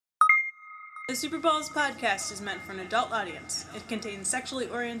The Super Balls podcast is meant for an adult audience. It contains sexually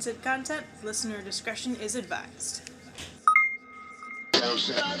oriented content. Listener discretion is advised.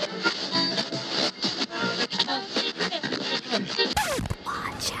 Watch out.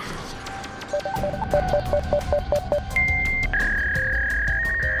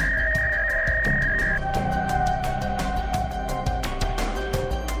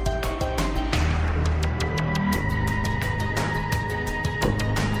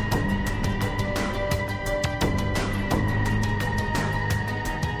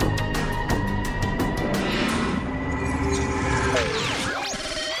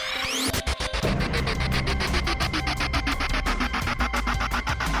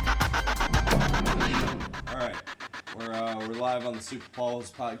 On the Super Balls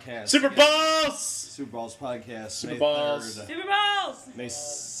podcast. Super Balls! Super Balls podcast. Super May Balls. 3rd, Super Balls! May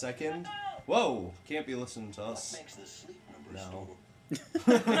 2nd. Whoa! Can't be listening to us. No.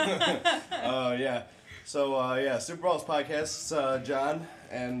 Yeah. So, Super Balls podcast. John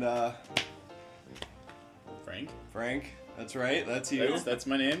and Frank. That's right. That's you. That's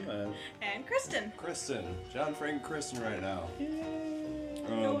my name. And Kristen. John, Frank, Kristen right now.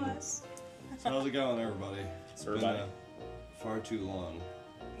 Know us. So how's it going, everybody? It's everybody. been far too long.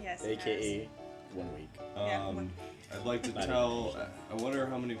 Yes. AKA 1 week. I'd like to tell, I wonder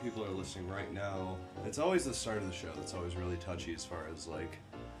how many people are listening right now. It's always the start of the show that's always really touchy as far as like,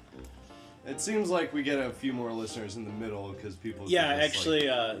 it seems like we get a few more listeners in the middle because people click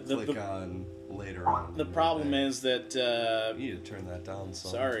on later on. The problem is that you need to turn that down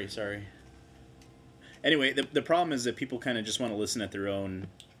some. Sorry. Anyway, the problem is that people kind of just want to listen at their own,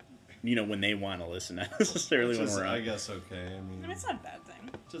 when they want to listen, not necessarily when we're on. I guess okay. I mean, it's not a bad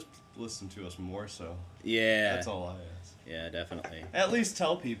thing. Just listen to us more so. Yeah. That's all I ask. Yeah, definitely. At least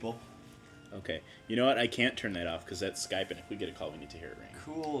tell people. Okay. You know what? I can't turn that off because that's Skype, and if we get a call, we need to hear it ring.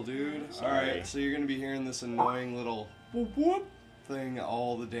 Cool, dude. Sorry. Alright, so you're going to be hearing this annoying little whoop whoop thing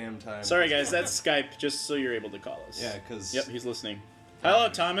all the damn time. Sorry, guys. That's Skype, just so you're able to call us. Yeah, because... Yep, he's listening. Hello,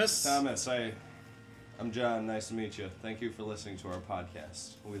 Thomas. Thomas, I'm John. Nice to meet you. Thank you for listening to our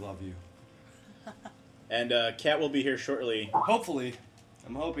podcast. We love you. And Kat will be here shortly. Hopefully.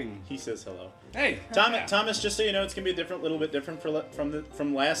 I'm hoping. He says hello. Hey! Thomas, just so you know, it's going to be a little bit different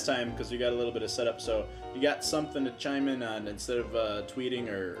from last time because we got a little bit of setup. So you got something to chime in on instead of tweeting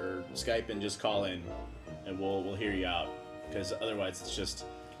or Skyping, just call in and we'll hear you out. Because otherwise it's just...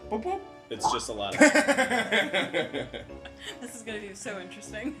 Boop, boop. It's just a lot of... This is going to be so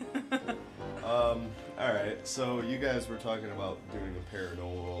interesting. Alright, so you guys were talking about doing a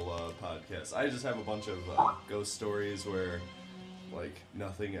paranormal podcast. I just have a bunch of ghost stories where, like,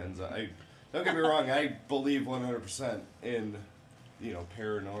 nothing ends up... Don't get me wrong, I believe 100% in,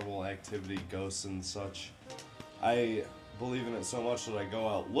 paranormal activity, ghosts and such. I believe in it so much that I go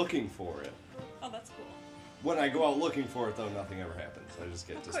out looking for it. Oh, that's cool. When I go out looking for it, though, nothing ever happens. I just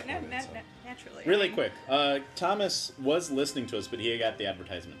get disappointed. Naturally. Really quick, Thomas was listening to us, but he got the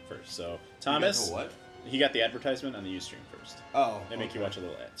advertisement first. So, Thomas... You got the what? He got the advertisement on the Ustream first. Oh. They make you watch a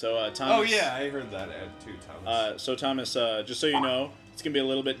little ad. So, Thomas... Oh, yeah, I heard that ad, too, Thomas. So, Thomas, just so you know, it's going to be a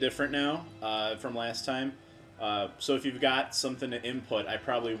little bit different now from last time. So, if you've got something to input, I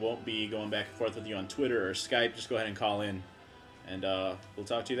probably won't be going back and forth with you on Twitter or Skype. Just go ahead and call in, and we'll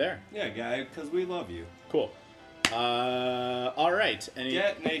talk to you there. Yeah, guy, because we love you. Cool. All right.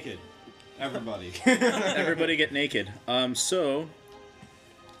 Get naked. Everybody. Everybody get naked. So,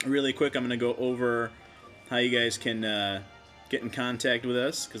 really quick, I'm going to go over how you guys can get in contact with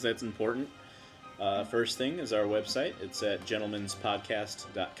us, because that's important. First thing is our website. It's at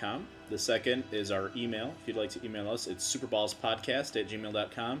gentlemanspodcast.com. The second is our email. If you'd like to email us, it's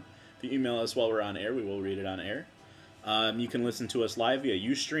superballspodcast@gmail.com. If you email us while we're on air, we will read it on air. You can listen to us live via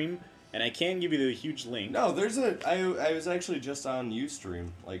Ustream. And I can give you the huge link. No, I was actually just on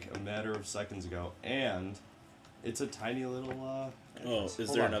Ustream, like, a matter of seconds ago, and it's a tiny little, is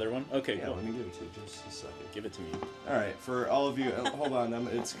there another one? Okay, yeah, cool. Let me give it to you, just a second. Give it to me. Alright, for all of you, hold on,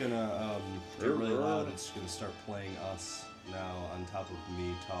 it's gonna, they're really loud, it's gonna start playing us now on top of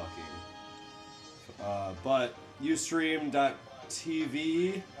me talking. But,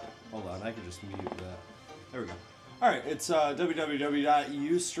 Ustream.tv, hold on, I can just mute that. There we go. Alright, it's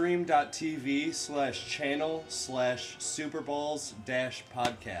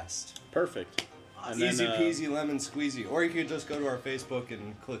www.ustream.tv/channel/superballs-podcast. Perfect. And easy peasy lemon squeezy. Or you could just go to our Facebook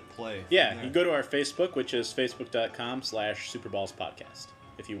and click play. Yeah, you go to our Facebook, which is facebook.com/superballspodcast,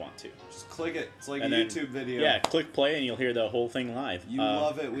 if you want to. Just click it. It's like and a then, YouTube video. Yeah, click play and you'll hear the whole thing live. You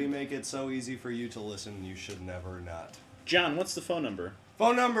love it. We make it so easy for you to listen. You should never not. John, what's the phone number?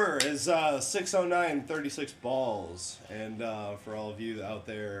 Phone number is 609-36-BALLS. And for all of you out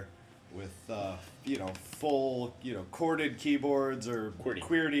there with full corded keyboards or QWERTY.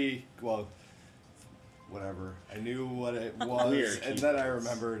 QWERTY. Well, whatever. I knew what it was, Weird and then I keyboards.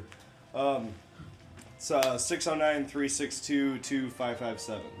 remembered. It's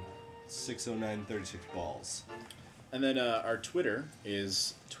 609-362-2557. 609-36 balls. And then our Twitter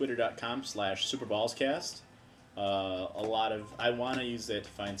is twitter.com/superballscast. I want to use that to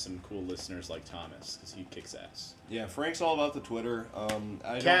find some cool listeners like Thomas, because he kicks ass. Yeah, Frank's all about the Twitter.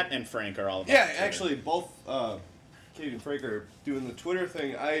 Kat and Frank are all about Yeah, Twitter. actually, both Katie and Frank are doing the Twitter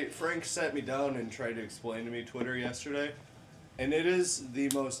thing. Frank sat me down and tried to explain to me Twitter yesterday, and it is the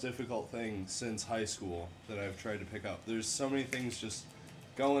most difficult thing since high school that I've tried to pick up. There's so many things just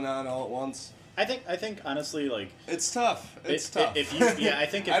going on all at once. I think honestly, like, It's tough. It's tough. I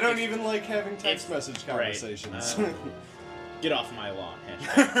think if, I don't if- even like having text if- message right, conversations. get off my lawn.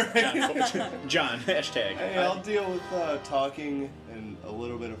 Hashtag. John, hashtag. Hey, I'll deal with talking and a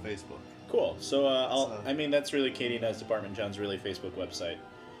little bit of Facebook. Cool. So that's really Katie and I's department. John's really Facebook website.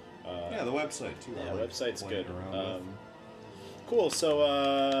 Yeah, the website too. I Yeah, like website's playing good. around with. Cool.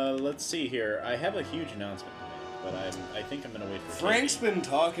 So let's see here. I have a huge announcement to make, but I think I'm gonna wait for Frank's Katie. been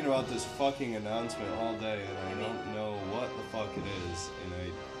talking about this fucking announcement all day, and I don't know what the fuck it is. And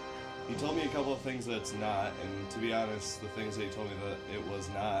he told me a couple of things that it's not, and to be honest, the things that he told me that it was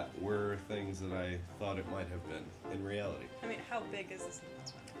not were things that I thought it might have been in reality. I mean, how big is this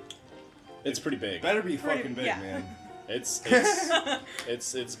announcement? It's pretty big. Better be Pretty- fucking big, yeah. man. It's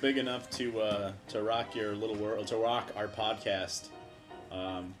big enough to rock your little world, to rock our podcast.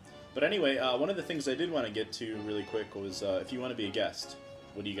 But anyway, one of the things I did want to get to really quick was if you want to be a guest,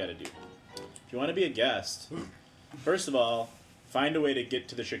 what do you got to do? If you want to be a guest, first of all, find a way to get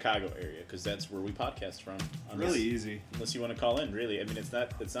to the Chicago area, because that's where we podcast from. Really easy. Unless you want to call in, really. I mean, it's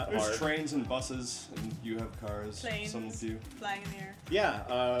not There's hard. trains and buses, and you have cars. Planes, Some of you. flying in the air. Yeah.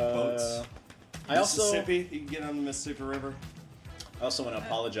 Boats. I also Mississippi, you can get on the Mississippi River. want to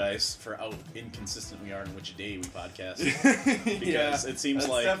apologize for how inconsistent we are in which day we podcast. Yeah, it seems that's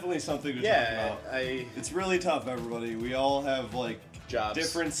like- definitely something to Yeah, talk about. I It's really tough, everybody. We all have like jobs.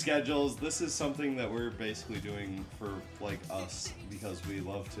 different schedules. This is something that we're basically doing for like us because we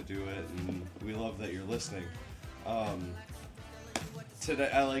love to do it and we love that you're listening.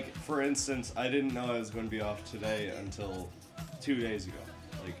 Today, for instance, I didn't know I was going to be off today until 2 days ago.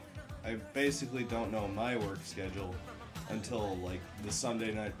 Like, I basically don't know my work schedule until like the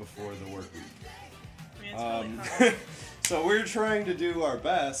Sunday night before the work week. I mean, it's really hard. So we're trying to do our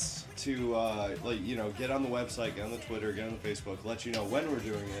best to, get on the website, get on the Twitter, get on the Facebook, let you know when we're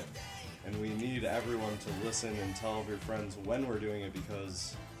doing it, and we need everyone to listen and tell all of your friends when we're doing it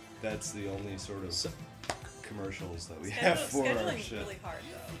because that's the only sort of commercials that we have for our Scheduling's shit. really hard,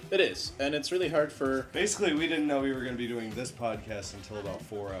 though. It is, and it's really hard for Basically, we didn't know we were going to be doing this podcast until about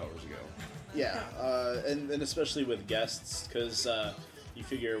 4 hours ago. and especially with guests, because you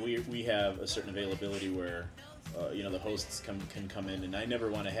figure we have a certain availability where the hosts can come in, and I never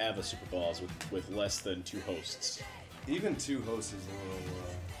want to have a Super Balls with less than 2 hosts. Even 2 hosts is a little.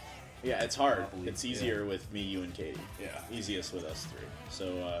 Yeah, it's hard. Probably, It's easier with me, you, and Katie. Yeah. Easiest with us 3.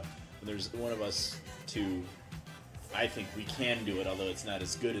 So when there's one of us 2. I think we can do it, although it's not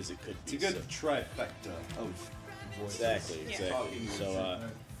as good as it could It's be. a good so- trifecta of voices. Exactly, Yeah. exactly. So,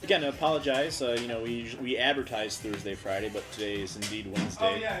 again, I apologize. We advertise Thursday, Friday, but today is indeed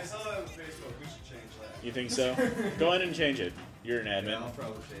Wednesday. Oh yeah, I saw that on Facebook. We should change that. You think so? Go ahead and change it. You're an admin. Yeah, I'll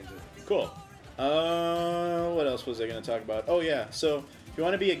probably change it. Cool. What else was I going to talk about? Oh, yeah. So, if you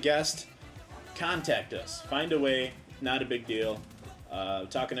want to be a guest, contact us. Find a way. Not a big deal.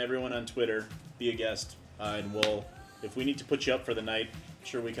 Talking to everyone on Twitter. Be a guest. And we'll, if we need to put you up for the night,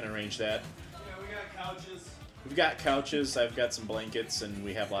 sure we can arrange that. Yeah, we got couches. We've got couches. I've got some blankets, and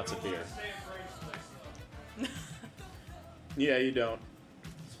we have lots of beer. Yeah, you don't.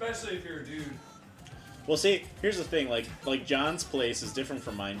 Especially if you're a dude. Well, see, here's the thing. Like John's place is different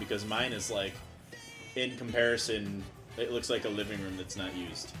from mine because mine is like, in comparison, it looks like a living room that's not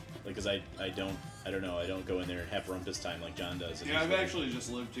used. Like, cause I don't know. I don't go in there and have rumpus time like John does. Yeah, I've actually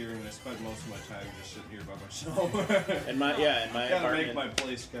just lived here and I spend most of my time just sitting here by myself. And my Gotta apartment. make my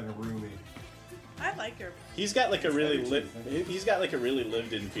place kind of roomy. I like your. He's got like a really Everything. he's got like a really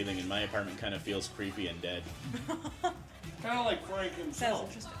lived-in feeling, and my apartment kind of feels creepy and dead. Kind of like Frank Sounds himself.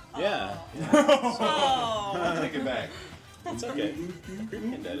 interesting. Yeah, Oh. I'll take it back. it's okay.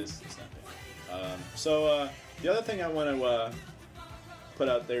 Creepy and dead is not bad. So the other thing I want to put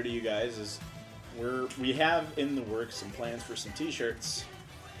out there to you guys is we have in the works some plans for some t-shirts,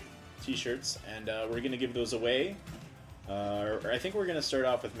 and we're gonna give those away. Or I think we're gonna start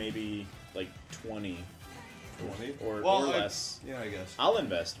off with maybe like 20 20? or Well, less. Yeah, I guess. I'll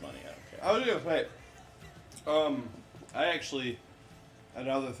invest money. I don't care. I was gonna say, I actually,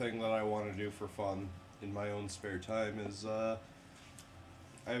 another thing that I want to do for fun in my own spare time is,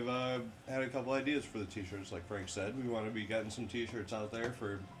 I've had a couple ideas for the t-shirts, like Frank said. We want to be getting some t-shirts out there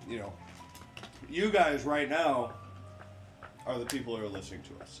for, you guys right now are the people who are listening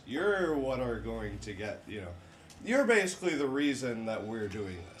to us. You're what are going to get, you're basically the reason that we're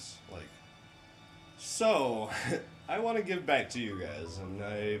doing this. So, I want to give back to you guys, and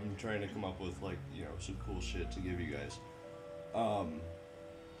I'm trying to come up with, some cool shit to give you guys.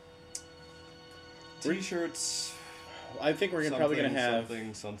 T-shirts. I think we're probably going to have...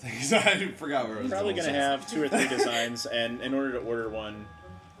 Something. I forgot where I was probably going to have 2 or 3 designs, and in order to order one,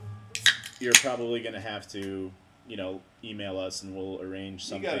 you're probably going to have to, email us, and we'll arrange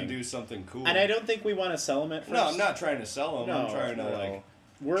something. You got to do something cool. And I don't think we want to sell them at first. No, I'm not trying to sell them. No, I'm trying to,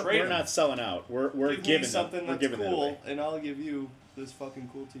 We're not selling out. We're giving something them. that's cool, and I'll give you this fucking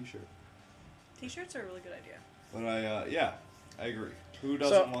cool t-shirt. T-shirts are a really good idea. But I agree. Who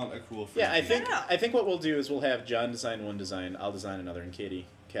doesn't want a cool free t-shirt? I think what we'll do is we'll have John design one design, I'll design another, and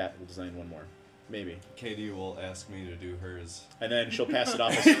Kat will design one more. Maybe. Katie will ask me to do hers. And then she'll pass it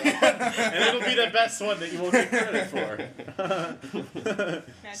off as and it'll be the best one that you won't get credit for.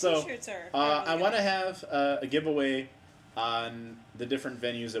 So, t-shirts are I want to have a giveaway on the different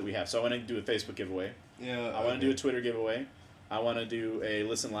venues that we have. So I want to do a Facebook giveaway. Yeah. I want to do a Twitter giveaway. I want to do a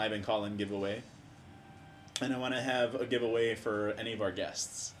listen live and call in giveaway. And I want to have a giveaway for any of our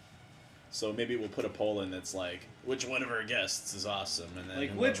guests. So maybe we'll put a poll in that's like, which one of our guests is awesome? And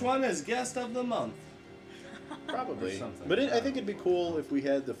then which one is guest of the month? Probably. But I think it'd be cool if we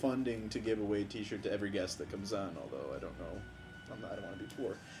had the funding to give away a t-shirt to every guest that comes on, although I don't know. I don't want to be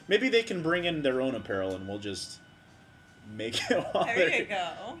poor. Maybe they can bring in their own apparel and we'll just make it while there you go.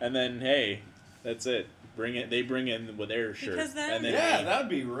 And then, hey, that's it. They bring in with their shirt. Because then, and then that'd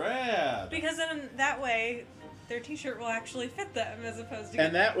be rad. Because then that way, their t-shirt will actually fit them as opposed to...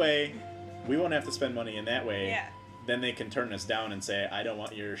 And that way, we won't have to spend money in that way. Yeah. Then they can turn us down and say, I don't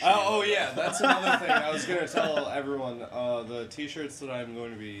want your shirt. Oh yeah, that's another thing. I was going to tell everyone, the t-shirts that I'm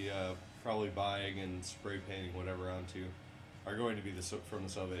going to be probably buying and spray painting whatever onto are going to be from the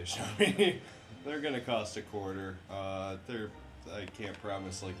Salvation Army. They're going to cost $0.25. I can't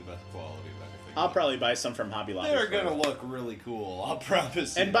promise the best quality of anything. I'll probably buy some from Hobby Lobby. They're going to look really cool, I'll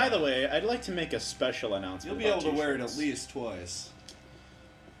promise you. And by the way, I'd like to make a special announcement. You'll be able to wear it at least twice.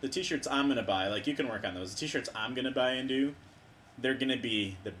 The t-shirts I'm going to buy, you can work on those. The t-shirts I'm going to buy and do, they're going to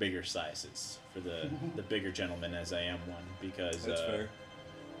be the bigger sizes for the bigger gentlemen, as I am one, because that's fair.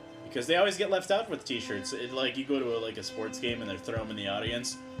 Because they always get left out with t-shirts. You go to a sports game and they throw them in the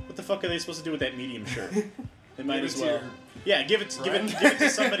audience. What the fuck are they supposed to do with that medium shirt? They might as well. Yeah, give it to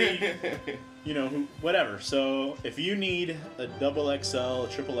somebody, who whatever. So if you need a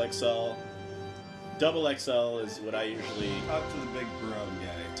XXL, triple XL, double XL is what I usually talk to the big brown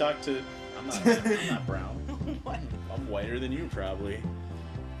guy. I'm not brown. What? I'm whiter than you probably.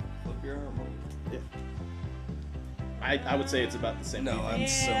 Flip your arm over. Yeah. I would say it's about the same. No, I'm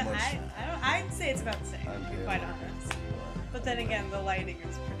so much. I'd say it's about the same. To be quite honest. But then again, the lighting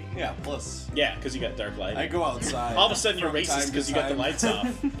is pretty. Yeah. Plus. Yeah, because you got dark lighting. I go outside. All of a sudden, you're racist because you got the lights off.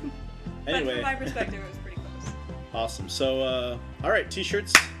 Anyway. But from my perspective, it was pretty close. Awesome. So, all right,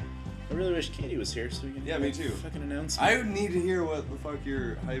 t-shirts. I really wish Katie was here so we can. Yeah, me too. Fucking announcement. I need to hear what the fuck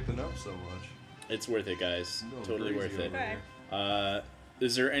you're hyping up so much. It's worth it, guys. Totally worth it. Okay.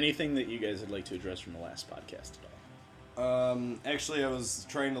 Is there anything that you guys would like to address from the last podcast at all? Actually, I was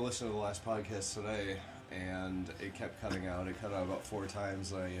trying to listen to the last podcast today, and it kept cutting out. It cut out about 4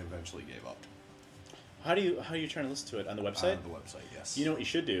 times, and I eventually gave up. How are you trying to listen to it? On the website? On the website, yes. You know what you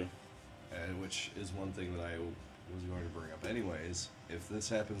should do? Which is one thing that I was going to bring up anyways. If this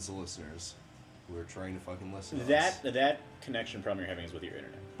happens to listeners who are trying to fucking listen to us. That connection problem you're having is with your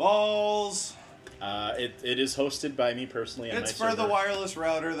internet. Balls! It is hosted by me personally. It's for the wireless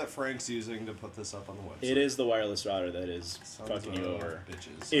router that Frank's using to put this up on the website. It is the wireless router that is fucking you over.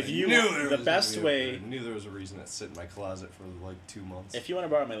 Bitches. If you the best way, I knew there was a reason that sit in my closet for 2 months. If you want to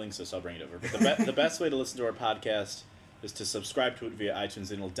borrow my links, I'll bring it over. But the best way to listen to our podcast is to subscribe to it via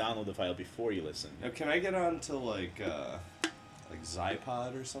iTunes, and it'll download the file before you listen. Now, can I get on to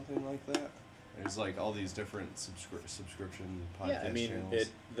Zypod or something like that? There's all these different subscription podcast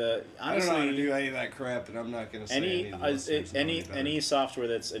channels. Honestly, I don't know how to do any of that crap, and I'm not going to say any software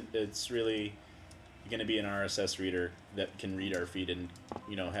it's really going to be an RSS reader that can read our feed and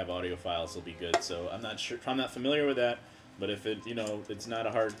have audio files will be good. So I'm not sure. I'm not familiar with that, but if it's not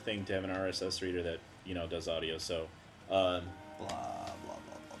a hard thing to have an RSS reader that does audio. So blah blah blah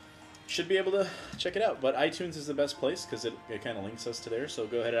blah. should be able to check it out. But iTunes is the best place because it kind of links us to there. So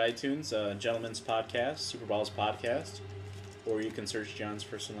go ahead at iTunes, Gentleman's Podcast, Super Balls Podcast, or you can search John's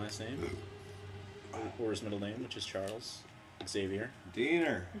first and last name, or his middle name, which is Charles Xavier.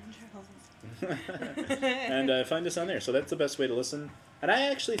 Diener. And find us on there. So that's the best way to listen. And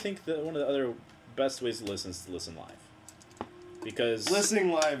I actually think that one of the other best ways to listen is to listen live. Because listening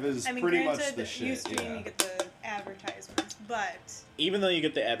live is pretty much the shit. You stream, you get the advertisements, but even though you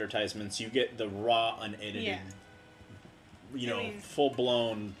get the advertisements, you get the raw, unedited,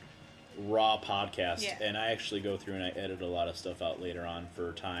 full-blown raw podcast. Yeah. And I actually go through and I edit a lot of stuff out later on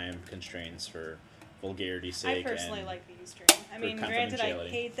for time constraints, for vulgarity's sake. I personally like the Ustream. I mean, granted, I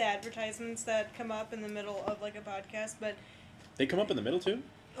hate the advertisements that come up in the middle of like a podcast, but they come up in the middle too.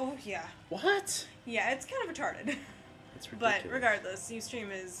 Oh yeah. What? Yeah, it's kind of retarded. It's ridiculous. But regardless,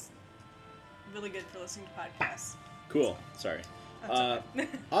 Ustream is really good for listening to podcasts. Cool. Sorry. Okay.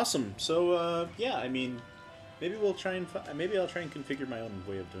 Awesome. So yeah, I mean, maybe we'll try and maybe I'll try and configure my own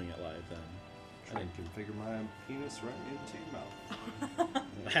way of doing it live then. Try and configure my penis right into your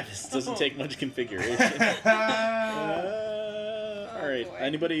mouth. This doesn't take much configuration. All right. Boy.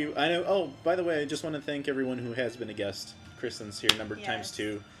 Anybody? I know. Oh, by the way, I just want to thank everyone who has been a guest. Kristen's here, times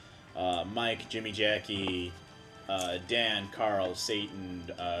 2. Mike, Jimmy, Jackie, Dan, Carl, Satan.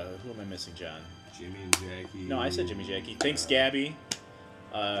 Who am I missing, John? Jimmy and Jackie. No, I said Jimmy, Jackie. Thanks, Gabby.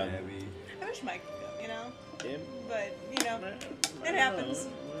 Gabby. I wish Mike could go, you know? Yeah. But, you know, it happens.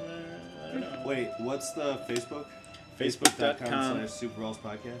 I don't know. Wait, what's the Facebook? Facebook.com/SuperBalls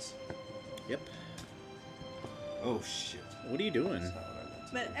Podcast. Yep. Oh shit. What are you doing? That's not what I meant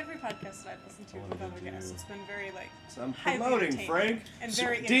to But do. every podcast that I've listened to What with did other you guests, do? it's been very, like, So I'm highly promoting entertaining Frank and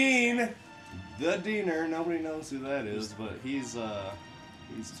very Dean, the Diener. Nobody knows who that is, but he's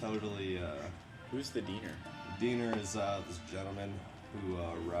totally. Who's the Diener? Diener is this gentleman who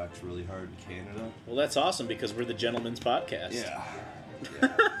rocks really hard in Canada. Well, that's awesome because we're the Gentleman's Podcast. Yeah.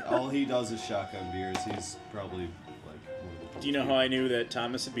 All he does is shotgun beers. He's probably like. Do you know how I knew that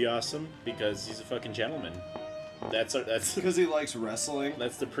Thomas would be awesome? Because he's a fucking gentleman. That's because he likes wrestling.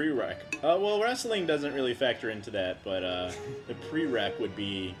 That's the prereq. Well, wrestling doesn't really factor into that, but the prereq would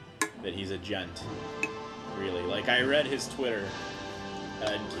be that he's a gent. Really, like I read his Twitter,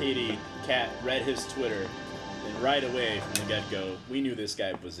 and Katie Cat read his Twitter, and right away from the get-go, we knew this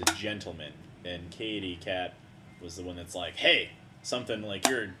guy was a gentleman. And Katie Cat was the one that's like, "Hey, something like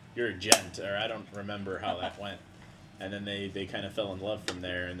you're a gent," or I don't remember how that went. And then they kind of fell in love from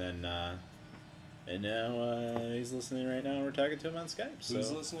there, and then. And now he's listening right now, and we're talking to him on Skype. Who's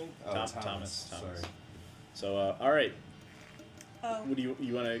so. listening? Thomas. Sorry. So, all right. What do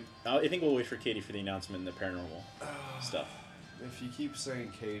you want to... I think we'll wait for Katie for the announcement and the paranormal stuff. If you keep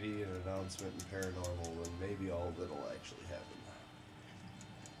saying Katie, an announcement, and paranormal, then maybe all of it'll actually happen.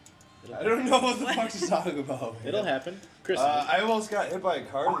 I don't know what the fuck to talk about. Man. It'll happen. Chris. I almost got hit by a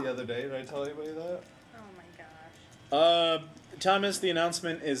car the other day. Did I tell anybody that? Oh my gosh. Thomas, the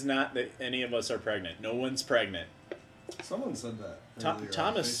announcement is not that any of us are pregnant. No one's pregnant. Someone said that. earlier on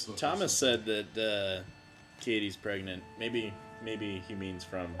Thomas Facebook or Thomas something. said that Katie's pregnant. Maybe he means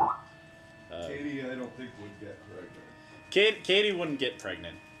from... Katie, I don't think would get pregnant. Katie wouldn't get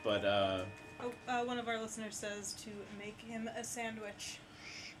pregnant, but... One of our listeners says to make him a sandwich.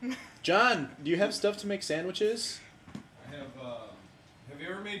 John, do you have stuff to make sandwiches? I have you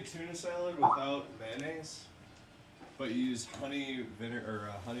ever made tuna salad without mayonnaise? But you use honey vinegar or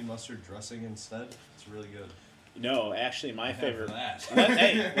honey mustard dressing instead? It's really good. No, actually, my favorite... That.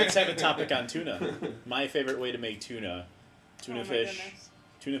 Hey, let's have a topic on tuna. My favorite way to make tuna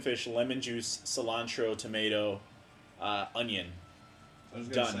fish, lemon juice, cilantro, tomato, onion. I was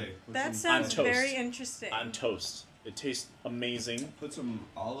gonna Done. say, That sounds toast. very interesting. On toast. It tastes amazing. put some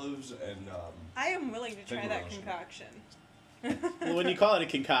olives and I am willing to try Big that roast. concoction. Well, when you call it a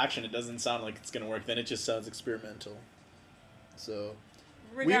concoction, it doesn't sound like it's going to work. Then it just sounds experimental. So,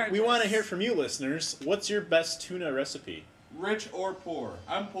 we Regardless. want to hear from you, listeners. What's your best tuna recipe? rich or poor.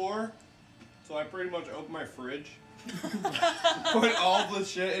 I'm poor, so I pretty much open my fridge, put all the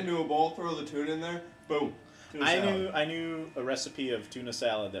shit into a bowl, throw the tuna in there, boom. Tuna salad. I knew a recipe of tuna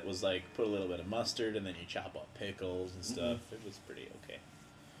salad that was like put a little bit of mustard and then you chop up pickles and stuff. It was pretty okay.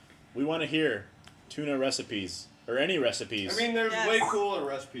 We want to hear tuna recipes or any recipes. I mean, there's Yes. way cooler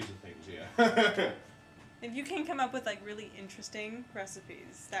recipes of things, yeah. If you can come up with like really interesting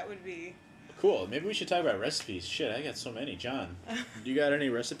recipes, that would be. Cool. Maybe we should talk about recipes. Shit, I got so many. John, you got any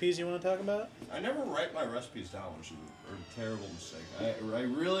recipes you want to talk about? I never write my recipes down, which is a terrible mistake. I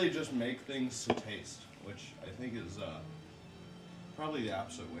really just make things to taste, which I think is probably the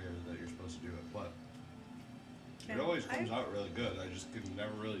opposite way that you're supposed to do it. But It always comes out really good. I just could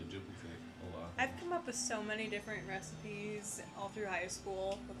never really duplicate a lot. I've come up with so many different recipes all through high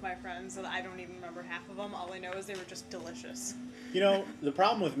school with my friends that I don't even remember half of them. All I know is they were just delicious. You know, the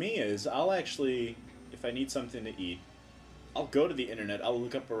problem with me is I'll actually, if I need something to eat, I'll go to the internet, I'll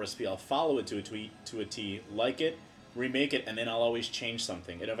look up a recipe, I'll follow it to a T, like it, remake it, and then I'll always change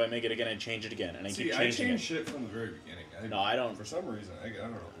something. And if I make it again, I change it again, and I keep changing it. I change shit from the very beginning. No, I don't. For some reason, I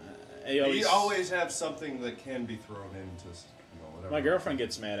don't know. You always have something that can be thrown into, whatever. My girlfriend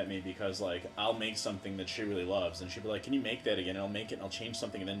gets mad at me because, like, I'll make something that she really loves, and she'll be like, can you make that again? And I'll make it, and I'll change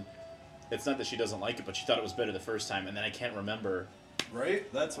something, and then it's not that she doesn't like it, but she thought it was better the first time, and then I can't remember.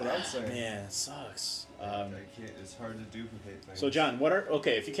 Right? That's what I'm saying. Man, it sucks. I can't. It's hard to duplicate things. So, John,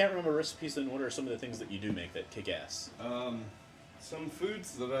 if you can't remember recipes, then what are some of the things that you do make that kick ass? Some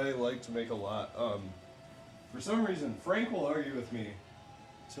foods that I like to make a lot. For some reason, Frank will argue with me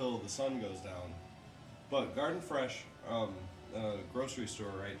till the sun goes down. But Garden Fresh, a grocery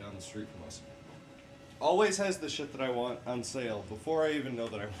store right down the street from us, always has the shit that I want on sale before I even know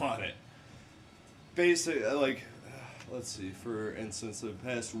that I want it. Basically, like, let's see. For instance, the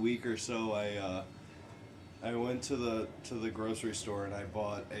past week or so, I went to the grocery store and I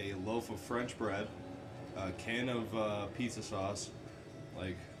bought a loaf of French bread, a can of pizza sauce,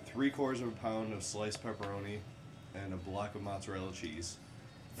 like 3/4 of a pound of sliced pepperoni, and a block of mozzarella cheese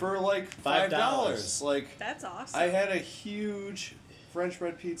for like $5. Like, that's awesome. I had a huge French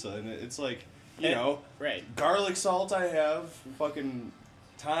bread pizza, and it's like, right, garlic salt. I have fucking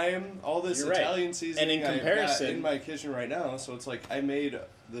thyme, all this You're Italian right. seasoning. And in comparison, I've got in my kitchen right now, so it's like I made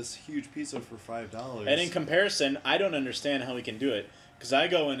this huge pizza for $5. And in comparison, I don't understand how we can do it, because I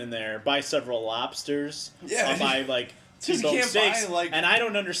go in there, buy several lobsters, I'll buy like T-bone steaks, and I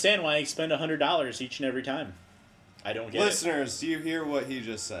don't understand why I spend $100 each and every time. I don't get Listeners, do you hear what he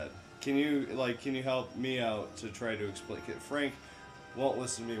just said? Can you help me out to try to explain? Frank won't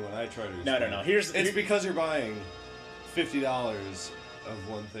listen to me when I try to explain. No. It's because you're buying $50 of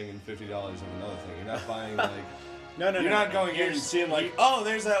one thing and $50 of another thing. You're not buying like. No. You're not going here and seeing like, oh,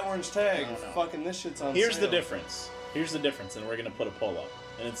 there's that orange tag. No. Fucking this shit's on Here's sale. the difference. And we're gonna put a poll up.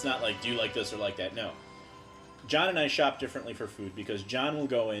 And it's not like, do you like this or like that? No. John and I shop differently for food because John will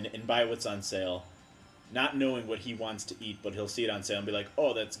go in and buy what's on sale, not knowing what he wants to eat, but he'll see it on sale and be like,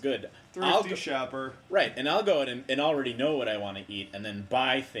 oh, that's good. Thrifty shopper. Right, and I'll go in and already know what I want to eat and then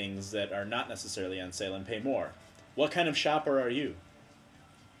buy things that are not necessarily on sale and pay more. What kind of shopper are you?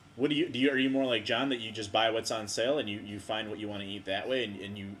 What are you more like John, that you just buy what's on sale and you find what you want to eat that way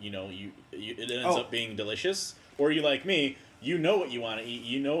and it ends up being delicious? Or are you like me, you know what you want to eat,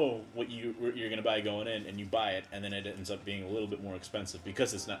 you know what you're going to buy going in, and you buy it, and then it ends up being a little bit more expensive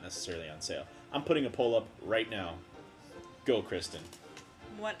because it's not necessarily on sale? I'm putting a poll up right now. Go, Kristen.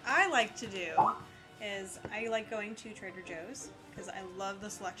 What I like to do is I like going to Trader Joe's because I love the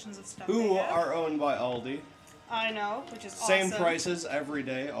selections of stuff Who they have. are owned by Aldi. I know, which is Same awesome. prices every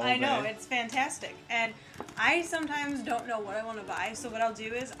day, all day. I know, it's fantastic. And I sometimes don't know what I want to buy, so what I'll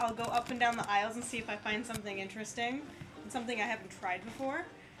do is I'll go up and down the aisles and see if I find something interesting and something I haven't tried before.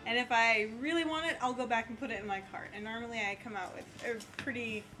 And if I really want it, I'll go back and put it in my cart. And normally I come out with a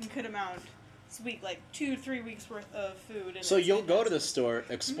pretty good amount this week, like 2-3 weeks worth of food. And So you'll go to the store,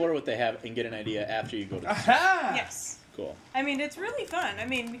 explore what they have, and get an idea after you go to the store. Aha! Yes. Cool. I mean, it's really fun. I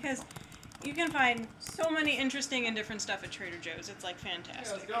mean, because you can find so many interesting and different stuff at Trader Joe's. It's like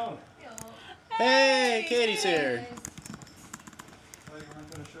fantastic. Yeah, let's go. Hey, Katie's here. Oh, you're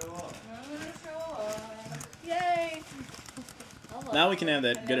not going to show up. I'm gonna show up. Yay! Hello. Now we can have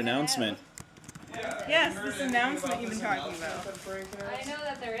that good announcement. Yeah. Yes, this announcement you've been talking about. I know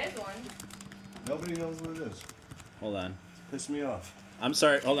that there is one. Nobody knows what it is. Hold on. Piss me off. I'm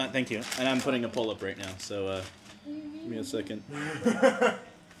sorry. Hold on. Thank you. And I'm putting a poll up right now. So give me a second.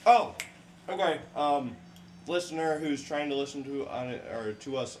 Oh, okay. Listener who's trying to listen to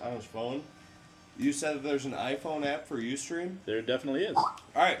us on his phone, you said that there's an iPhone app for Ustream? There definitely is.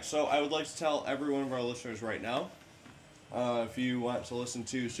 Alright, so I would like to tell every one of our listeners right now, if you want to listen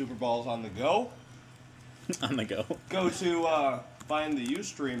to Super Balls on the go, On the go. go to find the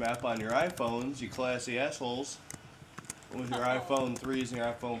Ustream app on your iPhones, you classy assholes, with your iPhone 3s and your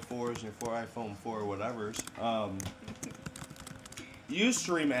iPhone 4s and your iPhone 4 whatevers.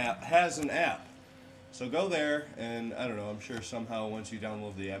 Ustream app has an app. So go there, and I don't know, I'm sure somehow once you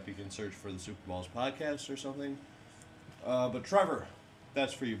download the app, you can search for the Super Balls podcast or something. But Trevor,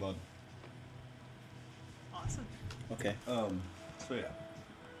 that's for you, bud. Awesome. Okay. So yeah,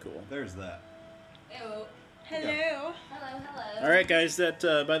 Cool. there's that. Ew. Hello. Hello, hello. All right, guys. That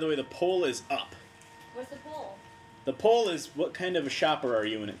by the way, the poll is up. What's the poll? The poll is: what kind of a shopper are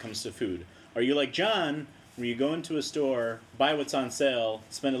you when it comes to food? Are you like John, where you go into a store, buy what's on sale,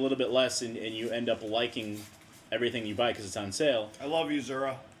 spend a little bit less, and you end up liking everything you buy because it's on sale? I love you,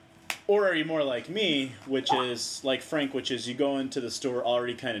 Zura. Or are you more like me, which is like Frank, which is you go into the store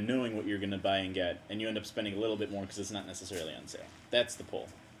already kind of knowing what you're going to buy and get, and you end up spending a little bit more because it's not necessarily on sale? That's the poll.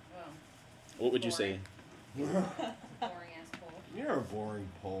 Well, What would you say? boring ass poll. You're a boring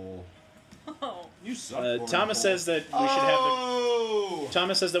poll. Oh. You suck. Boring Thomas poll. says that we should have Oh!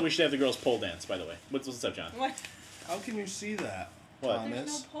 Thomas says that we should have the girls pole dance. By the way, what's up, John? What? How can you see that? What? There's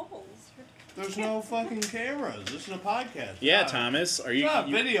Thomas? no polls. There's no fucking cameras. This is a podcast. Yeah, Not- Thomas, are It's you? not a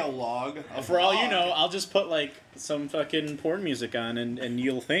you- video log. a for all you vlog. know, I'll just put like some fucking porn music on, and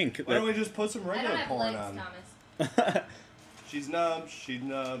you'll think Why don't that. we just put some I regular don't have porn legs, on? Thomas. She's nubs, she's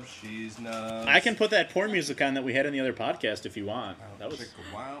nubs, she's nubs. I can put that porn music on that we had in the other podcast if you want. That was.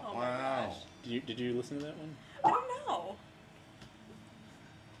 Wow, Oh my wow. gosh. Did you listen to that one? I don't know.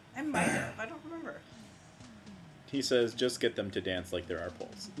 I might have. I don't remember. He says, just get them to dance like there are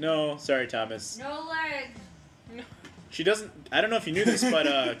poles. No, sorry, Thomas. No legs. She doesn't. I don't know if you knew this,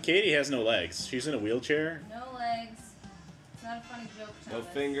 but Katie has no legs. She's in a wheelchair. No legs. It's not a funny joke, No Thomas.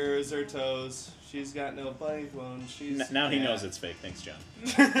 fingers or toes. She's got no backbone. She's Now he yeah. knows it's fake. Thanks, John.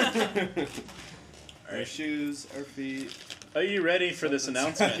 Our shoes, our feet. Are you ready for this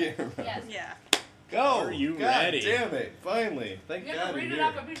announcement? Yes. Yeah. Go! Are you God ready? Damn it! Finally, thank You God have to read you're it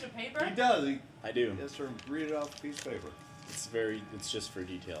off here. a piece of paper? He does. He I do. has to read it off a piece of paper. It's just for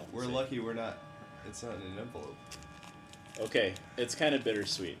detail. We're sake. lucky we're not. It's not in an envelope. Okay, it's kind of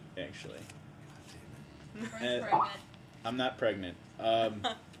bittersweet, actually. Frank's And- pregnant. I'm not pregnant.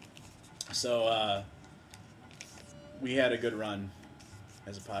 So we had a good run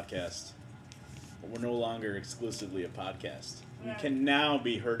as a podcast. But we're no longer exclusively a podcast. We Right. can now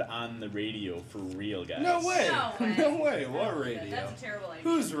be heard on the radio for real, guys. No way! No way. No way! What No, radio? That's a terrible idea.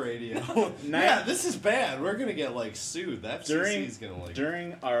 Whose radio? Night- yeah, this is bad. We're gonna get like sued. The FCC is gonna like.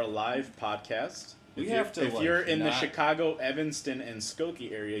 During our live podcast, We if have you're, to, if like, you're in the not- Chicago, Evanston, and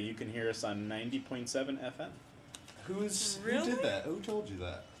Skokie area, you can hear us on 90.7 FM. Who Really? did that? Who told you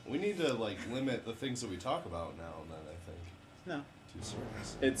that? We need to like limit the things that we talk about now and then. I think. No, Too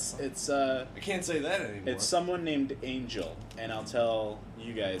serious. it's I can't say that anymore. it's someone named Angel, and I'll tell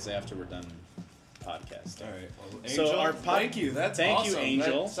you guys after we're done podcasting. All right. Well, So Angel, our pod- thank you. That's thank you, awesome.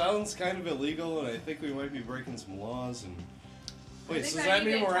 Angel. That sounds kind of illegal, and I think we might be breaking some laws. And wait, think so does I that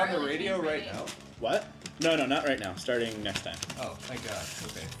need mean to we're on the entirely radio change my right name. now? What? No, not right now. Starting next time. Oh, thank God.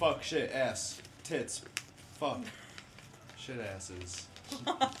 Okay. Fuck, shit, ass, tits, fuck, shit, asses.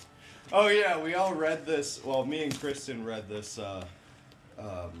 Oh yeah, we all read this. Well, me and Kristen read this.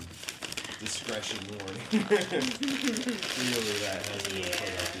 Discretion warning. Really, that hasn't been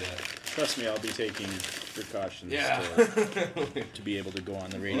put up yet. Trust me, I'll be taking precautions Yeah. to be able to go on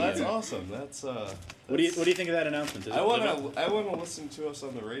the radio. Well, that's awesome. That's What do you think of that announcement? Does I it want live up? to. I want to listen to us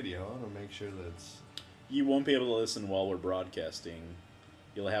on the radio. I want to make sure that it's. You won't be able to listen while we're broadcasting.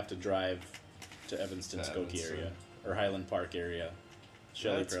 You'll have to drive to Evanston, To Skokie Evanston. area or Highland Park area.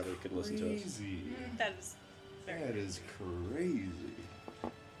 Shelly That's probably could listen to us. crazy. That is very That is crazy.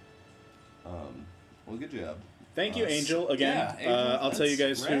 Well, good job. Thank you, Us. Angel. Again, Yeah, Angel, I'll tell you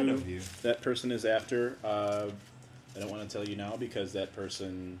that's guys rad who of you. that person is after. I don't want to tell you now because that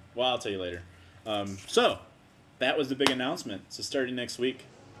person. Well, I'll tell you later. So, that was the big announcement. So, starting next week,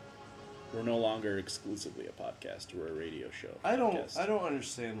 we're no longer exclusively a podcast. We're a radio show. I don't podcast.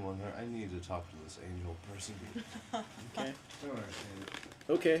 understand one. I need to talk to this Angel person. Okay. I don't understand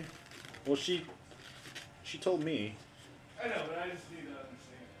it. Okay. Well, she told me. I know, but I just need to understand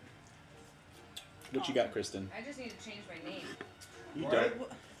What you got, Kristen? I just need to change my name. You What? don't.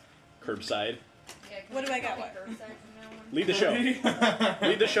 Curbside. Yeah, can What you do I call got? me What? Curbside from now on? Lead the show.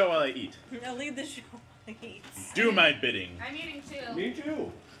 Lead the show while I eat. Now lead the show. Please. Do my bidding. I'm eating too. Me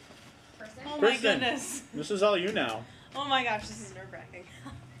too. Person. Oh my Kristen. goodness. This is all you now. Oh my gosh, this is nerve wracking.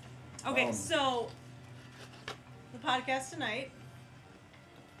 Okay, so the podcast tonight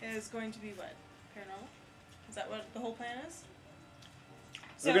is going to be what? Paranormal? Is that what the whole plan is?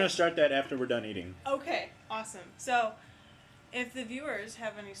 We're gonna start that after we're done eating. Okay, awesome. So, if the viewers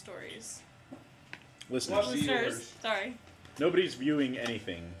have any stories, Listeners, What? listeners, Viewers. sorry. nobody's viewing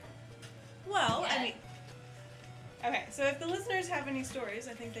anything. Well, I Yeah. mean, okay. So if the listeners have any stories,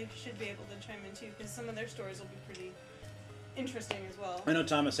 I think they should be able to chime in too, because some of their stories will be pretty interesting as well. I know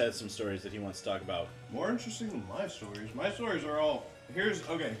Thomas has some stories that he wants to talk about. More interesting than my stories. My stories are all.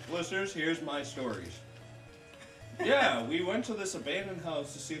 Okay, listeners, here's my stories. Yeah, we went to this abandoned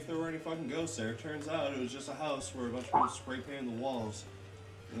house to see if there were any fucking ghosts there. Turns out it was just a house where a bunch of people spray painted the walls,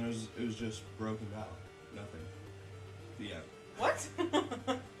 and it was just broken down. Nothing. The end.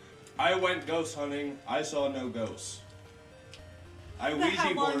 What? I went ghost hunting. I saw no ghosts. I But how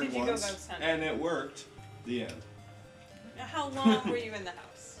Ouija long boarded did you go once, ghost hunting? and it worked. The end. How long were you in the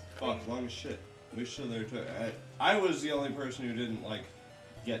house? Fuck, long as shit. We stood there too. I was the only person who didn't like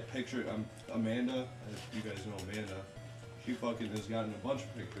get pictures. Amanda, you guys know Amanda. She fucking has gotten a bunch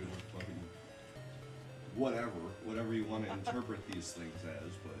of pictures of fucking whatever you want to interpret these things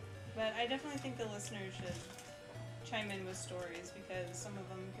as. But I definitely think the listeners should chime in with stories because some of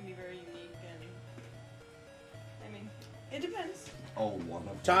them can be very unique and I mean, it depends. Oh, one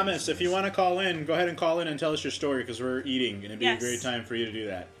of Thomas, if you want to call in, go ahead and call in and tell us your story because we're eating, and it'd be Yes. a great time for you to do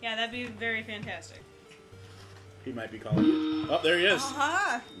that. Yeah, that'd be very fantastic. He might be calling you. Oh, there he is.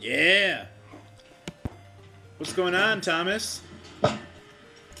 Aha! Yeah. What's going on, Thomas?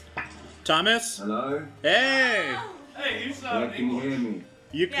 Thomas? Hello? Hey! Hey, you Yeah, sound can you hear me?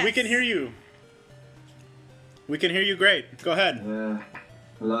 We Yes. can hear you. We can hear you great. Go ahead. Yeah.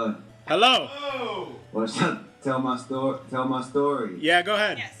 Hello. Hello. Oh! What's up? Tell my story. Yeah, go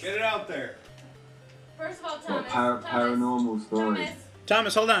ahead. Yes. Get it out there. First of all, What Thomas. paranormal stories? Thomas.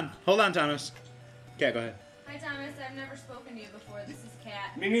 Thomas, hold on. Hold on, Thomas. Okay, go ahead. Hi, Thomas. I've never spoken to you before. This is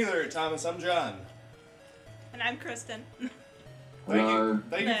Kat. Me neither, Thomas. I'm John. And I'm Kristen. Thank Hello. you.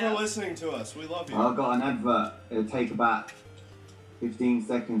 Thank you for No. listening to us. We love you. I've got an advert. It'll take about 15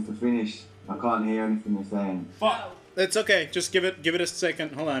 seconds to finish. I can't hear anything you're saying. Fuck. Oh. It's okay. Just give it a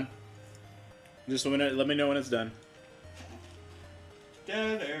second. Hold on. Just let me know when it's done.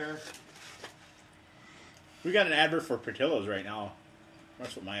 Dead air. We got an advert for Portillo's right now.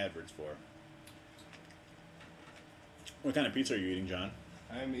 That's what my advert's for. What kind of pizza are you eating, John?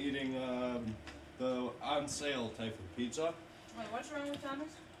 I'm eating the on sale type of pizza. Wait, what's wrong with Thomas?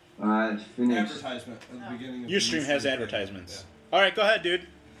 Alright, it's finished. Advertisement at the beginning of Ustream has thing. advertisements. All right, go ahead, dude. Yeah.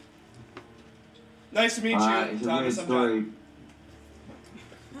 Nice to meet Alright, you, it's a weird Thomas. I'm story. John.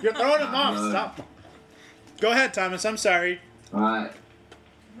 You're throwing him off. No. Stop. Go ahead, Thomas. I'm sorry. Alright,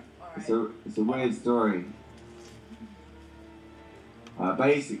 Alright. it's a weird story.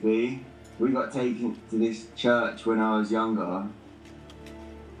 Basically, we got taken to this church when I was younger.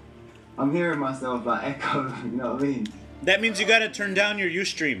 I'm hearing myself like echo, you know what I mean? That means you got to turn down your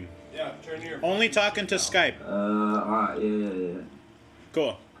Ustream. Yeah, turn your. Only talking to Skype. Alright, yeah.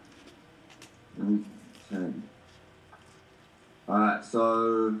 Cool. Let me turn. Alright,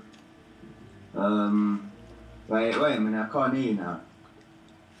 so wait a minute, I can't hear you now.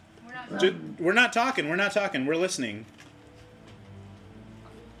 We're not Dude, we're not talking. We're not talking. We're listening.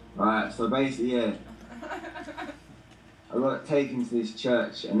 Alright, so basically, yeah, I got taken to this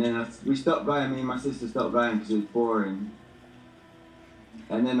church, and then we stopped going. Me and my sister stopped going because it was boring.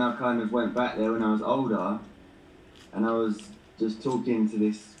 And then I kind of went back there when I was older, and I was just talking to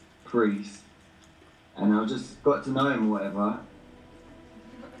this priest, and I just got to know him or whatever.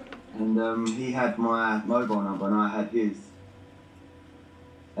 And he had my mobile number, and I had his.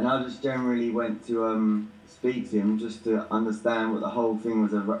 And I just generally went to speak to him just to understand what the whole thing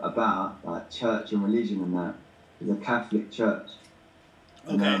was about, like church and religion and that. It was a Catholic church.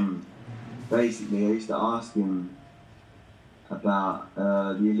 Okay. And basically, I used to ask him about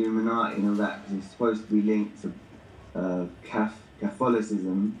the Illuminati and all that, because it's supposed to be linked to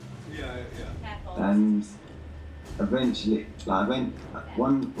Catholicism. Yeah. Apple. And eventually,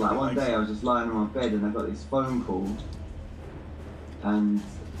 one day I was just lying on my bed and I got this phone call, and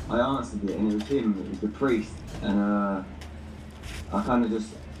I answered it, and it was him. It was the priest, and I kind of just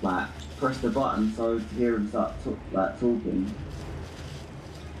like pressed the button so to hear him start talking,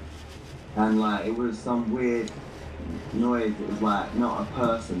 and like it was some weird noise. It was like not a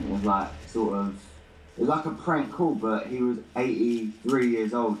person. It was like sort of. It was like a prank call, but he was 83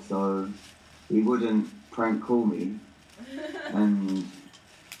 years old, so he wouldn't prank call me. And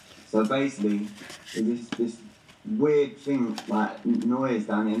so basically, it was this weird thing, like noise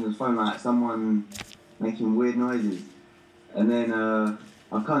down the end of the phone, like someone making weird noises. And then I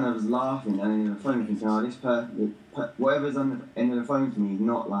kind of was laughing down the end of the phone, thinking, oh, this whatever's on the end of the phone to me is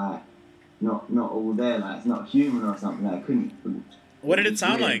not all there, like it's not human or something. Like, I couldn't. What did it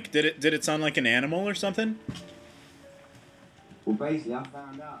sound weird. like? Did it sound like an animal or something? Well, basically, I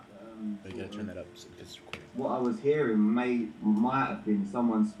found out that You gotta turn that up. So it's recording. what I was hearing might have been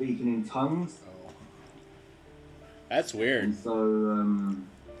someone speaking in tongues. That's weird. And so,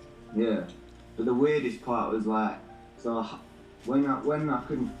 yeah. But the weirdest part was like, so when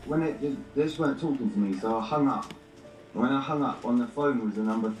it just weren't talking to me, so I hung up. And when I hung up, on the phone was the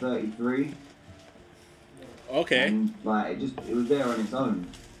number 33. Okay. And like it was there on its own.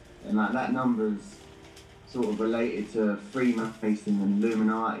 And like that number's sort of related to Freemason and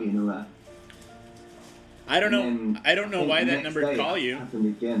Illuminati and all that. I don't And know. then I don't know think why the that next number day call it you. happened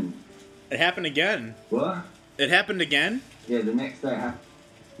again. It happened again. What? It happened again? Yeah, the next day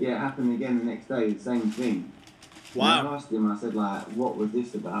it happened again the next day, the same thing. Wow. And I asked him, I said, like, what was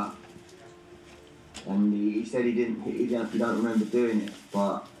this about? And he said he don't remember doing it,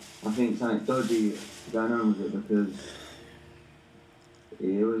 but I think something dodgy is going on with it because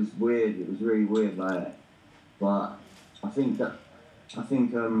it was weird. It was really weird, like. But I think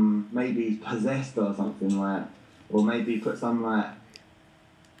maybe he's possessed or something, like, or maybe he put some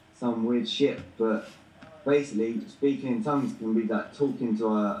weird shit. But basically, speaking in tongues can be like talking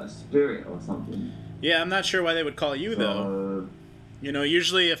to a spirit or something. Yeah, I'm not sure why they would call you, though. You know,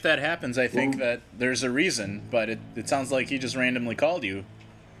 usually if that happens, I think that there's a reason, but it sounds like he just randomly called you.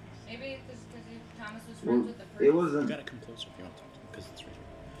 Maybe because Thomas was friends with the priest. It wasn't. You gotta come closer if you want to talk to him, because it's right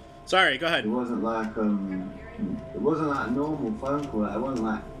here. Sorry, go ahead. It wasn't like a normal phone call. It wasn't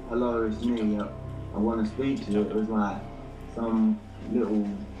like, hello, it's me. I want to speak to you. It was like some little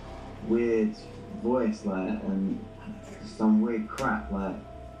weird voice, like, and some weird crap, like.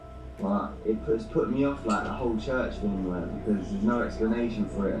 But it's put me off, like, the whole church thing, like, because there's no explanation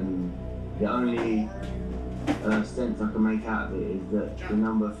for it, and the only sense I can make out of it is that the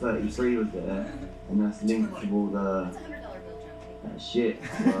number 33 was there, and that's linked to all the that shit.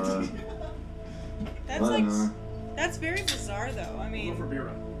 That's like that's very bizarre, though. I mean,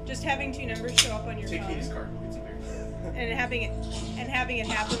 just having two numbers show up on your phone and having it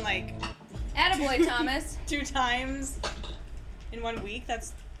happen like Attaboy, Thomas. 2 times in 1 week.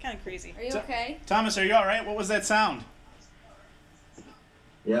 That's kind of crazy. Are you okay? Thomas, are you all right? What was that sound?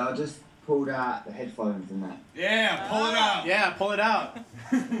 Yeah, I just pulled out the headphones and that. Yeah, pull it out. Yeah, pull it out.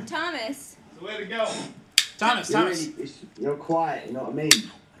 Thomas. The way to go. Thomas. You're quiet, you know what I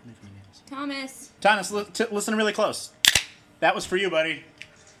mean? Thomas, listen really close. That was for you, buddy.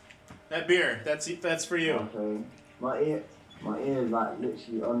 That beer, that's for you. Okay. My ear is like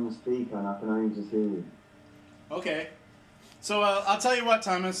literally on the speaker, and I can only just hear you. Okay. So I'll tell you what,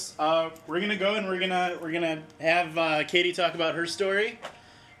 Thomas. We're gonna go and we're gonna have Katie talk about her story,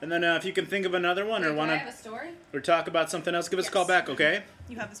 and then if you can think of another one or do I wanna have a story? or talk about something else, give us a call Yes. back, okay?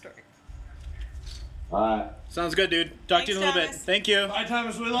 You have the story. Alright. Sounds good, dude. Talk to you in a little bit. Thanks, Thomas. Thank you. Bye,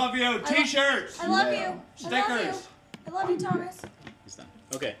 Thomas. We love you. T-shirts. I love Yeah. you. Stickers. I love you, Thomas. He's done.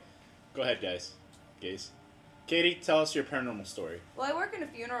 Okay. Go ahead, guys. Katie, tell us your paranormal story. Well, I work in a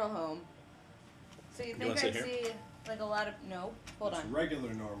funeral home. So you think wanna sit I'd see like a lot of hold on.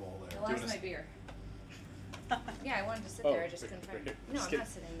 Regular normal there. I lost my beer. Yeah, I wanted to sit there. I just couldn't find it. No, I'm not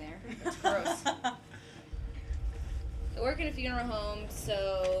sitting there. That's gross. I work in a funeral home,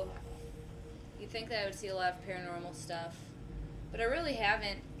 so you'd think that I would see a lot of paranormal stuff. But I really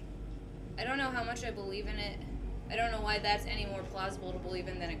haven't. I don't know how much I believe in it. I don't know why that's any more plausible to believe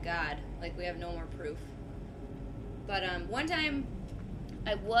in than a god. Like, we have no more proof. But one time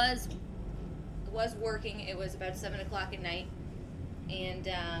I was working. It was about 7 o'clock at night. And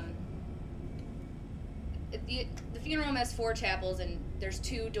the funeral home has 4 chapels, and there's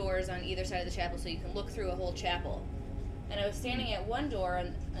 2 doors on either side of the chapel, so you can look through a whole chapel. And I was standing at one door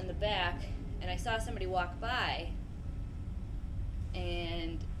on the back, and I saw somebody walk by,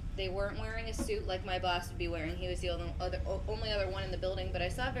 and they weren't wearing a suit like my boss would be wearing. He was the only other one in the building, but I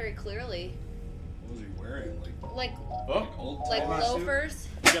saw very clearly. What was he wearing? Like Old like Thomas suit? loafers.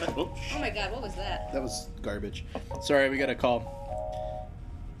 Oh my god, what was that? That was garbage. Sorry, we got a call.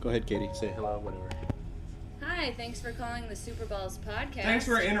 Go ahead, Katie. Say hello, whatever. Hi, thanks for calling the Super Balls podcast. Thanks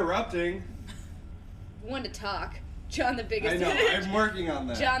for interrupting. One to talk. John the biggest. I know. I'm working on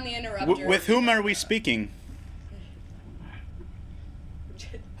that. John the interrupter. With whom are we speaking?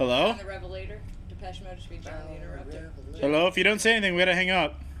 Hello? John the revelator. Depeche Mode should be John the interrupter. Hello? If you don't say anything, we gotta hang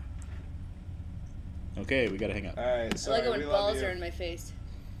up. Okay, we gotta hang up. Alright, I like sorry. it when We love balls you. are in my face.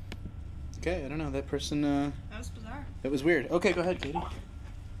 Okay, I don't know. That person, That was bizarre. that was weird. Okay, go ahead, Katie.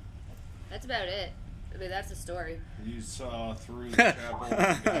 That's about it. I mean, that's the story. You saw through the chapel.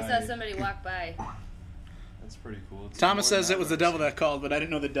 I guy. saw somebody walk by. That's pretty cool. It's Thomas more than says it was the I've devil ever that called, but I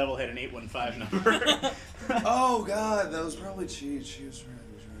didn't know the devil had an 815 number. seen. Oh God, that was probably cheat. She was trying to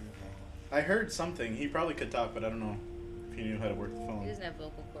call. I heard something. He probably could talk, but I don't know if he knew how to work the He phone. doesn't have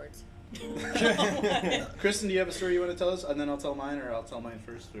vocal cords. Kristen, do you have a story you want to tell us? And then I'll tell mine, or I'll tell mine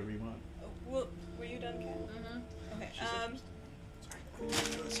first, whatever you want. Well, were you done, Kat? Mm-hmm.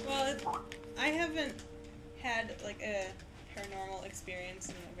 Okay. Well, I haven't had like a paranormal experience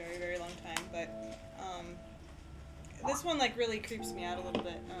in a very, very long time, but this one like really creeps me out a little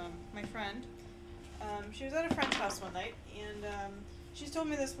bit. My friend, she was at a friend's house one night, and she's told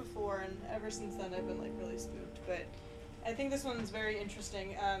me this before, and ever since then I've been like really spooked. But I think this one's very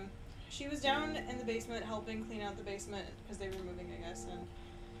interesting. She was down in the basement helping clean out the basement because they were moving, I guess,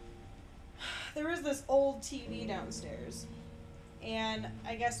 there was this old TV downstairs. And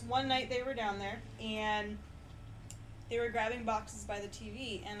I guess one night they were down there, and they were grabbing boxes by the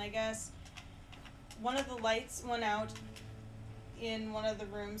TV, and I guess one of the lights went out in one of the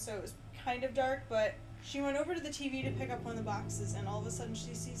rooms, so it was kind of dark, but she went over to the TV to pick up one of the boxes, and all of a sudden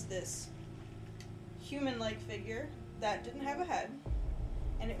she sees this human-like figure that didn't have a head,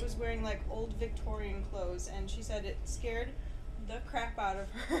 and it was wearing like old Victorian clothes, and she said it scared the crap out of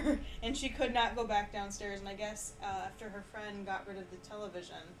her, and she could not go back downstairs. And I guess after her friend got rid of the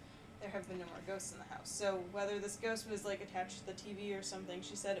television, there have been no more ghosts in the house. So whether this ghost was like attached to the TV or something,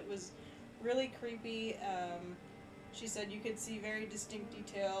 she said it was really creepy. She said you could see very distinct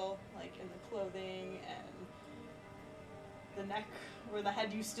detail, like in the clothing and the neck where the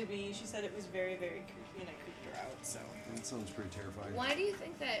head used to be. She said it was very, very creepy, and it creeped her out. So That sounds pretty terrifying. Why do you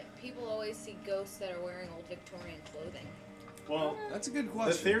think that people always see ghosts that are wearing old Victorian clothing? Well, That's a good the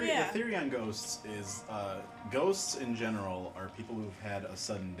question. theory on ghosts is ghosts in general are people who've had a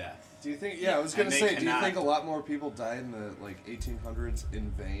sudden death. Do you think? Yeah, I was gonna And they say. Do you cannot- think a lot more people died in the like 1800s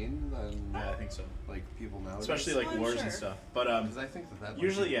in vain than Yeah, I think so. like people nowadays? Especially like I'm wars sure. and stuff. But because I think that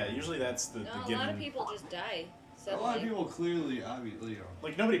usually that's the No, a given. lot of people just die a suddenly. lot of people clearly, obviously,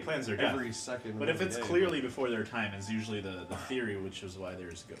 Like nobody plans their death. every second. But of if the it's day, clearly before their time, is usually the theory, which is why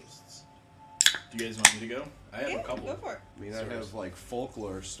there's ghosts. Do you guys want me to go? I have yeah, a couple. go for it. I mean, I stories. have like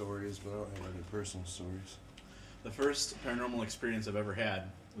folklore stories, but I don't have any personal stories. The first paranormal experience I've ever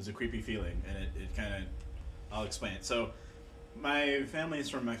had was a creepy feeling, and it kind of, I'll explain it. So, my family is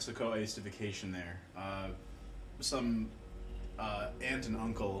from Mexico. I used to vacation there. Some aunt and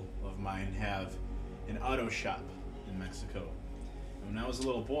uncle of mine have an auto shop in Mexico. And when I was a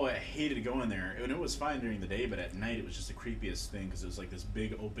little boy, I hated going there. And it was fine during the day, but at night it was just the creepiest thing because it was like this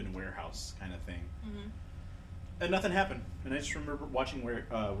big open warehouse kind of thing. Mm-hmm. And nothing happened. And I just remember watching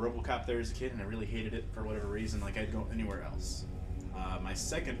RoboCop there as a kid, and I really hated it for whatever reason. Like, I'd go anywhere else. My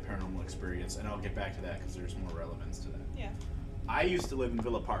second paranormal experience, and I'll get back to that because there's more relevance to that. Yeah. I used to live in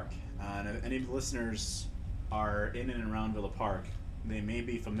Villa Park. And if any of the listeners are in and around Villa Park, they may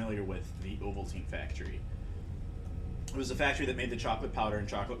be familiar with the Ovaltine factory. It was a factory that made the chocolate powder and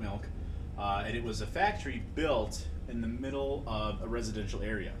chocolate milk. And it was a factory built in the middle of a residential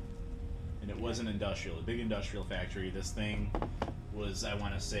area. And it was an industrial, a big industrial factory. This thing was, I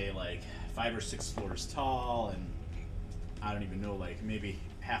want to say, like 5 or 6 floors tall, and I don't even know, like maybe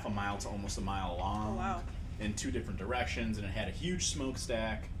half a mile to almost a mile long. Oh, wow. In 2 different directions, and it had a huge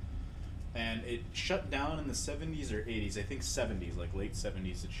smokestack. And it shut down in the 70s or 80s, I think 70s, like late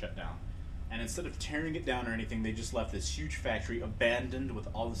 70s it shut down. And instead of tearing it down or anything, they just left this huge factory abandoned with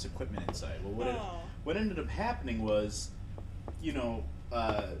all this equipment inside. Well, what ended up happening was, you know,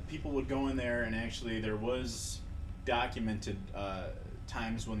 people would go in there, and actually there was documented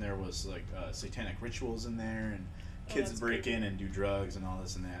times when there was like satanic rituals in there, and kids that's would break in and do drugs and all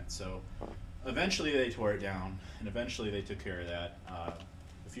this and that. So eventually they tore it down, and eventually they took care of that.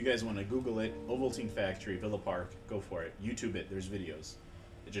 If you guys want to Google it, Ovaltine Factory, Villa Park, go for it. YouTube it. There's videos.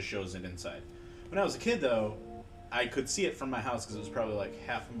 It just shows it inside. When I was a kid, though, I could see it from my house because it was probably like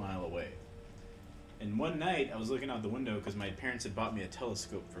half a mile away. And one night, I was looking out the window because my parents had bought me a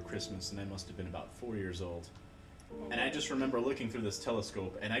telescope for Christmas, and I must have been about 4 years old. And I just remember looking through this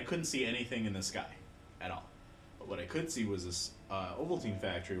telescope, and I couldn't see anything in the sky at all. But what I could see was this Ovaltine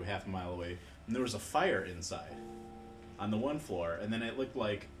factory half a mile away, and there was a fire inside on the one floor, and then it looked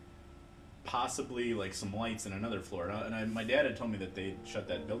like possibly like some lights in another floor. And my dad had told me that they shut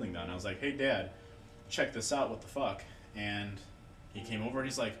that building down. I was like, hey, Dad, check this out. What the fuck? And he came over, and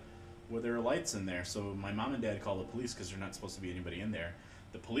he's like, well, there are lights in there. So my mom and dad called the police because there's not supposed to be anybody in there.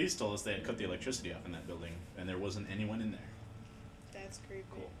 The police told us they had cut the electricity off in that building, and there wasn't anyone in there. That's creepy.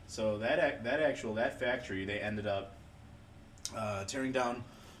 Cool. So that factory, they ended up tearing down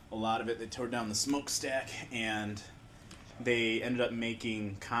a lot of it. They tore down the smokestack, and they ended up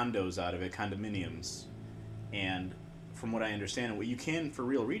making condos out of it, condominiums. And from what I understand, what you can for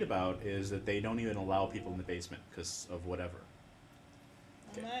real read about is that they don't even allow people in the basement because of whatever.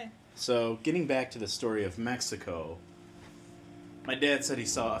 Oh my. So, getting back to the story of Mexico, my dad said he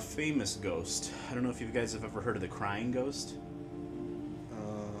saw a famous ghost. I don't know if you guys have ever heard of the crying ghost.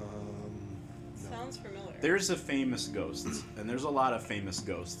 Sounds familiar. There's a famous ghost, and there's a lot of famous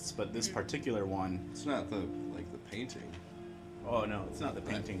ghosts, but this particular one... It's not the painting. Oh, no, it's not the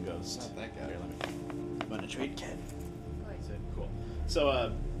painting ghost. It's not that guy. Here, let me... Want to trade, Ken? Cool.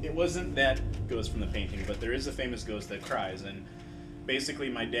 So, it wasn't that ghost from the painting, but there is a famous ghost that cries, and basically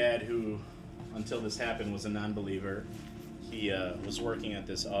my dad, who, until this happened, was a non-believer, he was working at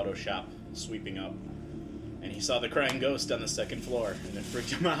this auto shop, sweeping up, and he saw the crying ghost on the second floor, and it freaked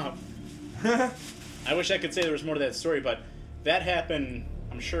him out. I wish I could say there was more to that story, but that happened,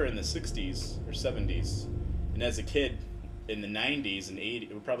 I'm sure, in the 60s or 70s. And as a kid, in the 90s and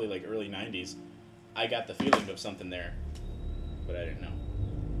 80s, probably like early 90s, I got the feeling of something there, but I didn't know.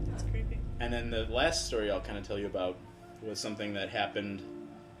 That's creepy. And then the last story I'll kind of tell you about was something that happened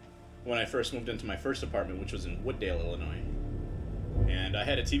when I first moved into my first apartment, which was in Wooddale, Illinois. And I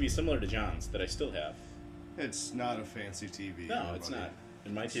had a TV similar to John's that I still have. It's not a fancy TV. No, it's not.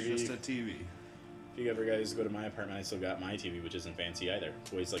 And my It's TV, just a TV. if you ever guys go to my apartment, I still got my TV, which isn't fancy either.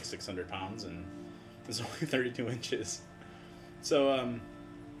 It weighs like 600 pounds and it's only 32 inches. So,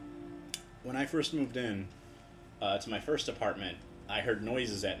 when I first moved in to my first apartment, I heard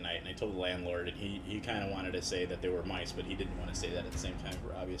noises at night, and I told the landlord, and he kind of wanted to say that they were mice, but he didn't want to say that at the same time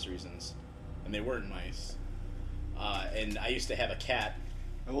for obvious reasons. And they weren't mice. And I used to have a cat.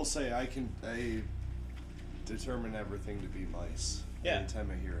 I will say I determine everything to be mice. Yeah. Anytime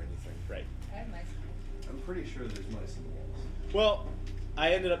I hear anything. Right. I have mice. I'm pretty sure there's mice in the walls. Well,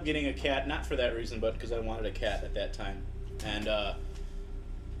 I ended up getting a cat, not for that reason, but because I wanted a cat at that time. And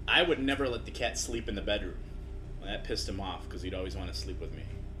I would never let the cat sleep in the bedroom. That pissed him off because he'd always want to sleep with me.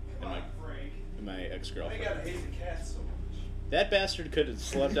 Frank. And my ex-girlfriend. I gotta hate the cat so much. That bastard could have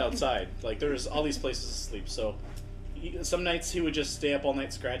slept outside. Like, there's all these places to sleep, so... Some nights he would just stay up all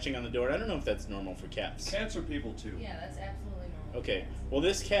night scratching on the door. I don't know if that's normal for cats. Cats are people too. Yeah, that's absolutely normal. Okay. Well,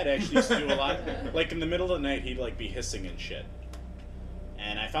 this cat actually used to do a lot. Like, in the middle of the night, he'd, like, be hissing and shit.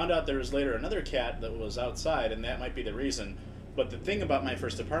 And I found out there was later another cat that was outside, and that might be the reason. But the thing about my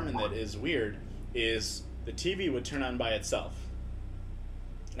first apartment that is weird is the TV would turn on by itself.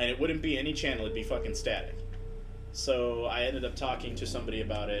 And it wouldn't be any channel, it'd be fucking static. So I ended up talking to somebody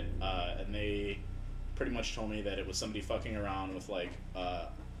about it, and they pretty much told me that it was somebody fucking around with, like,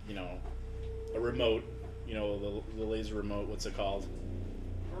 you know, a remote, you know, the laser remote, what's it called?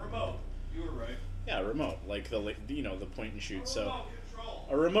 A remote. You were right. Yeah, a remote, like the, you know, the point and shoot. So Remote control.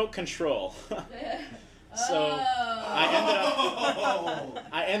 a remote control. So Oh.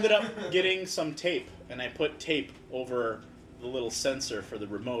 I ended up getting some tape, and I put tape over the little sensor for the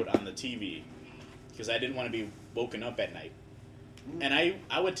remote on the TV because I didn't want to be woken up at night. And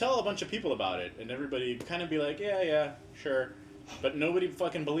I would tell a bunch of people about it, and everybody would kind of be like, yeah, sure. But nobody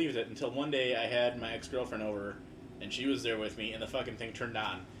fucking believed it until one day I had my ex-girlfriend over, and she was there with me, and the fucking thing turned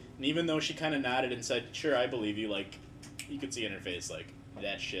on. And even though she kind of nodded and said, sure, I believe you, like, you could see in her face, like,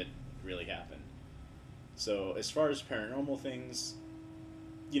 that shit really happened. So as far as paranormal things,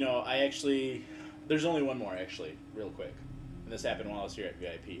 you know, there's only one more, actually, real quick. And this happened while I was here at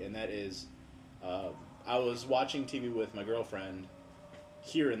VIP, and that is, I was watching TV with my girlfriend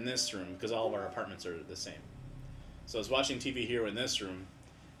here in this room, because all of our apartments are the same. So I was watching TV here in this room,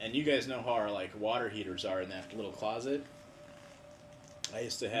 and you guys know how our, like, water heaters are in that little closet. I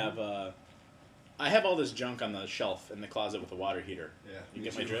used to have, I have all this junk on the shelf in the closet with a water heater. Yeah. You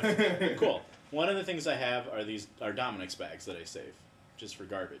get my drift? Cool. One of the things I have are Dominic's bags that I save, just for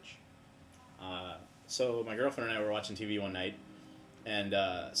garbage. So my girlfriend and I were watching TV one night, and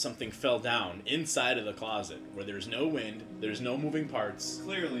something fell down inside of the closet where there's no wind, there's no moving parts.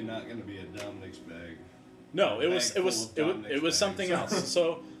 Clearly not going to be a Dominic's bag. No, it Bag was full of Dominic's bags. something else.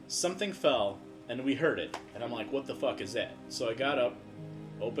 So something fell, and we heard it, and I'm like, what the fuck is that? So I got up,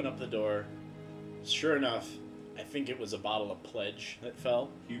 opened up the door. Sure enough, I think it was a bottle of Pledge that fell.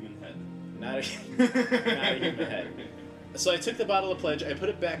 Human head. Not a human head. So I took the bottle of Pledge, I put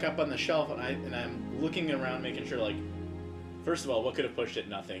it back up on the shelf, and I'm looking around, making sure, like, first of all, what could have pushed it?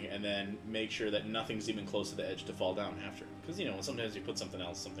 Nothing, and then make sure that nothing's even close to the edge to fall down after. Because, you know, sometimes you put something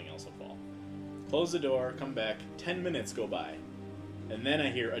else will fall. Close the door, come back, 10 minutes go by, and then I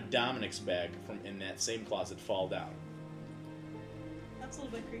hear a Dominic's bag from in that same closet fall down. That's a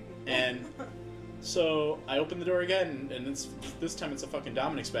little bit creepy. And so I opened the door again, and this time it's a fucking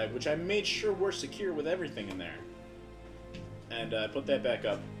Dominic's bag, which I made sure were secure with everything in there. And I put that back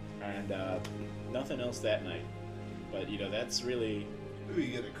up, and nothing else that night. But, you know, that's really... Who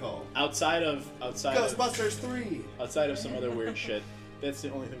you get a call? Outside of Ghostbusters 3! Outside of some other weird shit, that's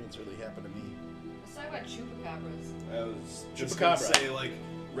the only thing that's really happened to me. Let's talk about chupacabras. I was just Chupacabra. gonna say, like,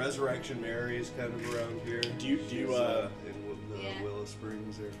 Resurrection Mary is kind of around here. Do you She's, in Yeah. Willow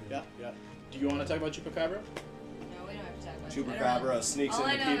Springs area. Yeah. Do you want to talk about Chupacabra? No, we don't have to talk about Chupacabra sneaks All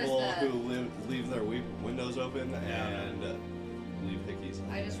I into know is people that- who leave their windows open and leave hickeys.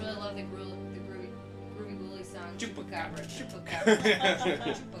 I just really love the Groovy Ghoulie song. Chupacabra.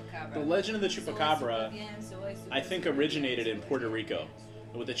 Chupacabra. The legend of the Chupacabra, I think, originated in Puerto Rico.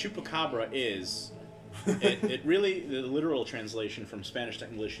 And what the Chupacabra is, it really, the literal translation from Spanish to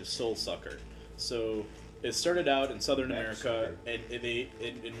English is soul sucker. So It started out in Southern America, and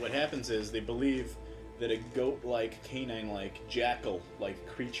what happens is they believe that a goat-like, canine-like, jackal-like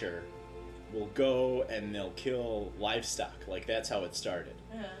creature will go and they'll kill livestock. Like, that's how it started.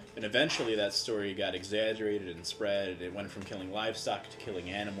 And eventually that story got exaggerated and spread. It went from killing livestock to killing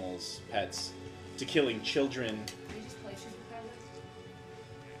animals, pets, to killing children. Can you just play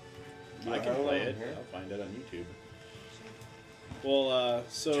Chupacabra? I can play it. I'll find it on YouTube. Well,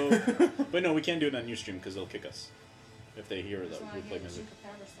 but no, we can't do it on Ustream because they'll kick us if they hear that we play music.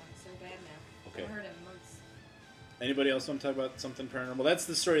 Chupacabra song so bad now. Okay. I've heard it in months. Anybody else want to talk about something paranormal? That's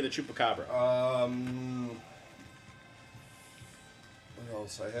the story of the Chupacabra. What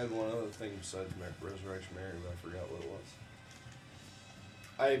else? I had one other thing besides Resurrection Mary, but I forgot what it was.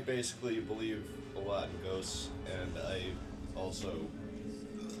 I basically believe a lot in ghosts, and I also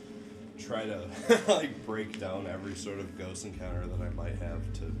try to like break down every sort of ghost encounter that I might have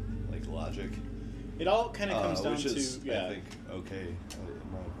to like logic. It all kind of comes down which is, to I think, okay. In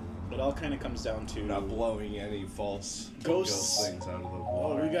my opinion. It all kind of comes down to Not blowing any false Ghosts. ghost things out of the Oh,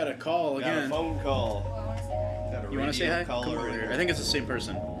 water. we got a call Got again. a phone call. Oh, I want to say hi. Got a You want to say radio hi? Come caller over in here. here. I think it's the same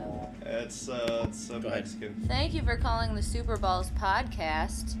person. It's a ahead. Mexican. Thank you for calling the Super Balls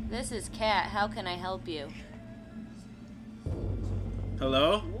podcast. This is Kat. How can I help you?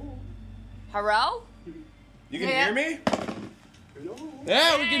 Hello? Hello? You can Yeah. hear me?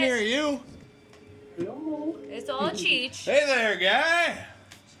 Yeah, we can hear you. It's all Cheech. Hey there, guy.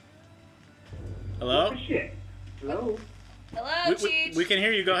 Hello? Shit. Hello? Hello, Cheech. We can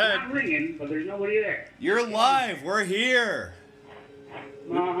hear you. Go ahead. I'm ringing, but there's nobody there. You're live. We're here.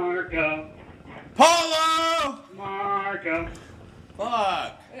 Marco. Polo! Marco.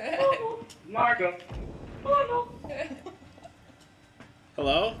 Fuck. Marco.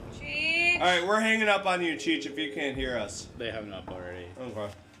 Hello? Cheech. All right, we're hanging up on you, Cheech, if you can't hear us. They hung up already. Okay.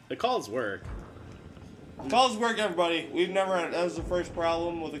 The calls work. Calls work, everybody. We've never had, that was the first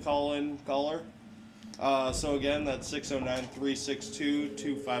problem with a call-in caller. So again, that's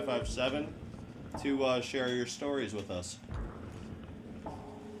 609-362-2557 to share your stories with us.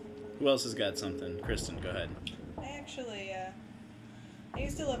 Who else has got something? Kristen, go ahead. I actually, I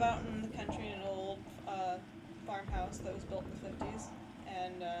used to live out in the country in an old farmhouse that was built in the 50s,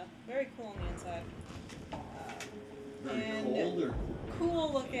 and very cool on the inside. And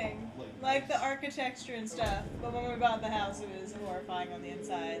cool looking, like the architecture and stuff. But when we bought the house, it was horrifying on the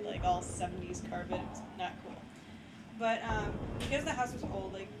inside, like all 70s carpet. It was not cool. But because the house was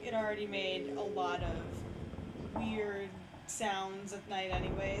old, like it already made a lot of weird sounds at night,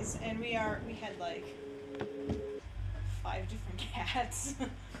 anyways. And we had like 5 different cats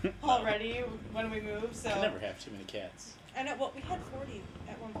already when we moved. So I never have too many cats. I know. Well, we had 40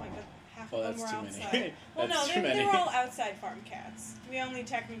 at one point, but half Oh, of them that's were too outside. many. Well, That's no, too they many. were all outside farm cats. We only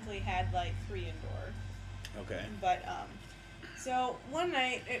technically had like 3 indoor. Okay. But so one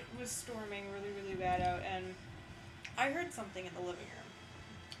night it was storming really, really bad out, and I heard something in the living room,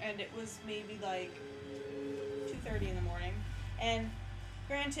 and it was maybe like 2:30 in the morning. And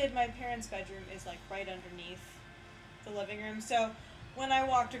granted, my parents' bedroom is like right underneath the living room, so when I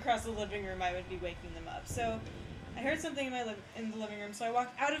walked across the living room, I would be waking them up. So I heard something in in the living room, so I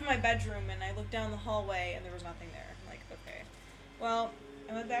walked out of my bedroom and I looked down the hallway, and there was nothing there. I'm like, okay. Well,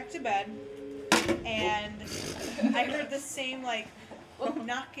 I went back to bed, and I heard the same like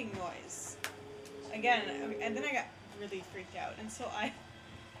knocking noise again, and then I got really freaked out, and so I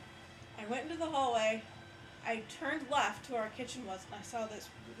went into the hallway. I turned left to where our kitchen was, and I saw this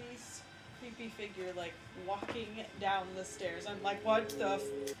really creepy figure like walking down the stairs. I'm like, what the?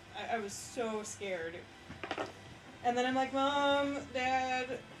 I was so scared. And then I'm like, Mom,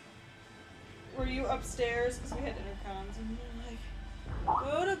 Dad, were you upstairs? Because we had intercoms, and they're like,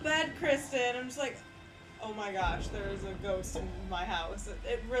 go to bed, Kristen. I'm just like, oh my gosh, there is a ghost in my house.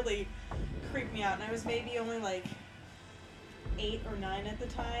 It really creeped me out, and I was maybe only like 8 or 9 at the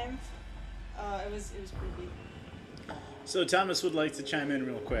time. It was creepy. So Thomas would like to chime in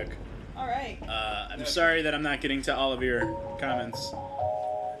real quick. All right. I'm sorry that I'm not getting to all of your comments.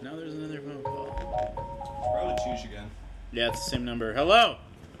 Now there's another phone call. Probably Cheech again. Yeah, it's the same number. Hello?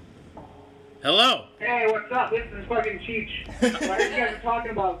 Hello? Hey, what's up? This is fucking Cheech. I heard you guys are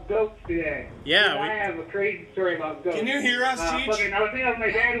talking about ghosts today. Yeah, I have a crazy story about ghosts. Can you hear us, Cheech? Fucking, I was thinking of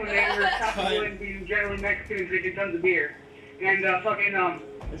my dad one day. We were talking and being generally Mexican and drinking tons of beer. And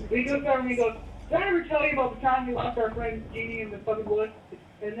he goes over and he goes, did I ever tell you about the time we lost our friend Jeannie in the fucking woods?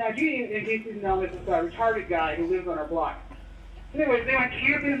 And Jeannie, in case you didn't know, is this retarded guy who lives on our block. So anyways, they went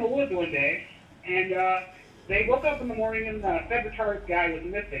camping in the woods one day, and they woke up in the morning and said retarded guy was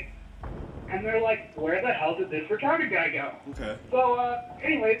missing. And they're like, where the hell did this retarded guy go? Okay. So,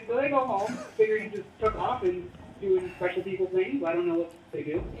 anyways, so they go home, figure he just took off and doing special people things. I don't know what they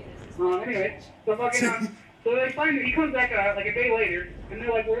do. Anyway, so fucking, so they find that he comes back like a day later, and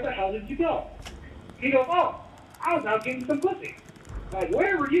they're like, where the hell did you go? He goes, oh, I was out getting some pussy. Like,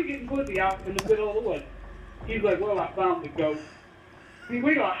 where were you getting pussy out in the middle of the woods? He's like, well, I found the goat. And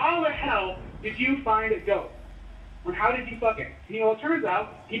we go, how the hell did you find a goat? And how did you fuck it? It turns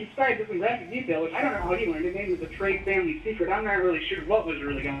out, he described this in graphic detail, which I don't know how he learned it. Maybe it was a trade family secret. I'm not really sure what was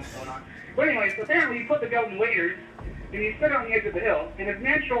really going on. But anyways, apparently he put the goat in waders, and he stood on the edge of the hill, and his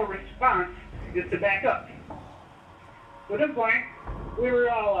natural response is to back up. So at this point, we were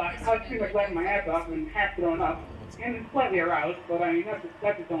all, I was pretty much laughing my ass off and half thrown up, and slightly aroused, but I mean,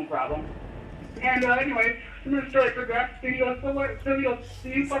 that's its own problem. And anyways, the story progressed, and he goes, so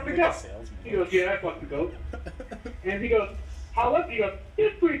you fucked the goat? He goes, yeah, I fucked the goat. And he goes, how was it? He goes,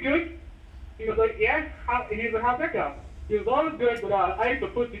 it's pretty good. He goes, like, yeah? And he goes, how'd that go? He goes, all was good, but I ate the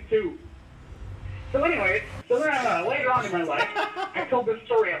pussy too. So anyways, so then later on in my life, I told this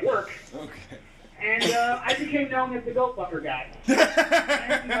story at work. Okay. And I became known as the goat fucker guy.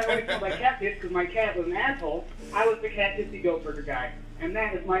 And I always called my cat this because my cat was an asshole. I was the cat pissy goat fucker guy. And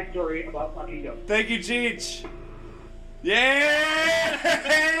that is my story about fucking goats. Thank you, Cheech.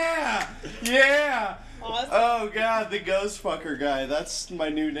 Yeah! Yeah! Awesome. Oh god, the ghost fucker guy. That's my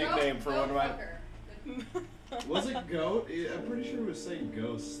new nickname for one of my. Was it goat? I'm pretty sure it was saying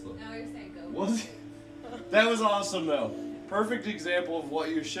ghost. No, you're saying goat. Was it? That was awesome though. Perfect example of what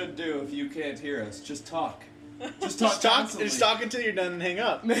you should do if you can't hear us. Just talk. Just talk constantly. Just talk until you're done and hang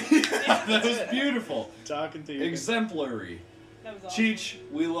up. Yeah, that was beautiful. Talk until you're Exemplary. That was awesome. Cheech,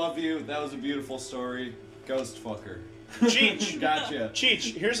 we love you. That was a beautiful story. Ghost fucker. Cheech. Gotcha.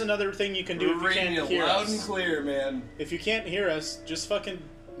 Cheech, here's another thing you can do if you Reading can't it hear loud us. and clear, man. If you can't hear us, just fucking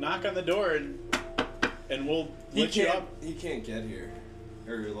knock on the door and we'll let you up. He can't get here.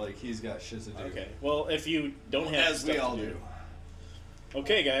 Or, like, he's got shit to do. Okay. Well, if you don't have As we stuff all to do.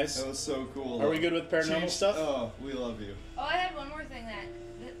 Okay, guys. That was so cool. Are we good with paranormal Cheech, stuff? Oh, we love you. Oh, I had one more thing that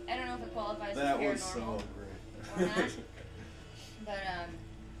I don't know if it qualifies That as paranormal was so great. or not. But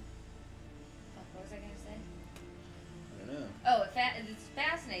fuck, what was I gonna say? I don't know. Oh, it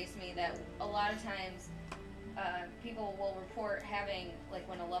fascinates me that a lot of times people will report having, like,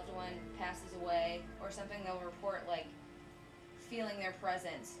 when a loved one passes away or something, they'll report, like, feeling their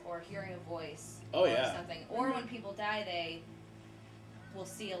presence or hearing a voice Oh, or yeah. something. Or when people die, they will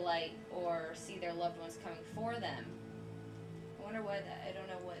see a light or see their loved ones coming for them. I wonder why that, I don't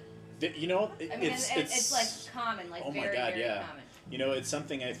know what. You know, I mean, it's like common, like oh my very, God, very yeah. common. You know, it's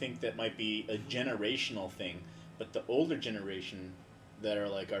something I think that might be a generational thing, but the older generation that are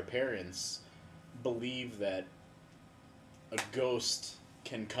like our parents believe that a ghost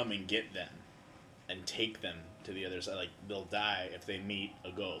can come and get them and take them to the other side. Like, they'll die if they meet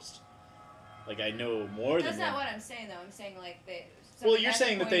a ghost. Like, I know more That's than not one. what I'm saying, though. I'm saying, like, they. Well, you're at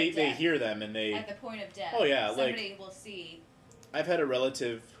saying the that point of they death, hear them and they... at the point of death. Oh, yeah, somebody will see. I've had a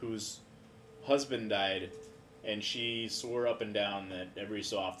relative whose husband died, and she swore up and down that every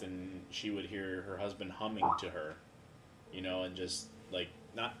so often she would hear her husband humming to her, you know, and just, like,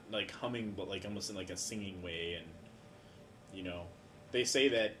 not like humming, but like almost in like a singing way. And, you know, they say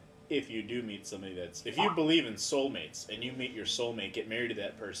that if you do meet somebody if you believe in soulmates and you meet your soulmate, get married to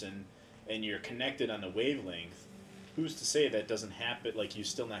that person, and you're connected on a wavelength, who's to say that doesn't happen, like, you're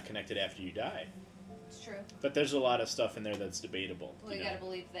still not connected after you die? It's true. But there's a lot of stuff in there that's debatable. Well, you know? gotta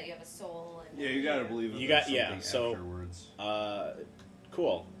believe that you have a soul. And Yeah, you gotta believe You there's got- yeah, something so- afterwards.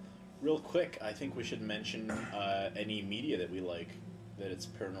 Cool. Real quick, I think we should mention any media that we like, that it's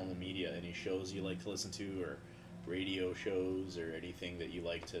paranormal media. Any shows you like to listen to, or radio shows, or anything that you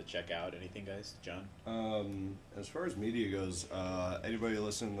like to check out. Anything, guys? John? As far as media goes, anybody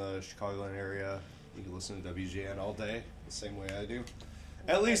listen in the Chicagoland area, you can listen to WGN all day, the same way I do.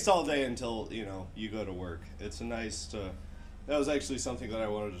 At least all day until, you know, you go to work. It's a nice to... That was actually something that I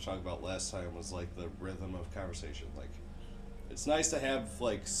wanted to talk about last time, was, like, the rhythm of conversation. Like, it's nice to have,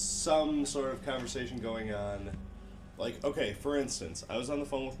 like, some sort of conversation going on. Like, okay, for instance, I was on the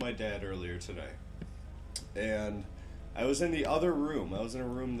phone with my dad earlier today, and I was in the other room. I was in a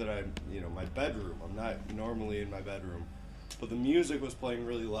room that I'm, you know, my bedroom. I'm not normally in my bedroom, but the music was playing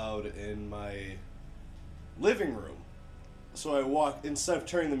really loud in my living room. So I walked, instead of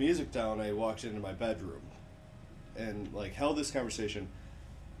turning the music down, I walked into my bedroom and, like, held this conversation.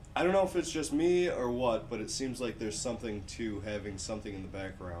 I don't know if it's just me or what, but it seems like there's something to having something in the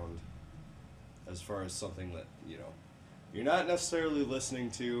background as far as something that, you know, you're not necessarily listening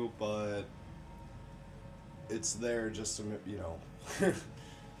to, but it's there just to, you know,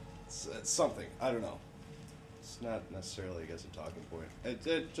 it's something. I don't know. It's not necessarily, I guess, a talking point.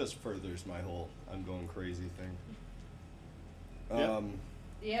 It just furthers my whole I'm going crazy thing. Yep.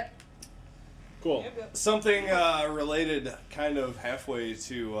 Yep. Cool. Something related kind of halfway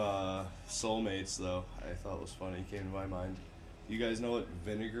to soulmates, though, I thought was funny, came to my mind. You guys know what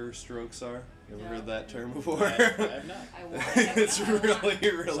vinegar strokes are? You ever heard that term before? I have not. I want It's really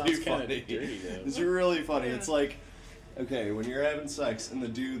Sounds kinda funny. dirty, though. It's really funny. It's like, okay, when you're having sex and the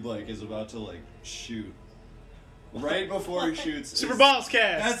dude like is about to like shoot, right before he shoots, Super Balls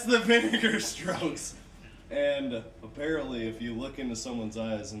Cast. that's the vinegar strokes. And apparently, if you look into someone's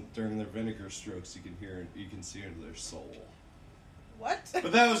eyes and during their vinegar strokes, you can see into their soul. What?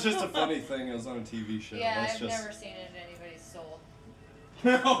 But that was just a funny thing. It was on a TV show. Yeah, That's I've just... never seen it in anybody's soul.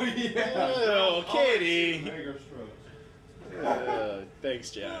 Oh yeah. Oh, Katie. Vinegar strokes.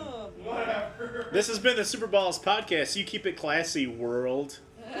 Thanks, John. Oh, Whatever. This has been the Super Balls podcast. You keep it classy, world.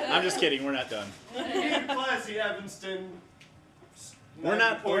 I'm just kidding. We're not done. Keep it classy, Evanston. We're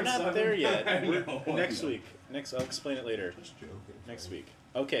not 90.7. there yet. I We're- know. next week. I'll explain it later. Just joking. Next week.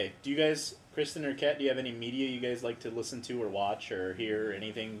 Okay. Do you guys, Kristen or Kat, do you have any media you guys like to listen to or watch or hear?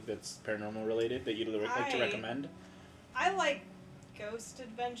 Anything that's paranormal related that you'd like to recommend? I like Ghost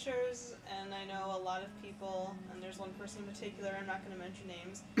Adventures, and I know a lot of people, and there's one person in particular, I'm not going to mention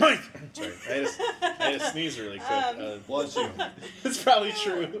names. Mike! Sorry. I had to sneeze really quick. Bless you. It's probably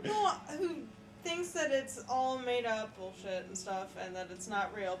true. Who thinks that it's all made up bullshit and stuff, and that it's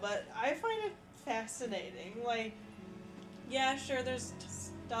not real, but I find it fascinating. Like, yeah, sure, there's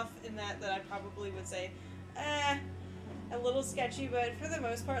stuff in that I probably would say, a little sketchy, but for the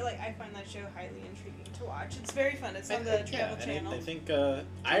most part, like, I find that show highly intriguing to watch. It's very fun. It's on the Travel Channel. I think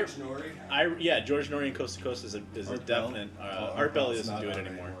George Norrie. George Norrie and Coast to Coast is a Art definite. Bell? Art Bell Bell's doesn't not do it on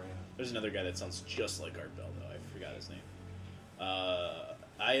anymore. yeah. There's another guy that sounds just like Art Bell though. I forgot his name.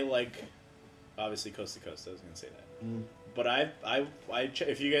 I like obviously Coast to Coast. I was gonna say that. But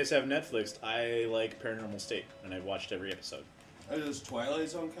if you guys have Netflix, I like Paranormal State, and I've watched every episode. Does Twilight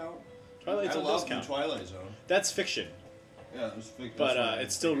Zone count? Twilight Zone I does love count. the Twilight Zone. That's fiction, Yeah, it was fiction. but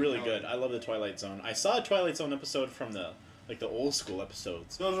it's still really good. I love the Twilight Zone. I saw a Twilight Zone episode from the old school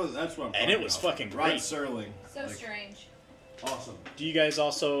episodes. That's what I'm And talking it was about. fucking Rod great. Serling. So like, strange. Awesome. Do you guys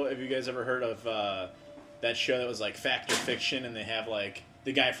have you guys ever heard of that show that was like Fact or Fiction, and they have like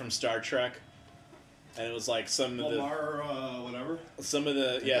the guy from Star Trek, and it was like some of whatever.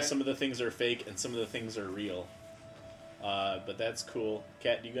 the things are fake and some of the things are real. But that's cool.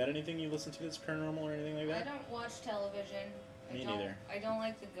 Kat, do you got anything you listen to that's paranormal or anything like I that? don't watch television. Me neither. I don't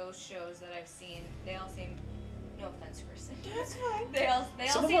like the ghost shows that I've seen. They all seem, no offense, Kristen. That's fine. They all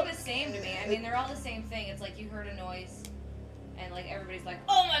Some of seem them- the same to me. I mean, they're all the same thing. It's like you heard a noise, and like everybody's like,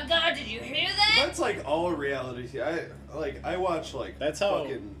 "Oh my god, did you hear that?" That's like all reality. I watch like That's how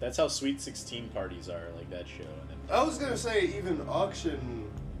fucking. Sweet 16 parties are, like that show. And then, I was gonna say even auction,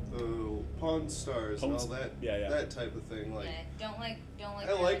 Pawn Stars and all Pawn- that. yeah. That type of thing. Like Don't like.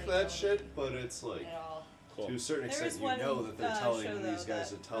 I like that shit, but it's like at all. cool. to a certain There extent was you one know that they're show, telling these though, guys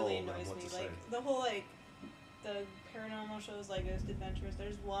to that tell really them annoys what me. to say. Like the whole the paranormal shows like Ghost Adventures.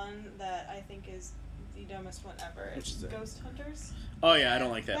 There's one that I think is the dumbest one ever. Which It's is that? Ghost Hunters. Oh yeah, I don't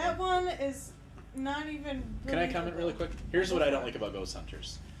like that That one. one is not even. Can I really comment really quick? Here's what I don't like about Ghost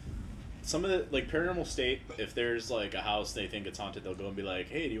Hunters. Some of the like Paranormal State, if there's like a house they think it's haunted, they'll go and be like,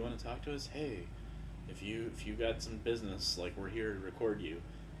 "Hey, do you want to talk to us? Hey, if you got some business, like we're here to record you."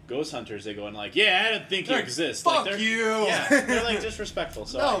 Ghost Hunters, they go and like, "Yeah, I don't think you Like, exist." fuck like, you! Yeah, they're like disrespectful.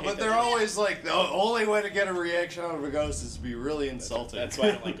 So I No, hate but that. they're always like the only way to get a reaction out of a ghost is to be really insulting. That's why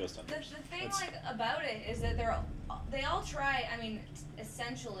I don't like Ghost The Hunters. thing That's- like about it is that they all try. I mean,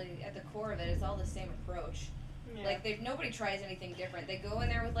 essentially at the core of it, it's all the same approach. Yeah. Like nobody tries anything different. They go in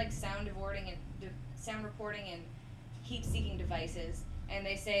there with like sound recording and heat-seeking devices, and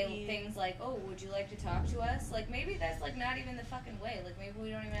they say Yeah. things like, "Oh, would you like to talk to us?" Like maybe that's like not even the fucking way. Like maybe we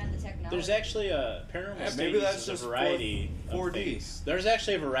don't even have the technology. There's actually a Paranormal Yeah, State maybe that's uses a just variety of 4D. things. There's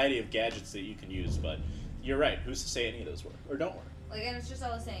actually a variety of gadgets that you can use, but you're right. Who's to say any of those work or don't work? Like, and it's just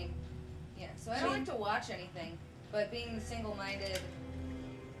all the same. Yeah. So I don't like to watch anything, but being the single-minded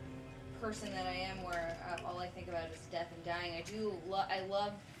person that I am, where all I think about is death and dying, I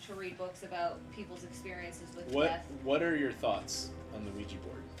love to read books about people's experiences with death. What are your thoughts on the Ouija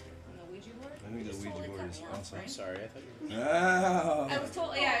board? On the Ouija board? I think You the just Ouija totally board cut is me off, awesome. I'm Frank. sorry, I thought you were. Oh. I was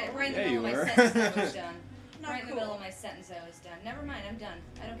told, yeah, right in the Yeah, middle you of my were. sentence I was done. Not Right in the cool. middle of my sentence I was done. Never mind, I'm done.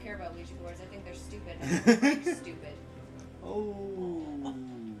 I don't care about Ouija boards. I think they're stupid. I think they're stupid. Oh.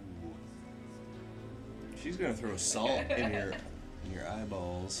 She's gonna throw salt in your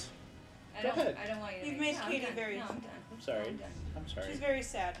eyeballs. I Go don't. ahead. I don't want you to. You've make- made no, I'm Katie done. very- No, I'm done. I'm sorry. I'm done. I'm sorry. She's very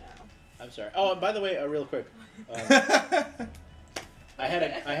sad now. I'm sorry. Oh, and by the way, real quick. I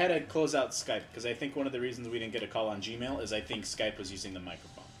had to close out Skype because I think one of the reasons we didn't get a call on Gmail is I think Skype was using the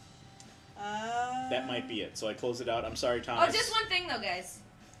microphone. That might be it. So I closed it out. I'm sorry, Thomas. Oh, just one thing though, guys.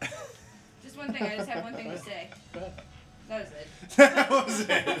 Just one thing. I just have one thing to say. Go ahead. That was it. That was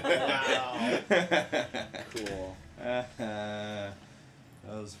it. Wow. Cool. That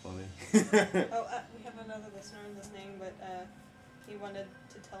was funny. We have another listener in this name, but he wanted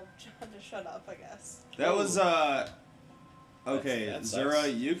to tell John to shut up, I guess. That was okay, That sucks. Zura,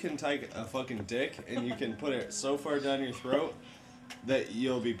 you can take a fucking dick and you can put it so far down your throat that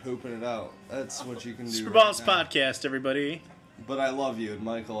you'll be pooping it out. That's what you can do. Superballs right now. Podcast, everybody. But I love you, and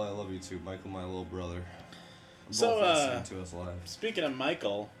Michael, I love you too. Michael, my little brother. So, Both listening to us live. Speaking of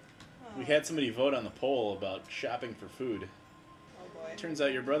Michael, we had somebody vote on the poll about shopping for food. Oh boy. Turns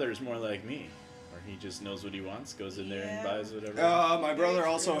out your brother is more like me, where he just knows what he wants, goes in there and Yeah. buys whatever. My brother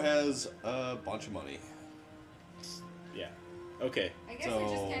also has a bunch of money. Yeah. Okay. I guess So, I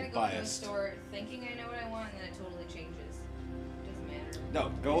just kind of go to the biased. store thinking I know what I want, and then it totally changes. Doesn't matter.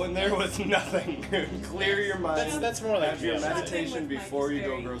 No, go in there with nothing. Clear your mind. That's more like Have your me, I would say. meditation before you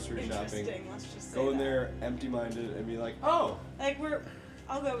go grocery shopping. Let's just say Go in that. there empty-minded and be like, oh, Like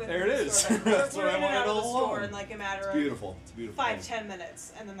I'll go with There the it is. store. That's we're what I in and wanted out of the all store along. in like a matter it's of beautiful. It's a beautiful. 5-10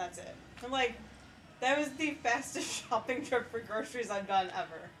 minutes, and then that's it. I'm like, that was the fastest shopping trip for groceries I've done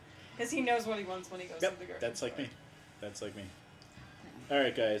ever. Because he knows what he wants when he goes to the grocery That's like store. me. That's like me. All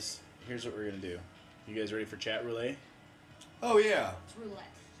right, guys. Here's what we're gonna do. You guys ready for chat roulette? Oh yeah. It's roulette.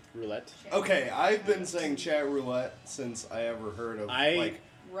 Roulette. Okay, I've been saying chat roulette since I ever heard of like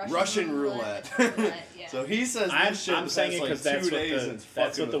Russian roulette. Roulette, yeah. So he says this I'm shit saying it like because 2 that's days and it's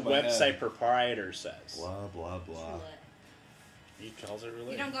what the fucking with my website head. proprietor says. Blah blah It's blah. roulette. He calls it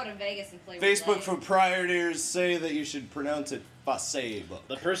roulette. You don't go to Vegas and play Facebook roulette. proprietors say that you should pronounce it Fasebo.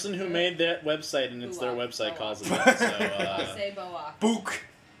 The person who made that website and it's their Boa. website Boa. calls it that. So, Say boa. Book.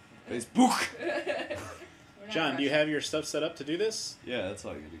 It's book. We're not John, do you Russian. have your stuff set up to do this? Yeah, that's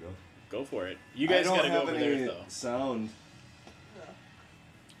all you need to go. Go for it. You guys I don't gotta go have over any there though. sound.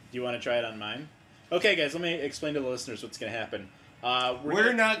 Do you want to try it on mine? Okay, guys, let me explain to the listeners what's gonna happen.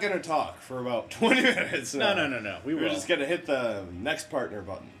 We're not gonna talk for about 20 minutes. No. now. We We're will. just gonna hit the next partner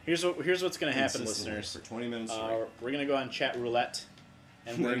button. Here's what's gonna happen, consistently listeners. For 20 minutes straight. We're gonna go on chat roulette,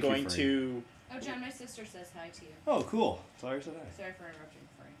 and we're Thank you, going Frank. to. Oh, John, my sister says hi to you. Oh, cool. Sorry today. Sorry for interrupting,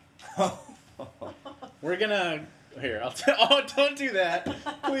 Frank. We're gonna. Here, oh, don't do that.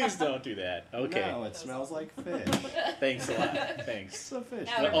 Please don't do that. Okay. Now it smells like fish. Thanks a lot. Thanks. It's a fish.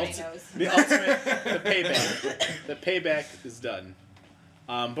 Now The everybody ulti- knows. The ultimate, the payback. The payback is done.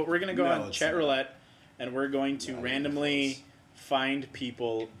 But we're gonna go No, on it's chat not. roulette, and we're going to Not even randomly close. find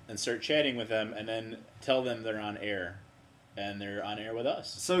people and start chatting with them, and then tell them they're on air, and they're on air with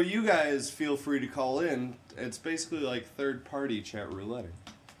us. So you guys feel free to call in. It's basically like third-party chat roulette.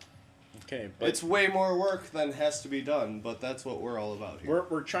 Okay, but It's way more work than has to be done, but that's what we're all about here.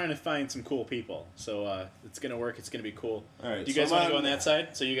 we're trying to find some cool people, so it's gonna work. It's gonna be cool. All right. Do you so guys want to I'm go on that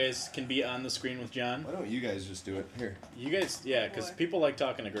side so you guys can be on the screen with John? Why don't you guys just do it here? You guys, yeah, because boy. people like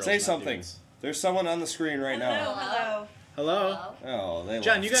talking to girls. Say not something. dudes. There's someone on the screen right now. Hello. Hello, Oh, they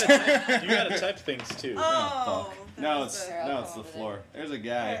John. You left. gotta you gotta type things too. Oh. fuck. that Now was it's the- I'll now go it's the over floor. There's a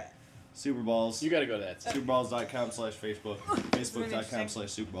guy. Alright. Superballs. You gotta go to that side. Superballs.com/Facebook.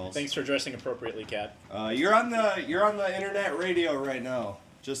 Facebook.com/Superballs. Thanks for dressing appropriately, Kat. You're on the internet radio right now.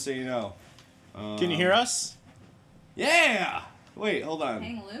 Just so you know. Can you hear us? Yeah. Wait, hold on.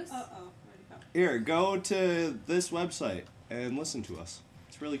 Hang loose? Uh-oh. Where'd it go? Here, go to this website and listen to us.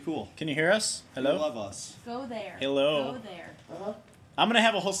 It's really cool. Can you hear us? You Hello. love us. Go there. Hello. Go there. I'm gonna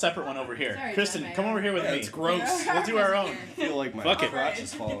have a whole separate one over here. Sorry, Kristen, John, come over here with Yeah, me. it's gross. We'll do our own. I feel like my Fuck it. crotch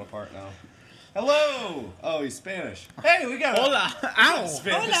is falling apart now. Hello. Oh, he's Spanish. Hey, we got Hola. a Ow.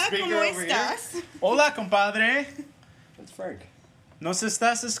 Spanish speaker over here. Hola, compadre. It's Frank. ¿Nos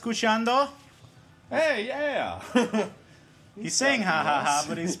estás escuchando? Hey, yeah. He's saying ha ha ha, us.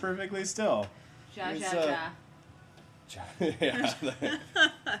 but he's perfectly still. Ja, It's, ja, ja. yeah.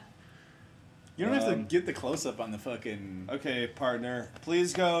 You don't have to Um, get the close up on the fucking. Okay, partner.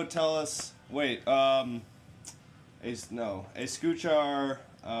 Please go tell us. Wait. Escuchar.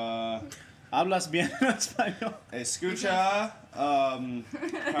 Hablas bien español. Escucha.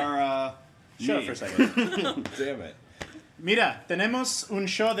 Para. Shut up mí. for a second. Damn it. Mira, tenemos un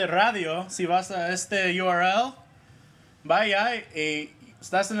show de radio. Si vas a este URL, vaya y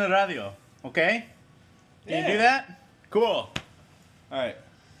estás en el radio, okay? Can you do Yeah. that? Cool. Alright.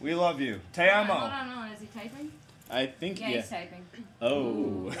 We love you. Te Hold amo. on. Is he typing? I think Yeah, he's typing.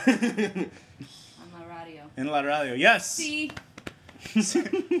 Oh. On the radio. In la radio. Yes. See?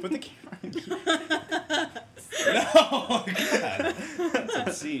 Put the camera in. No, God. That's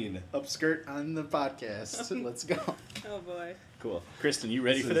obscene. Upskirt on the podcast. Let's go. Oh boy. Cool. Kristen, you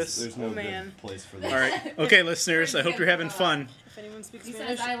ready for this? There's no Oh, man. good place for this. All right. Okay, listeners, I hope you're having fun. If anyone speaks He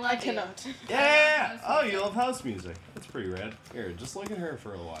Spanish, says, "I love you." cannot. Yeah! Oh, you love house music. That's pretty rad. Here, just look at her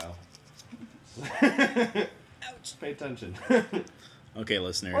for a while. Ouch. Pay attention. Okay,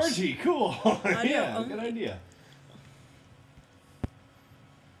 listeners. Orgy, cool. Yeah, only. good idea.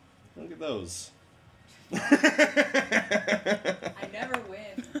 Look at those. I never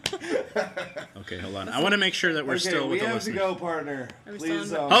win. Okay, hold on. I want to make sure that we're still we with the have listeners. to go, partner. Are we Please,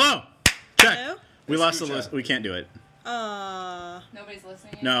 still Hello! Check! Hello? We lost the Escucha. list. We can't do it. Nobody's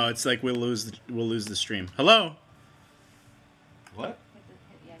listening yet? No, it's like we'll lose the stream. Hello? What?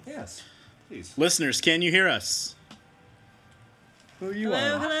 Yes. Yes. Please. Listeners, can you hear us? Who you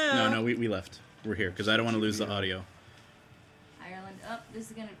Hello, are? hello. No, we left. We're here because I don't want to lose the audio. Ireland. Oh,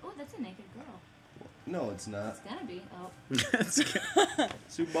 this is gonna. Oh, that's a naked girl. No, it's not. It's gonna be. Oh.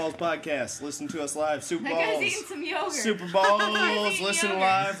 Super Balls podcast. Listen to us live. Super That guy's Balls. eating some yogurt. Super He's Balls. eating Listen yogurt.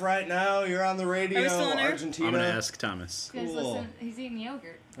 live right now. You're on the radio. Are we still on air? Argentina. I'm going to ask Thomas. Guys, Cool. listen. He's eating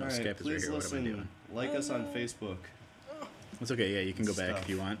yogurt. All Oh, right, Skype is right please here. What am I listen. doing? Like us on Facebook. It's okay. Yeah, you can go back Stuff. if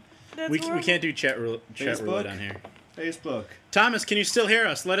you want. That's We horrible. can't do chat Facebook? roulette on here. Facebook. Thomas, can you still hear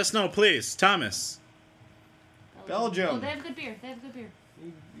us? Let us know, please. Thomas. Belgium. Oh, they have good beer. They have good beer.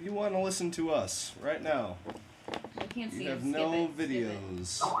 You want to listen to us right now. I can't see You have him. Skip no it. Skip it.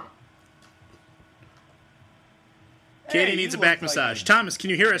 videos. Katie Hey, needs a you back look like massage. a Thomas, can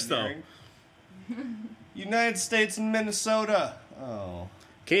you hear us, though? engineering. United States and Minnesota. Oh.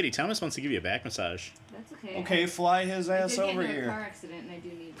 Katie, Thomas wants to give you a back massage. That's okay. Okay, fly his I ass did get over into a car here. accident and I do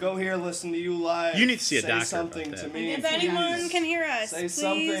need. Go here, listen to you live. You need to see a Say doctor something about to that. me. If anyone please. can hear us, Say please.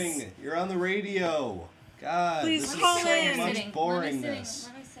 something. You're on the radio. God, Please this call is so in. much Let me boringness.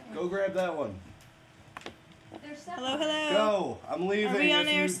 sit. Go grab that one. There's Hello, hello. Go. I'm leaving Are we on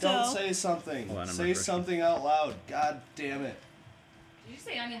if air you don't still? say something. Hold on, I'm say refreshing. something out loud. God damn it. Did you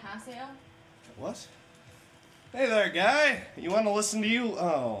say Anya Haseo? What? Hey there, guy. You want to listen to you?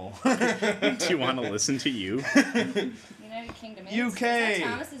 Oh. Do you want to listen to you? United Kingdom. UK. Is that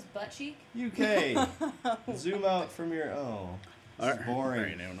Thomas's butt cheek? UK. Zoom out from your. Oh. This is Alright. boring.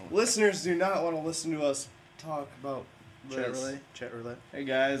 Alright, I don't know. Listeners do not want to listen to us talk about Chat this. relay. Chat relay. Hey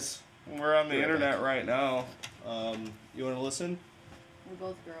guys, we're on the Be right internet right now. You want to listen? We're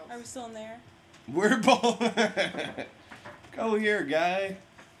both girls. Are we still in there? We're both. Go here, guy.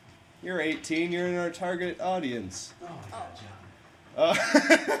 You're 18. You're in our target audience.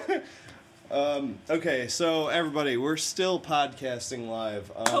 Okay, so everybody, we're still podcasting live.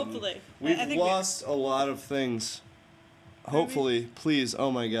 Hopefully. I We've think we- lost a lot of things. Hopefully, please.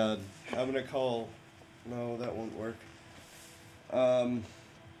 Oh my God, I'm gonna call. No, that won't work.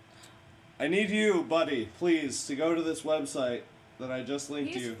 I need you, buddy, please, to go to this website that I just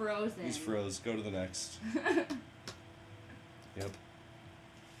linked He's you. frozen. He's froze. Go to the next. Yep.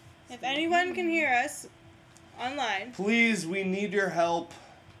 If anyone can hear us online, Please, we need your help.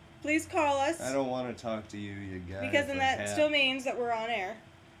 please call us. I don't want to talk to you, you guy. Because then with a that hat. still means that we're on air.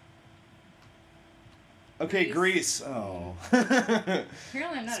 Okay, Greece. Greece. Oh. Apparently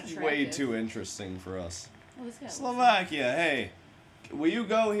I'm not It's attractive. way too interesting for us. Oh, this guy looks- Slovakia, hey. Will you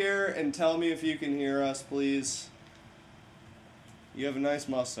go here and tell me if you can hear us, please? You have a nice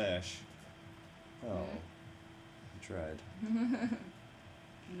mustache. Oh. I tried.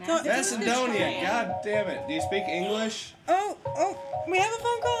 So- This is Macedonia, Victoria. god damn it. Do you speak English? Oh, we have a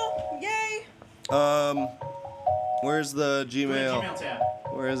phone call. Yay. Where's the Gmail? Gmail tab.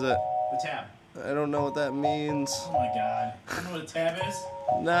 Where is it? The tab. I don't know what that means. Oh my god. I don't know what a tab is.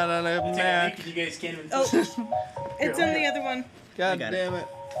 Not on a Mac. You guys can't even. Oh, it's in the other one. God got it. damn it.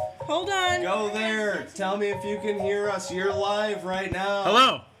 Hold on. Go there. Tell me if you can hear us. You're live right now.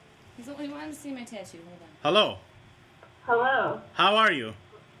 Hello. He's only wanted to see my tattoo. Hold on. Hello. Hello. How are you?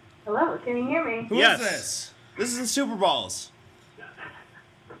 Hello. Can you hear me? Who is Yes. this? This is the Super Balls.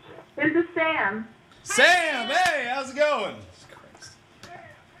 This is Sam. Sam, hey, how's it going?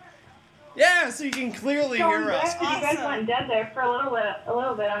 Yeah, so you can clearly Going hear us. back, you guys Awesome. went dead there for a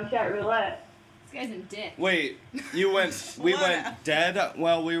little bit on chat roulette. This guy's in dick. Wait, we went dead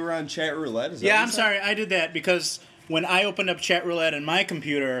while we were on chat roulette? Is that Yeah, what I'm you said? sorry. I did that because when I opened up chat roulette on my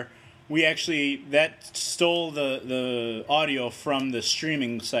computer, that stole the audio from the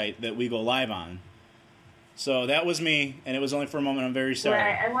streaming site that we go live on. So that was me, and it was only for a moment. I'm very sorry.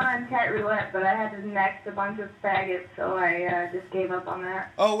 Right, I went on chat roulette, but I had to next a bunch of faggots, so I just gave up on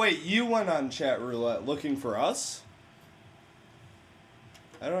that. Oh, wait, you went on chat roulette looking for us?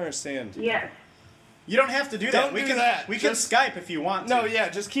 I don't understand. Yes. You don't have to do that. Don't we do can that. We can Just- Skype if you want to. No, yeah,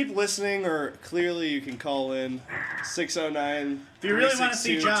 just keep listening, or clearly you can call in 609. If you really wanna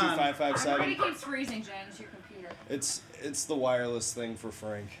see John- Everybody 2557. keeps freezing, Jen. It's your computer. It's the wireless thing for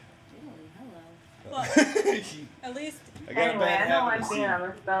Frank. Ooh, hello. Well, I at least got a Anyway, bad I don't habit like of being seeing- on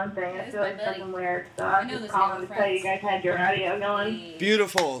this phone thing. I It's feel like my buddy. fucking weird. So I I know was this just calling name to of tell you friends. guys had your audio going. Hey.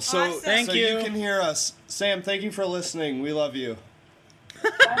 Beautiful. So, Awesome. Thank so you. you can hear us. Sam, thank you for listening. We love you.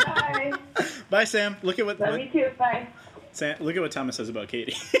 Bye bye. Bye, Sam. Look at what Love you too. Bye. Sam. Look at what Thomas says about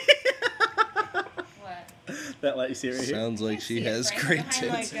Katie. What? That let you see it right here. Sounds like she has Frank great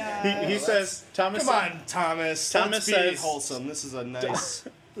behind tits. like He says Thomas. Come on, Thomas. Thomas Let's be says- wholesome. This is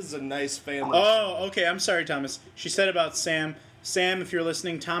a nice family. Oh, okay. I'm sorry, Thomas. She said about Sam. Sam, if you're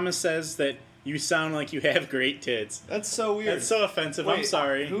listening, Thomas says that you sound like you have great tits. That's so weird. That's so offensive. I'm Wait,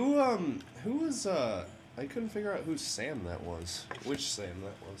 sorry. Who was I couldn't figure out who Sam that was. Which Sam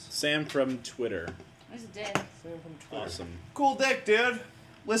that was. Sam from Twitter. There's a dick. Sam from Twitter. Awesome. Cool dick, dude.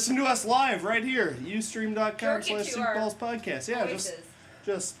 Listen to us live right here. Jerk it Ustream.com/Superballs Podcast. Yeah, Voices.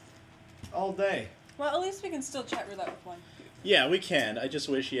 just all day. well, at least we can still chat roulette with one. Yeah, we can. I just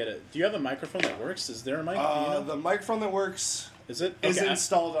wish he had a. Do you have a microphone that works? Is there a mic? Do you know? The microphone that works Is it? is Okay,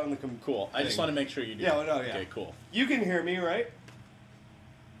 installed on the cool. I just thing. want to make sure you do. Yeah, well, no, yeah. Okay, cool. You can hear me, right?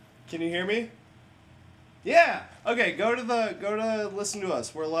 Can you hear me? Yeah. Okay, go to listen to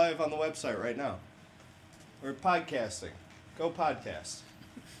us. We're live on the website right now. We're podcasting. Go podcast.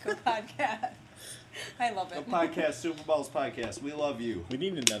 Go podcast. I love Go it. podcast, Super Balls podcast. We love you. We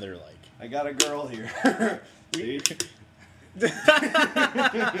need another like. I got a girl here. See?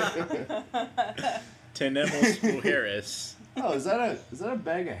 Tenemos mujeres. Oh, is that a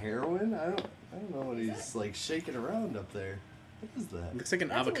bag of heroin? I don't know what he's like shaking around up there. What is that? Looks like an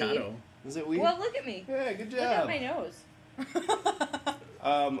That's avocado. Is it weed? Well, look at me. Yeah, good Look at job. my nose.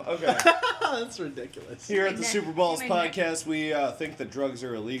 Okay. That's ridiculous. Here at the My neck. Super Balls My neck. podcast, we think that drugs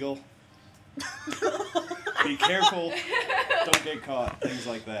are illegal. Be careful. Don't get caught. Things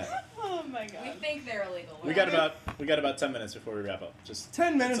like that. Oh my We god. think they're illegal. We got about 10 minutes before we wrap up. Just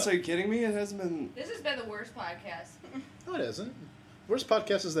 10 minutes? What's up? Are you kidding me? It hasn't been. This has been the worst podcast. No, it isn't. Worst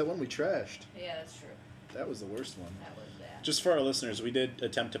podcast is that one we trashed. Yeah, that's true. That was the worst one. That was bad. Just for our listeners, we did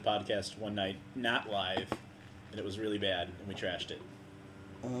attempt to podcast one night, not live, and it was really bad, and we trashed it.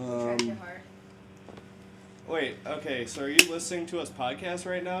 Tried too hard. Wait. Okay. So are you listening to us podcast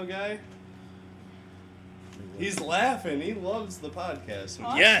right now, guy? He's laughing. He loves the podcast.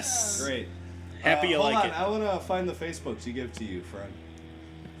 Awesome. Yes! Great. Happy you hold like on. it. I want to find the Facebook to give to you, friend.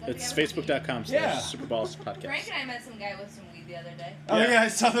 It's Is that the other one? Yeah. facebook.com/Superballs Frank podcast. and I met some guy with some weed the other day. Oh Yeah. yeah, I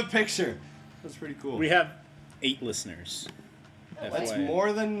saw the picture. That's pretty cool. We have 8 listeners. That's FYI.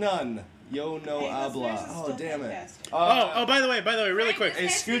 more than none. Yo no Hey, habla. listeners, it's Oh still damn it. fantastic. Oh, by the way, really Frank, quick.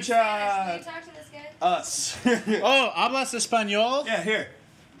 this guy speaks Escucha- Spanish. Will you talk to this guy? Us. Oh, hablas español? Yeah, here.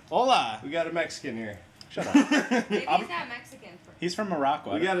 Hola. We got a Mexican here. Shut up. Maybe he's I'm- not Mexican. He's from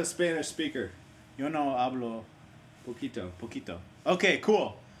Morocco. We got a Spanish speaker. Yo no hablo Poquito. poquito. Okay,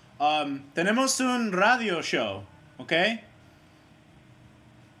 cool. Tenemos un radio show, okay?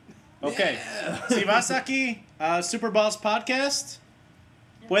 Okay. Si vas aquí a Super Balls Podcast,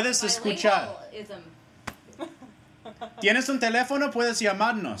 puedes escuchar. Bilingualism. Tienes un teléfono, puedes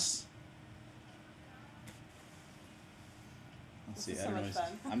llamarnos. Let's see, This is I so don't know. much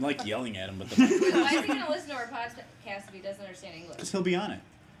fun. I'm like yelling at him, but Wait, why is he going to listen to our podcast if he doesn't understand English? because he'll be on it,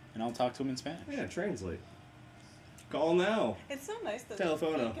 and I'll talk to him in Spanish. Yeah, translate. Call now. It's so nice that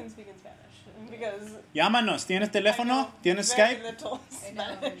Telefono. he can speak in Spanish because Llámanos. ¿Tienes I teléfono? know ¿Tienes very Skype? little I know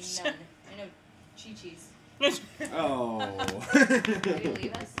Spanish. none. I know chi-chis. Oh. Did he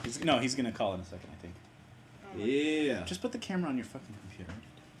leave us? He's gonna call in a second, I think. Yeah. Just put the camera on your fucking computer.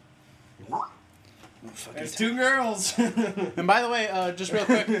 Oh, fucking There's 2 girls. And by the way, just real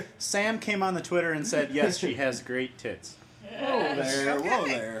quick, Sam came on the Twitter and said, yes, she has great tits. Whoa there. Whoa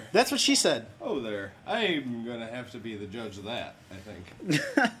there. That's what she said. Oh there. I'm gonna have to be the judge of that, I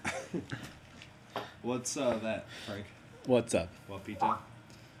think. What's that, Frank? What's up? Guapita?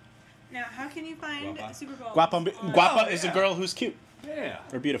 Now, how can you find Guapa. Super Bowl? Guapa is a yeah. girl who's cute Yeah.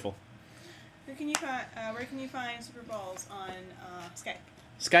 or beautiful. Where can you find Super Balls on Skype?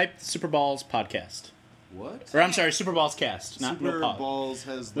 Skype Super Balls Podcast. What? Or I'm sorry, Super Balls Cast. Not Super no pod. Balls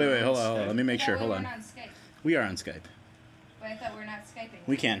has Wait, hold on. Let me make Yeah, sure. we Hold weren't on. on Skype. We are on Skype. But I thought we were not Skyping.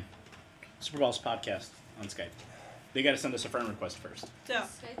 We can. Super Balls Podcast on Skype. They got to send us a friend request first. So, Who's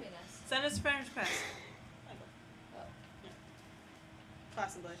Skyping us? send us a friend request. Oh.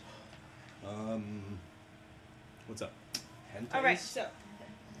 Possibly. What's up? Hentais? Alright, so,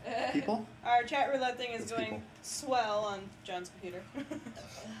 People? Our chat roulette thing is It's going people. swell on John's computer.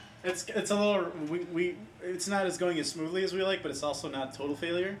 It's a little it's not as going as smoothly as we like, but it's also not total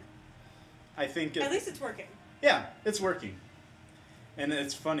failure. I think At least it's working. yeah, it's working. And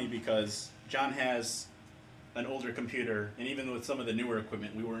it's funny because John has an older computer, and even with some of the newer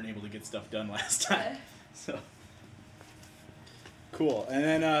equipment, we weren't able to get stuff done last time. So cool. And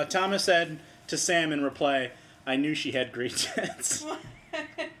then Thomas said to Sam in reply, "I knew she had great tits."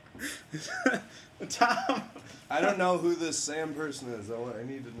 Tom. I don't know who this Sam person is. I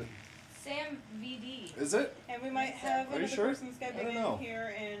need to know. Sam VD. Is it? And we might have Are you another sure? person I Skyping don't know. in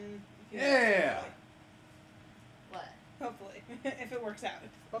here in... Yeah. What? Hopefully. If it works out.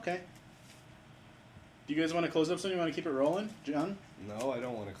 Okay. Do you guys want to close up soon? You want to keep it rolling, John? No, I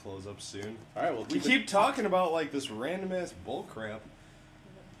don't want to close up soon. All right, well, We keep talking about like this random ass bull crap.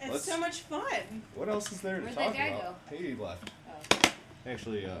 It's Let's- so much fun. What else is there to Where'd talk that guy about? He left. Oh.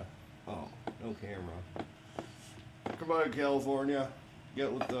 Actually, oh, no camera. Come on, California.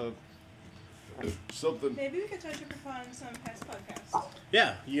 Get with the something. Maybe we could touch upon some past podcasts.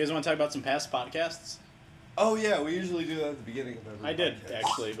 Yeah, you guys want to talk about some past podcasts? Oh yeah, we usually do that at the beginning of every I did, podcast.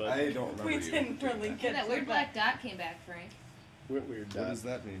 actually, but- I don't remember. We you didn't doing really that. get that to weird that. black dot came back, Frank. Weird. What does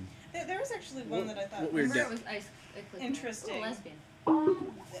that mean? There was actually one that I thought what weird was Remember it was I clicked Interesting. Ooh, lesbian. Oh,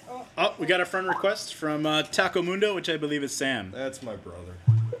 Oh, we got a friend request from Taco Mundo, which I believe is Sam. That's my brother.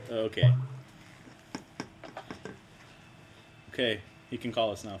 Okay. Okay, he can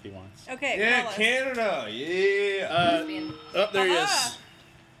call us now if he wants. okay. Yeah, call us. Canada. Yeah. Lesbian. Oh, there he Aha! is.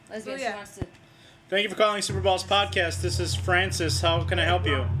 Lesbian. She Booyah. wants to. Thank you for calling Super Balls Podcast. This is Francis. How can I help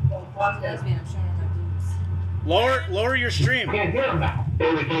you? Lesbian. I'm showing her my boobs. Lower your stream. Can't hear him now.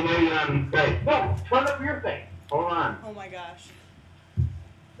 Hey, we can't hear you on. Hey, no, turn up your thing. Hold on. Oh my gosh.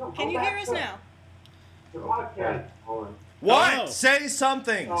 No, Can go you back hear us to now? The podcast. Hold on. What? Oh. Say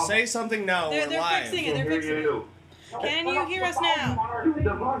something. Oh. Say something now. They're We're live. fixing it. They're Can't fixing hear it. you. Can you hear us now?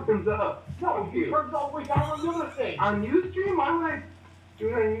 The volume's up. No, you turned all the way down on the other thing. On Ustream? Why would I do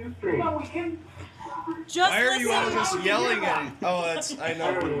it on Ustream? No, we can. Just Why are you all listen. just yelling at him? Oh, that's I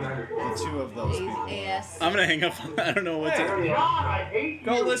know the two of those people. AS. I'm gonna hang up. I don't know what Hey. to. John, I hate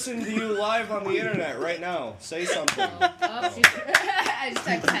Go you. listen to you live on the internet right now. Say something. Oh, she, I just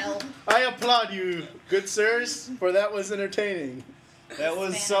typed hell. I applaud you, good sirs, for that was entertaining. That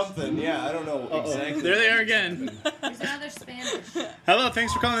was Spanish. something. Yeah, I don't know exactly. There they what are was again. happening. There's another Spanish. Hello,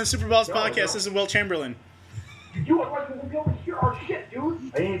 thanks for calling the Super Balls No, Podcast. no. This is Will Chamberlain. You are like to over here our shit,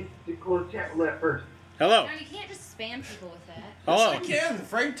 dude. I need to close chat roulette first. Hello. No, you can't just spam people with that. Hello. I can.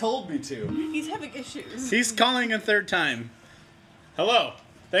 Frank told me to. He's having issues. He's calling a third time. Hello.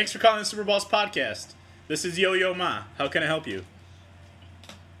 Thanks for calling the Super Balls Podcast. This is Yo Yo Ma. How can I help you?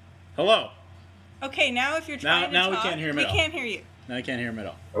 Hello. Okay, now if you're Now- trying now to we talk, can't hear him we at all. can't hear you. No, I can't hear him at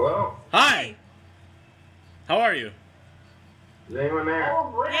all. Hello? Hi. How are you? Is anyone there?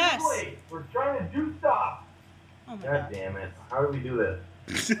 Oh, Yes. randomly. We're trying to do stuff. Oh my God god. damn it. How do we do this?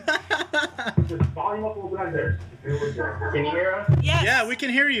 Just volume up a little bit on there. Can you hear us? Yes. Yeah, we can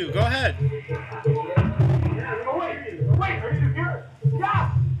hear you. Go ahead. Yeah, oh, wait, are you here?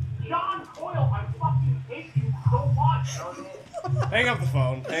 Yeah! John Coyle, I fucking hate you so much. Hang up the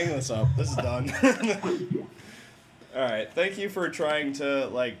phone. Hang this up. This is done. All right. Thank you for trying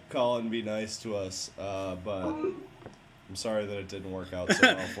to call and be nice to us, but I'm sorry that it didn't work out so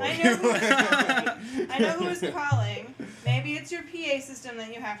well for I you. know who is calling. I know who is calling. Maybe it's your PA system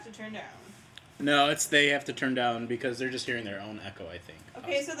that you have to turn down. No, it's they have to turn down because they're just hearing their own echo, I think.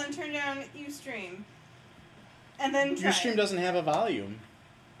 Okay, so then turn down Ustream. And then try Your stream it. doesn't have a volume.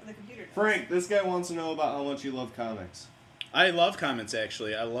 The computer does. Frank, this guy wants to know about how much you love comics. I love comics,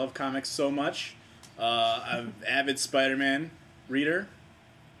 actually. I love comics so much. I'm an avid Spider-Man reader,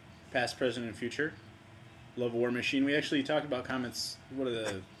 past, present, and future. Love War Machine. We actually talked about comics one of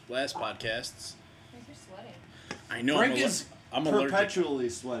the last podcasts. You're sweating. I know Frank is I'm allergic. perpetually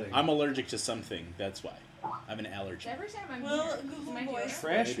sweating. I'm allergic to something. That's why. I have an allergy. Every time I'm Well, here, Google am I Voice.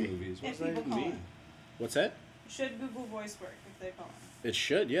 here? Trash Maybe. movies. What If does that people even call mean? it. What's that? Should Google Voice work if they call it? It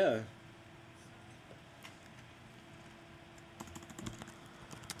should, yeah.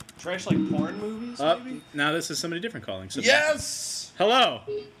 Trash like porn movies, maybe? Now this is somebody different calling. So Yes! Hello.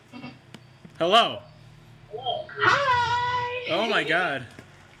 Hello. Hi! Oh my God.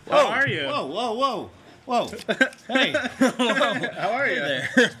 Whoa, How are you? Whoa, whoa, whoa. Whoa. Hey. How are you?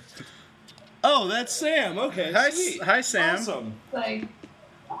 there. Oh, that's Sam. Okay. Hi, sweet. hi, Sam. Awesome. Like,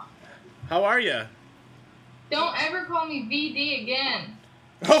 How are you? don't ever call me VD again.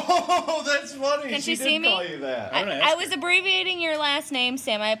 Oh, that's funny. Can she she did see me? call you that. I'm gonna I ask was her. abbreviating your last name,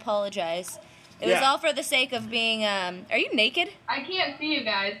 Sam. I apologize. It was Yeah. all for the sake of being. Are you naked? I can't see you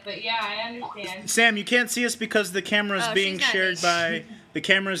guys, but yeah, I understand. Sam, you can't see us because the camera's Oh, being she's not shared naked. by the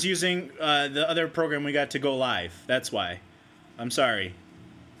camera's using the other program we got to go live. That's why. I'm sorry.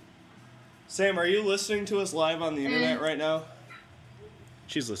 Sam, are you listening to us live on the internet right now?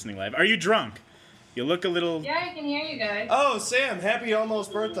 She's listening live. Are you drunk? You look a little. Yeah, I can hear you guys. Oh, Sam, happy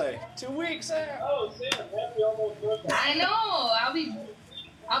almost birthday. 2 weeks, Sam. Oh, Sam, happy almost birthday. I know.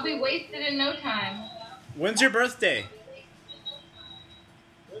 I'll be wasted in no time. When's your birthday?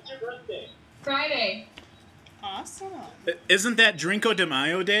 What's your birthday? Friday. Awesome. Isn't that Drinko de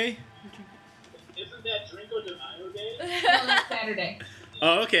Mayo Day? Isn't that Drinko de Mayo Day? No, that's Saturday.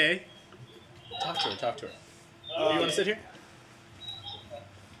 Oh, okay. Talk to her. You want to sit here?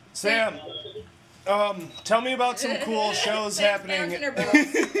 Sam, tell me about some cool shows happening.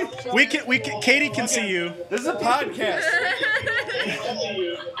 Katie can see you. This is a podcast.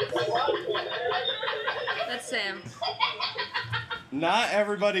 That's Sam. Not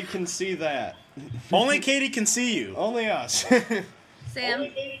everybody can see that. Only Katie can see you. Only us.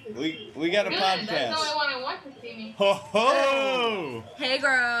 Sam. we got a Good. That's the podcast. only one I want to see me. Ho ho! Oh! Hey,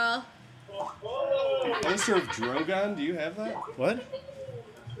 girl. Poster of Drogon, do you have that? What?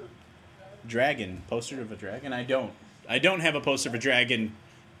 Dragon. Poster of a dragon? I don't have a poster of a dragon,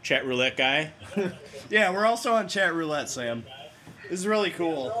 chat roulette guy. Yeah, we're also on Chat Roulette, Sam. This is really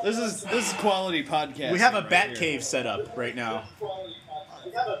cool. This is quality podcast. We have a right bat here. cave set up right now.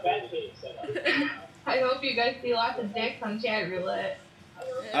 We have a bad case set up. I hope you guys see lots of dicks on chat roulette.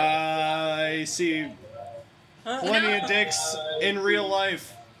 I see plenty of dicks in real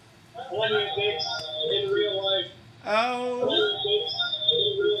life. Plenty of dicks in real life.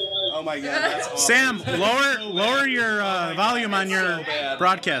 Oh my god, that's awesome. Sam, lower your volume on your So bad.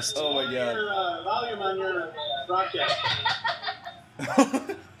 broadcast. Oh my god. Your volume on your broadcast.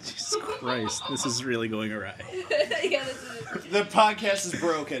 Jesus Christ, this is really going awry. Yeah, this is. The podcast is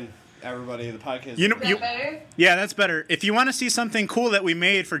broken, everybody. The podcast You know, Is that better? yeah, that's better. If you want to see something cool that we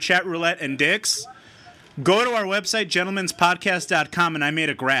made for chat roulette and dicks, go to our website, gentlemenspodcast.com, and I made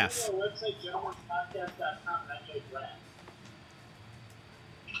a graph. Our website, gentlemenspodcast.com, and I made graph.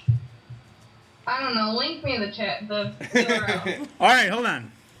 I don't know. Link me the chat, the URL. All right, hold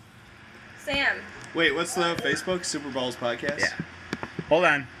on. Sam. Wait, what's the Facebook? Super Balls Podcast? Yeah. Hold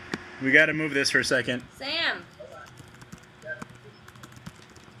on. We got to move this for a second. Sam.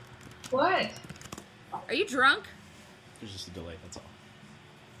 What? Are you drunk? There's just a delay, that's all.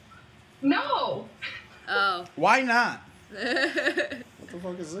 No. Oh. Why not? What the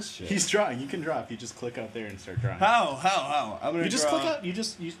fuck is this shit? He's drawing. You can draw if you just click out there and start drawing. How? I'm gonna You just draw. click out.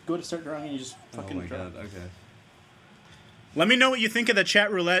 You go to start drawing and you just Oh fucking my draw. god, okay. Let me know what you think of the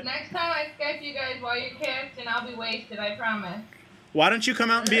chat roulette. Next time I Skype you guys while you're casting, I'll be wasted. I promise. Why don't you come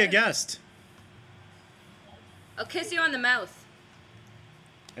out and be a guest? I'll kiss you on the mouth.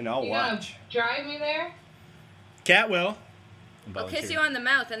 And I'll You gonna watch. drive me there? Cat will. I'll kiss you on the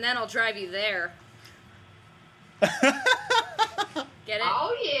mouth and then I'll drive you there. Get it?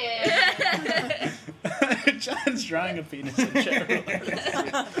 Oh yeah. John's drawing a penis in chat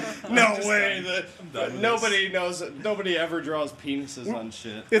roulette. No way. Nobody knows. Nobody ever draws penises on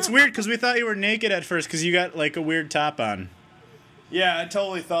shit. It's weird because we thought you were naked at first because you got like a weird top on. Yeah, I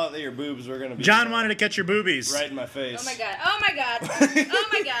totally thought that your boobs were gonna be. John wanted to catch your boobies. right in my face. Oh my god. Oh my god. Oh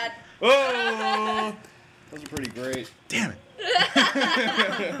my god. Oh, those are pretty great. Damn it.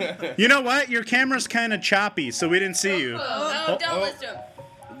 You know what? Your camera's kind of choppy, so we didn't see you. Oh, don't oh. listen to him.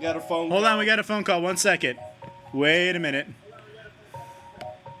 We got a phone. Hold call. on, we got a phone call. 1 second. Wait a minute.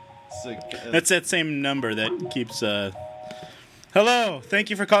 That's that same number that keeps. Hello. Thank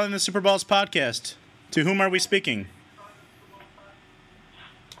you for calling the Super Balls podcast. To whom are we speaking?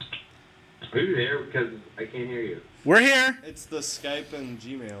 Are you there? Because I can't hear you. We're here. It's the Skype and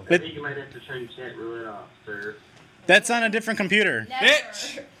Gmail. I think you might have to turn chat roulette off, sir. That's on a different computer. Never.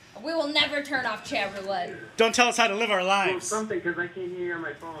 Bitch! We will never turn off chat roulette. Don't tell us how to live our Well, lives. something, because I can't hear you on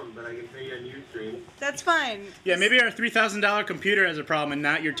my phone, but I can hear you on Ustream. That's fine. Yeah, maybe our $3,000 computer has a problem and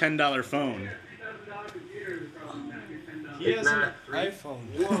not your $10 phone. He has It's an not free. iPhone.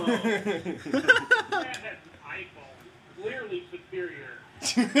 Whoa. That's iPhone. Clearly superior.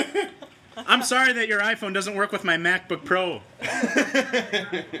 I'm sorry that your iPhone doesn't work with my MacBook Pro.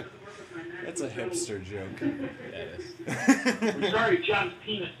 That's a hipster joke. I'm sorry John's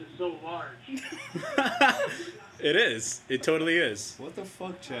penis is so large. It is. It totally is. What the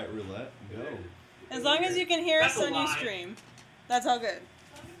fuck, chat roulette? Go. As long as you can hear us That's a on lie. Ustream, that's all good.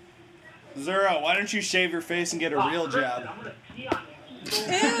 Zero, why don't you shave your face and get a real Kristen, job? I'm gonna pee on you.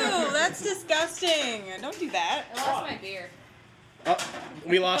 Ew, that's disgusting. Don't do that. I lost my beer. Oh,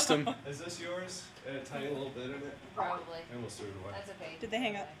 we lost him. Is this yours? A tiny little bit in it? Probably. I almost threw it away. That's okay. Did they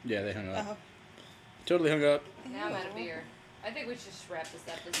hang up? Yeah, they hung up. Oh. Totally hung up. Now I'm out of beer. I think we should just wrap this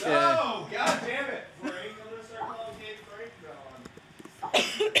up. This Yeah. No! God damn it! Frank, I'm gonna start calling Kate Frank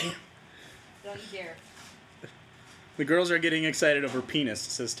now on. Don't you dare. The girls are getting excited over penis,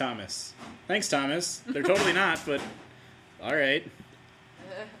 says Thomas. Thanks, Thomas. They're totally not, but all right.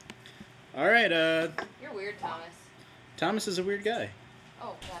 All right, You're weird, Thomas. Thomas is a weird guy.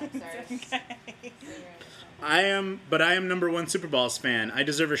 Oh, God, sorry. I am #1 Super Balls fan. I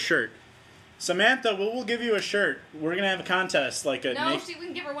deserve a shirt. Samantha, we'll give you a shirt. We're gonna have a contest, like a. No, we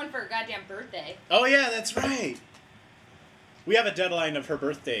can give her one for her goddamn birthday. Oh yeah, that's right. We have a deadline of her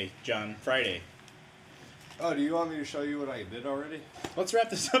birthday, John. Friday. Oh, do you want me to show you what I did already? Let's wrap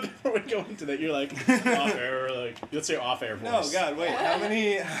this up before we go into that. You're like off air, or like let's say off air No, voice. God, wait. How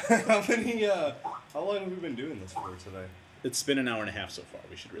long have we been doing this for today? It's been an hour and a half so far.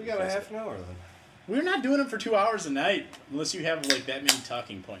 We should really. We got a close half it. an hour then. We're not doing it for 2 hours a night, unless you have like that many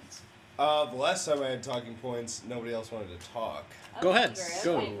talking points. The last time I had talking points, nobody else wanted to talk. Go ahead.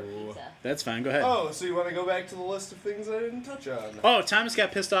 Go. Go. That's fine. Go ahead. Oh, so you want to go back to the list of things I didn't touch on? Oh, Thomas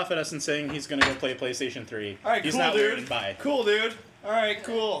got pissed off at us and saying he's gonna go play PlayStation 3. All right, he's cool, not dude. wearing bye. Cool, dude. All right,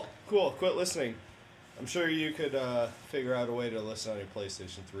 cool. Quit listening. I'm sure you could figure out a way to listen on your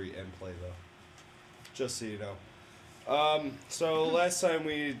PlayStation 3 and play though. Just so you know. So last time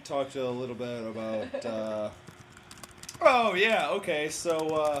we talked a little bit about. Oh yeah. Okay.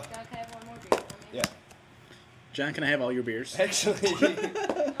 So. John, can I have one more beer for me? Yeah. John, can I have all your beers? Actually.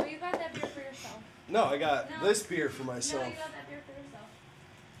 Oh, you got that beer for yourself. No, I got No. this beer for No, myself. you got that beer for yourself.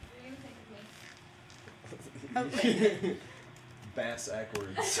 You're gonna take with me. Bass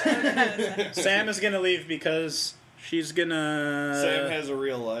backwards. Sam is gonna leave because she's gonna. Sam has a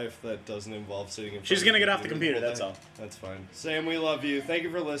real life that doesn't involve sitting in front She's of gonna the get off the computer, all that's day. all. That's fine. Sam, we love you. Thank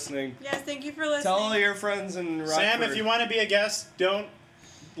you for listening. Yes, thank you for listening. Tell all your friends in Rockford. Sam, if you want to be a guest, don't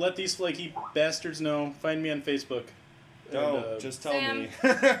let these flaky bastards know. Find me on Facebook. No, And, just tell Sam. me.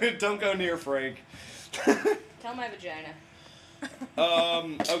 Don't go near Frank. Tell my vagina.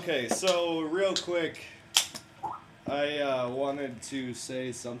 Okay, so real quick, I wanted to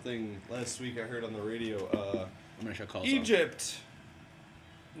say something last week I heard on the radio. I'm gonna shut calls Egypt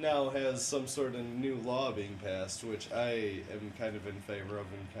now has some sort of new law being passed, which I am kind of in favor of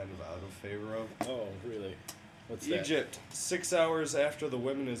and kind of out of favor of. Oh, really? What's that? Egypt, 6 hours after the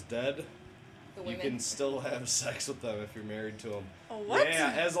woman is dead, The you women. can still have sex with them if you're married to them. Oh, what?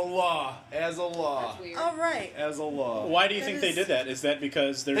 Yeah, as a law. As a law. That's weird. All right. As a law. Why do you That think they is- did that? Is that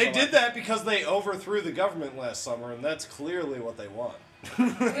because there's They a did lot- that because they overthrew the government last summer, and that's clearly what they want. They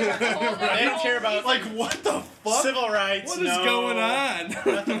don't care about Like, what the fuck? civil rights. What is no, going on?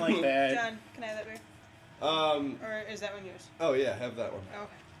 Nothing like that. John, can I have that beer? Or is that one yours? Oh yeah, have that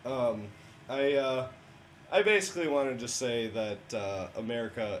one. Okay. I basically want to just say that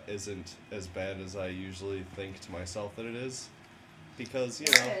America isn't as bad as I usually think to myself that it is, because you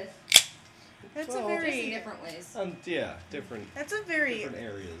know, It That's Well, a is. Just in very. different ways. yeah, different That's a very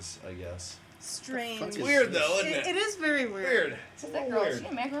areas, I guess. strange. It's Weird though, isn't it? It is very weird. Weird. It's a What's that little girl? Is weird.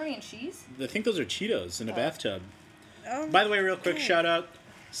 she a macaroni and cheese? I think those are Cheetos in a bathtub. Oh, By the way, real quick okay. shout out,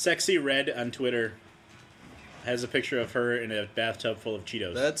 Sexy Red on Twitter has a picture of her in a bathtub full of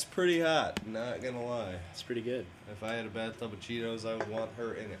Cheetos. That's pretty hot. Not gonna lie. It's pretty good. If I had a bathtub of Cheetos, I would want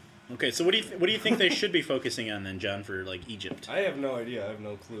her in it. Okay, so what do you think they should be focusing on then, John, for like Egypt? I have no idea. I have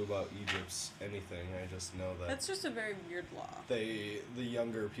no clue about Egypt's anything. I just know that That's just a very weird law. the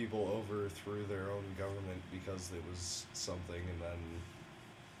younger people overthrew their own government because it was something, and then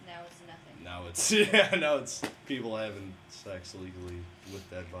Now it's nothing. now it's people having sex legally with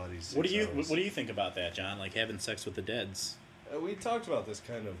dead bodies. What do you think about that, John? Like having sex with the deads? We talked about this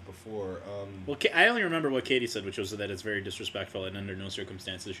kind of before. Well, I only remember what Katie said, which was that it's very disrespectful and under no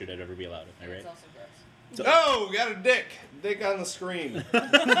circumstances should it ever be allowed. Am I It's right? also gross. Oh, got a dick on the screen.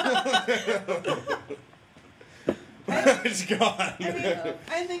 It's gone. I mean,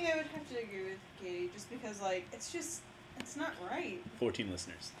 I think I would have to agree with Katie just because, like, it's not right. 14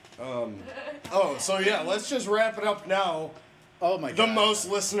 listeners. Oh, so yeah, let's just wrap it up now. Oh my The god. most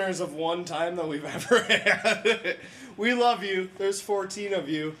listeners of one time that we've ever had. We love you. There's 14 of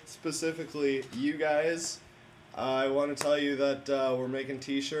you, specifically you guys. I want to tell you that we're making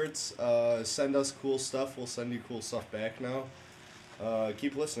t-shirts. Send us cool stuff. We'll send you cool stuff back now.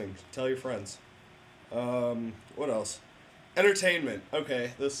 Keep listening. Tell your friends. What else? Entertainment.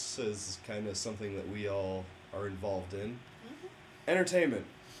 Okay, this is kind of something that we all are involved in. Entertainment.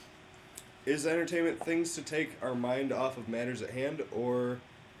 Is entertainment things to take our mind off of matters at hand, or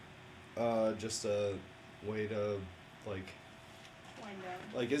just a way to, like, Kind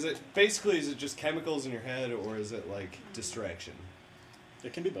of. Like, is it just chemicals in your head, or is it like distraction?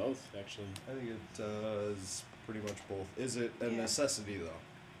 It can be both, actually. I think it does pretty much both. Is it a Yeah. necessity though?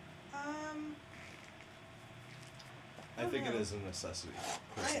 I think it is a necessity.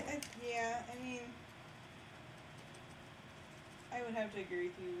 Personally. I mean, I would have to agree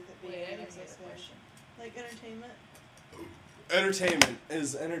with you with it being Wait, I a didn't get the necessity. question. Like entertainment. Entertainment.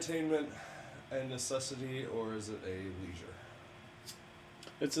 Is entertainment a necessity, or is it a leisure?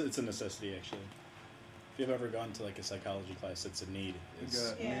 It's a necessity, actually. If you've ever gone to like a psychology class, it's a need. We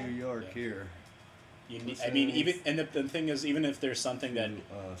It's, got Yeah. New York Yeah. here. you need, I mean, even and the thing is, even if there's something that,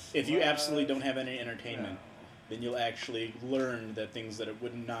 if you absolutely don't have any entertainment, then you'll actually learn that things that it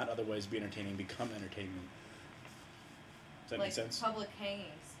would not otherwise be entertaining become entertainment. Does that like make sense? public hangings.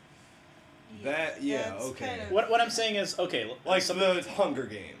 That- yeah, that's okay. kind of- What I'm saying is, okay, Like the Hunger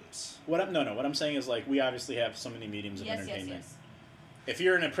Games. what I'm saying is, like, we obviously have so many mediums of Yes, entertainment. yes, If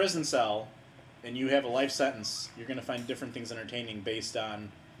you're in a prison cell and you have a life sentence, you're going to find different things entertaining based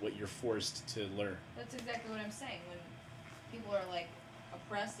on what you're forced to learn. That's exactly what I'm saying. When people are like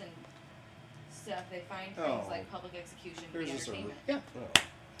oppressed and stuff, they find things Oh. like public execution to There's be just a entertainment. Yeah, Oh.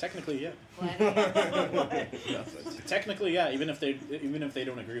 technically, yeah. Nothing. Technically, yeah. Even if they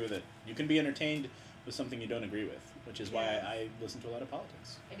don't agree with it, you can be entertained with something you don't agree with, which is why Yeah. I listen to a lot of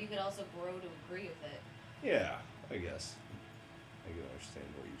politics. And you could also grow to agree with it. Yeah, I guess. I can understand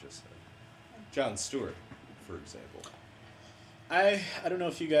what you just said. Jon Stewart, for example. I don't know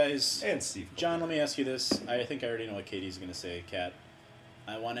if you guys. And Steve. John, let me ask you this. I think I already know what Katie's going to say, Kat.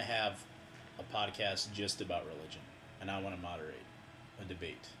 I want to have a podcast just about religion, and I want to moderate a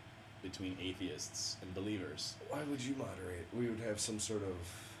debate between atheists and believers. Why would you moderate? We would have some sort of.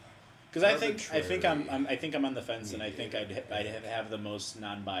 Because I think I'm on the fence, and I think I'd have the most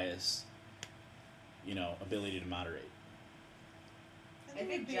non-biased, ability to moderate. I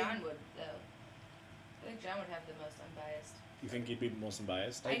think John would, though. I think John would have the most unbiased. You think you'd be most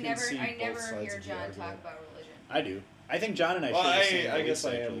unbiased? I can never see both hear sides of the John argument. talk about religion. I do. I think John and I Well, share the same I beliefs, guess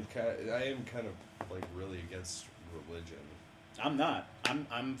I actually. am kind of like really against religion. I'm not.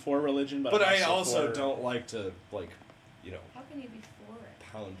 I'm for religion, but But I'm I also for- don't like to How can you be for it?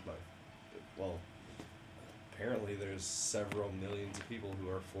 pound my. Well, apparently there's several millions of people who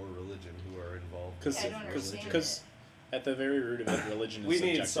are for religion who are involved. Because Yeah, I don't understand because at the very root of it, religion is we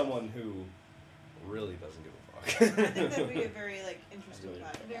subjective. need someone who really doesn't give a I fuck. think that would be a very interesting Really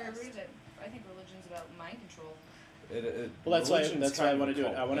podcast. The very root of it, I think religion's about mind control. Well, that's why religion's I kind want of to do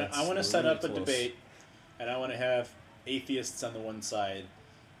a it. cult. I want to That's set really up a close. debate, and I want to have atheists on the one side,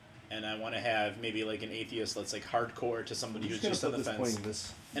 and I want to have maybe like an atheist that's like hardcore to somebody who's just on the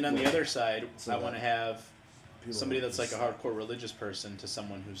fence. And on the other side, so I want to that have people somebody don't that's like a just- hardcore religious person to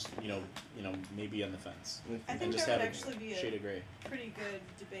someone who's maybe on the fence, I and think just that would have actually be a shade a of gray. pretty good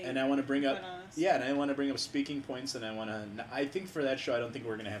debate. And I want to bring up, quite honest. and I want to bring up speaking points, and I think for that show, I don't think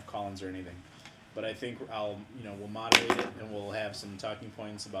we're gonna have Collins or anything, but I think we'll moderate it, and we'll have some talking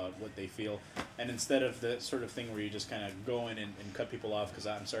points about what they feel, and instead of the sort of thing where you just kind of go in and cut people off, because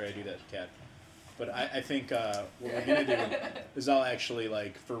I'm sorry I do that, Kat, but I think what we're gonna do is I'll actually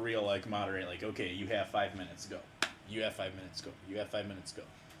for real moderate, okay, you have 5 minutes, go. You have 5 minutes, go. You have 5 minutes, go.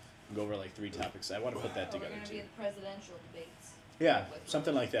 Go over 3 topics. I want to put that We're together going to too. be at the presidential debates. Yeah, with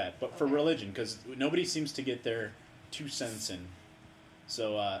something like that, but for Okay. religion, because nobody seems to get their 2 cents in.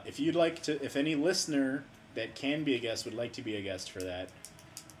 So if you'd like to, if any listener that can be a guest would like to be a guest for that,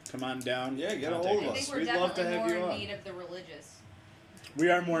 come on down. Yeah, get a contact hold us. of I think us. we're We'd love to definitely have more you in on. need of the religious. We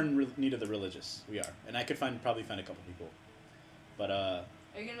are more in need of the religious. We are, and I could probably find a couple people, but Are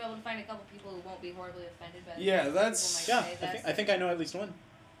you going to be able to find a couple people who won't be horribly offended by the Yeah, things that's- people yeah, might say? I think I know at least one.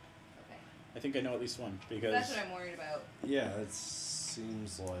 Okay. I think I know at least one because That's what I'm worried about. Yeah, it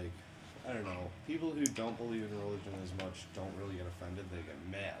seems like I don't know. People who don't believe in religion as much don't really get offended. They get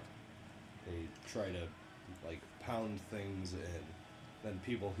mad. They try to pound things in. Then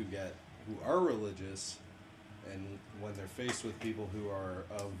people who are religious, and when they're faced with people who are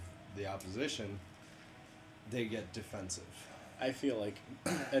of the opposition, they get defensive. I feel like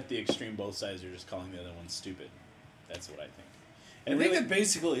at the extreme, both sides are just calling the other one stupid. That's what I think. I think it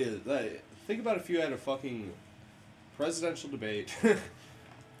basically is. Think about if you had a fucking presidential debate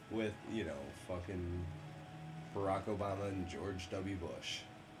with, fucking Barack Obama and George W. Bush.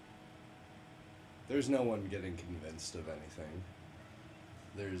 There's no one getting convinced of anything.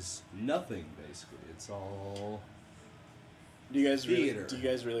 There's nothing, basically. It's all Do you guys theater. do you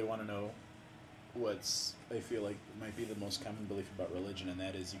guys really want to know what's I feel like might be the most common belief about religion, and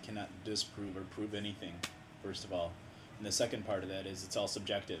that is you cannot disprove or prove anything, first of all. And the second part of that is it's all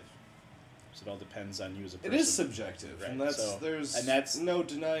subjective. So it all depends on you as a It person. is subjective, Right, and so- that's no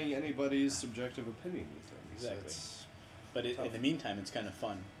denying anybody's subjective opinion with things. Exactly. It's But tough. in the meantime, it's kind of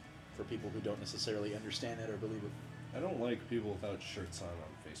fun for people who don't necessarily understand it or believe it. I don't like people without shirts on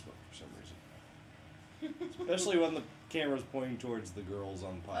Facebook for some reason. Especially when the camera's pointing towards the girls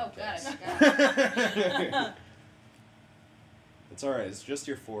on the Oh, podcast. God. It's alright, it's just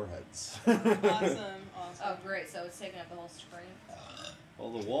your foreheads. Awesome. Oh, great. So it's taking up the whole screen.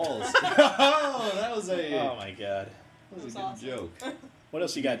 All the walls. Oh, that was a Oh my god. that was a That's good awesome. joke. What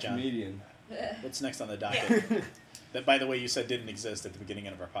else you got, John? Comedian. What's next on the docket? That, by the way, you said didn't exist at the beginning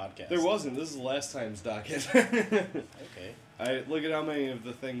of our podcast. There wasn't. This is the last time's docket. Okay. I look at how many of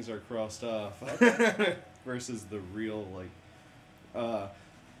the things are crossed off versus the real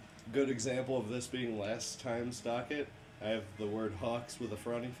good example of this being last time's docket. I have the word Hawks with a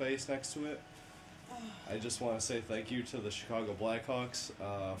frowning face next to it. I just want to say thank you to the Chicago Blackhawks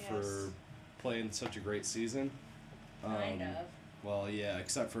for playing such a great season. Kind of. Well, yeah,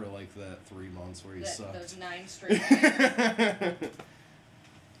 except for like that 3 months where he sucked. Those 9 straight.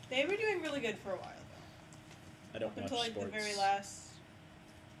 They were doing really good for a while I don't though. watch Until like sports. the very last.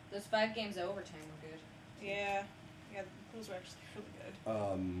 Those 5 games of overtime were good. Yeah. Yeah, those were actually really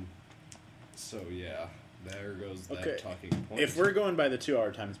good. So yeah, there goes that Okay. talking point. If we're going by the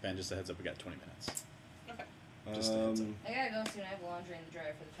 2-hour time span, just a heads up, we got 20 minutes. Okay. Just a heads up. I gotta go soon. I have laundry in the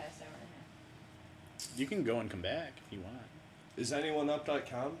dryer for the past hour and a half. You can go and come back if you want. Is anyone up.com?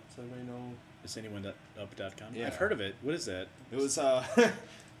 Does anybody know? Is anyone up.com? Yeah. I've heard of it. What is that? It was it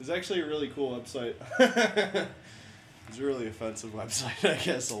was actually a really cool website. It's a really offensive website, I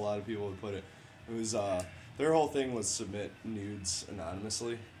guess a lot of people would put it. It was their whole thing was submit nudes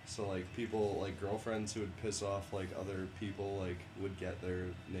anonymously. So like people like girlfriends who would piss off like other people like would get their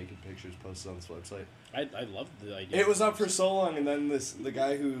naked pictures posted on this website. I love the idea. It was up for so long, and then the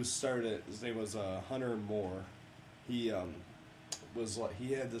guy who started it, his name was Hunter Moore. He was like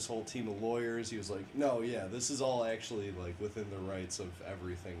he had this whole team of lawyers. He was like, no, yeah, this is all actually like within the rights of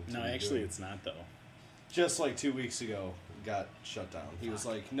everything. to No, be actually, doing. it's not though. Just like 2 weeks ago, got shut down. He was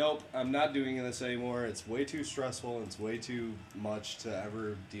like, nope, I'm not doing this anymore. It's way too stressful. And it's way too much to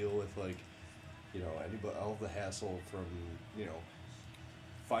ever deal with, like, you know, anybody, all the hassle from, you know,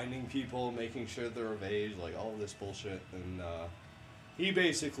 finding people, making sure they're of age, like all of this bullshit. And he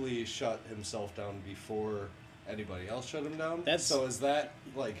basically shut himself down before anybody else shut him down. So is that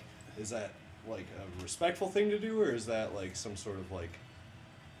like a respectful thing to do, or is that like some sort of like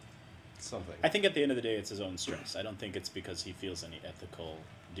something? I think at the end of the day, it's his own stress. I don't think it's because he feels any ethical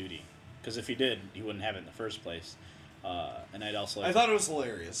duty. Because if he did, he wouldn't have it in the first place. And I'd also. I thought it was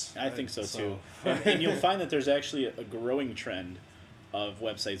hilarious. I think so too. And you'll find that there's actually a growing trend of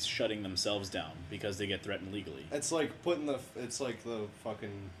websites shutting themselves down because they get threatened legally. It's like it's like the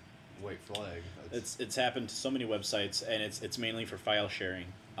fucking white flag. It's happened to so many websites, and it's mainly for file sharing.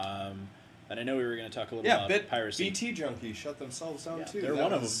 And I know we were going to talk a little about piracy. BT Junkie shut themselves down too. They're that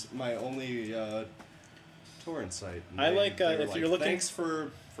one of was my only torrent site. And I they like, were if you're looking- Thanks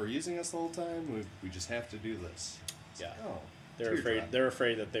for using us the whole time. We just have to do this. Yeah. Oh, They're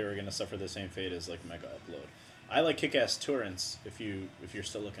afraid that they were going to suffer the same fate as like Mega Upload. I like Kick-Ass Torrents if you're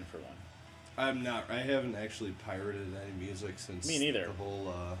still looking for one. I'm not. I haven't actually pirated any music since Me neither. the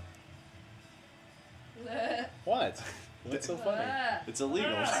whole. What? What's so funny? It's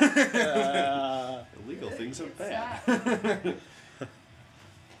illegal. Illegal things are bad.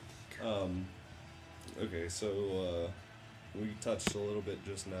 Okay, so we touched a little bit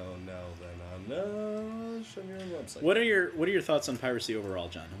just now. Then on show me your website. What are your thoughts on piracy overall,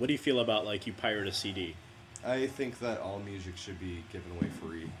 John? What do you feel about like you pirate a CD? I think that all music should be given away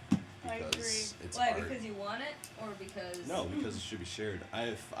free. I agree. Because it's Why? art. Because you want it, or because? No, because it should be shared.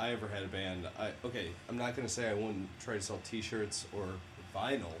 If I ever had a band, I'm not gonna say I wouldn't try to sell T-shirts or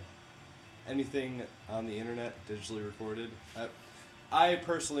vinyl, anything on the internet digitally recorded. I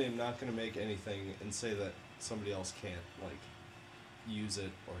personally am not gonna make anything and say that somebody else can't like use it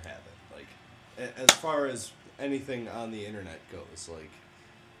or have it. Like as far as anything on the internet goes, like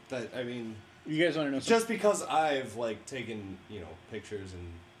that. I mean, you guys want to know? Just because I've like taken pictures and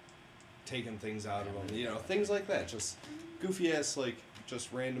taken things out of them, things like that, just goofy ass like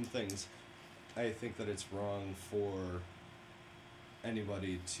just random things. I think that it's wrong for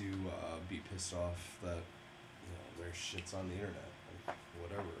anybody to be pissed off that their shit's on the internet, like,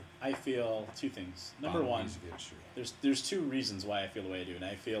 whatever. I feel two things. Number one, there's two reasons why I feel the way I do, and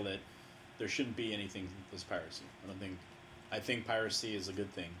I feel that there shouldn't be anything that's piracy. I think piracy is a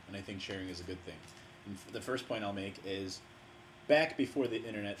good thing, and I think sharing is a good thing. And the first point I'll make is, back before the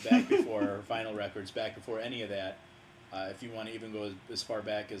internet, back before vinyl records, back before any of that, if you want to even go as far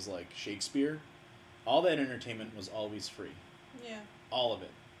back as like Shakespeare, all that entertainment was always free. Yeah. All of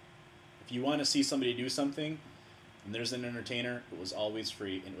it. If you want to see somebody do something, and there's an entertainer, it was always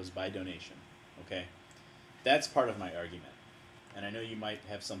free, and it was by donation. Okay? That's part of my argument. And I know you might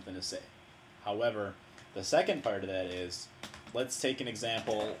have something to say. However, the second part of that is, let's take an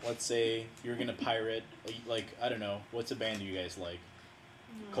example. Let's say you're going to pirate, like, I don't know, what's a band you guys like?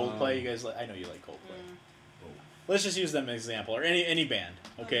 Coldplay, you guys like? I know you like Coldplay. Let's just use them as an example, or any band.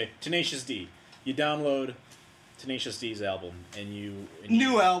 Okay? Tenacious D. You download Tenacious D's album, and you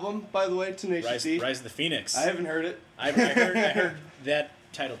New album, by the way, Tenacious D. Rise of the Phoenix. I haven't heard it. I heard that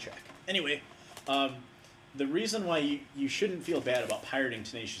title track. Anyway, the reason why you shouldn't feel bad about pirating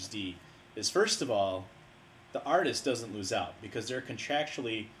Tenacious D is, first of all, the artist doesn't lose out because they're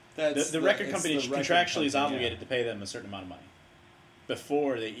contractually the record company contractually is obligated to pay them a certain amount of money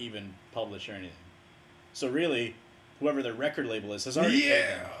before they even publish or anything. So really, whoever their record label is has already paid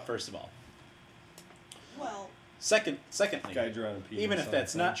them. First of all. Well. Secondly, even if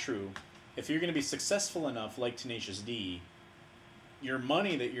that's not true, if you're going to be successful enough, like Tenacious D, your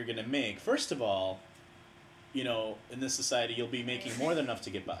money that you're going to make, first of all, you know, in this society, you'll be making more than enough to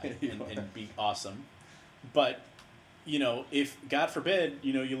get by and be awesome. But, you know, if, God forbid,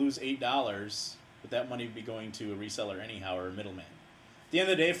 you know, you lose $8, but that money would be going to a reseller anyhow or a middleman. At the end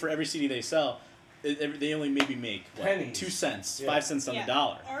of the day, for every CD they sell, they only maybe make, what, 2 cents, 5 cents on the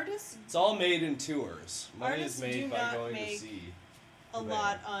dollar. Artists... It's all made in tours. Money Artists is made do by not going make to see a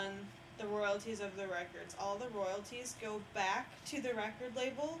lot on the royalties of the records. All the royalties go back to the record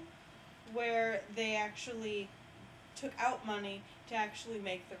label where they actually took out money to actually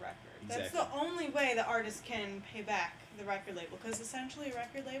make the record. Exactly. That's the only way the artist can pay back the record label, because essentially a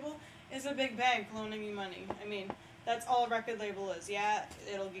record label is a big bank loaning you money. I mean, that's all a record label is. Yeah,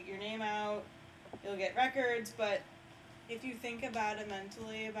 it'll get your name out, you'll get records, but if you think about it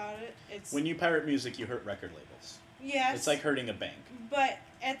mentally about it, it's... When you pirate music, you hurt record labels. Yes. It's like hurting a bank. But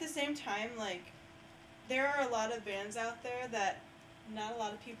at the same time, like, there are a lot of bands out there that not a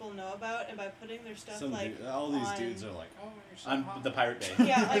lot of people know about, and by putting their stuff all these dudes are like, I'm the Pirate Bay.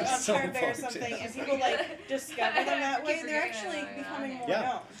 Yeah, like on So Pirate Bay or fucked, something, yeah. and people like discover them that way, they're actually becoming more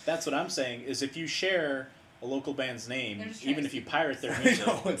known. That's what I'm saying, is if you share a local band's name, They're just even trying if to you keep- pirate their I music,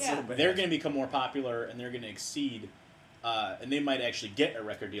 know, it's so bad. they're going to become more popular, and they're going to exceed, and they might actually get a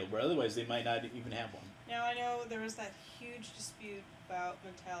record deal, but otherwise they might not even have one. Now, I know there was that huge dispute about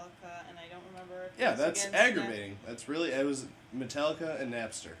Metallica, and I don't remember if it yeah, was that's against aggravating. That's really, it was Metallica and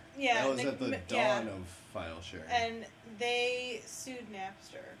Napster. Yeah, that was the- at the dawn yeah. of file sharing. And they sued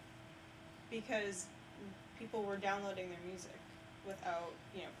Napster because people were downloading their music without,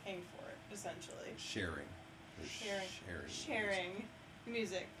 you know, paying for it, essentially. Sharing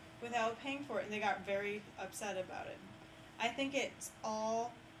music without paying for it, and they got very upset about it. I think it's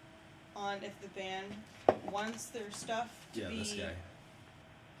all on if the band wants their stuff to be this guy.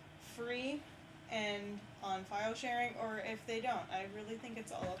 free and on file sharing, or if they don't. I really think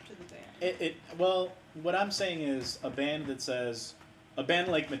it's all up to the band. Well, what I'm saying is a band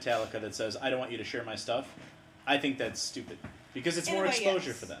like Metallica that says, I don't want you to share my stuff, I think that's stupid. Because it's In a more way,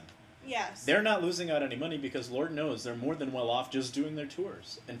 exposure yes. for them. Yes. They're not losing out any money because Lord knows they're more than well off just doing their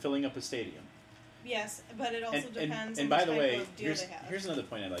tours and filling up a stadium. Yes, but it also depends and on by the the type way, of deal here's they have. here's another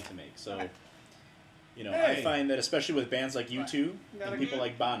point I'd like to make. So, Okay. you know, I Hey. find that especially with bands like U2 Got a and people good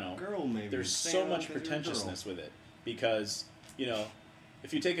like Bono, girl maybe there's saying so that much 'cause you're a pretentiousness with it because, you know,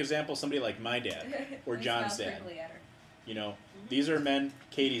 if you take example somebody like my dad or John's dad, you know, these are men.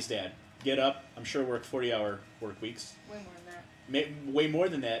 Katie's dad, get up, I'm sure work 40-hour work weeks. Way more than that. Way more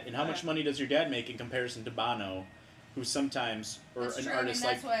than that. And how Oh, much yeah. money does your dad make in comparison to Bono, who sometimes, or That's an true. artist I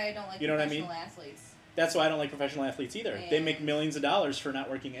mean, that's like, why I don't like you know what I mean? professional athletes. That's why I don't like professional athletes either. They Yeah. make millions of dollars for not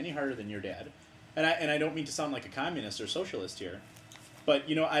working any harder than your dad. And I don't mean to sound like a communist or socialist here, but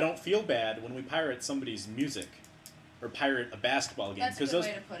you know, I don't feel bad when we pirate somebody's music or pirate a basketball game That's a good those,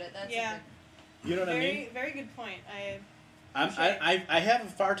 way to put it. That's Yeah. a good... you know what I very, mean? Very good point. I have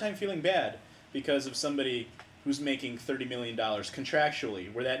a hard time feeling bad because of somebody who's making $30 million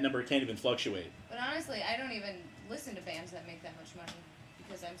contractually, where that number can't even fluctuate. But honestly, I don't even listen to bands that make that much money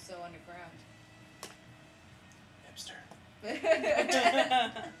because I'm so underground. Hipster.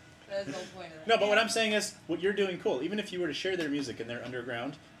 There's no point of that. No, but what I'm saying is, what you're doing cool. Even if you were to share their music and they're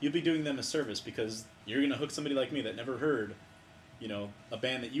underground, you'll be doing them a service because you're gonna hook somebody like me that never heard, you know, a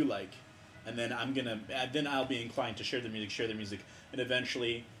band that you like, and then then I'll be inclined to share their music, and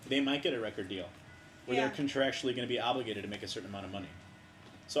eventually they might get a record deal, where Yeah. they're contractually going to be obligated to make a certain amount of money.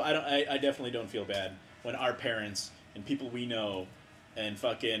 So I definitely don't feel bad when our parents and people we know, and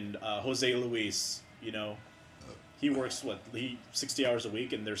fucking Jose Luis, you know, he works 60 hours a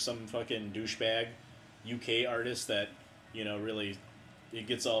week, and there's some fucking douchebag UK artist that really he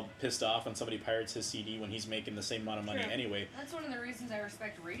gets all pissed off when somebody pirates his CD when he's making the same amount of money Sure. anyway. That's one of the reasons I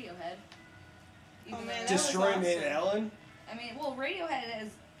respect Radiohead. Oh, man, though- that was Destroy awesome. Nate Allen? I mean, well, Radiohead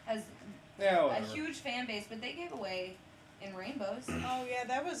has Yeah, a whatever. huge fan base, but they gave away In Rainbows. Oh yeah,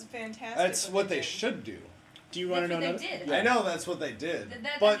 that was fantastic. That's what they did. should do. Do you want to know That's another? what they did. I know that's what they did, Th-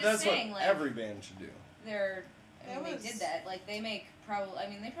 that- but I'm just that's saying, what like- every band should do. They're, I That mean, was- they did that. Like, they make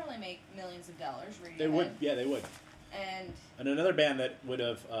they probably make millions of dollars. Radiohead. They would, yeah, they would. And And another band that would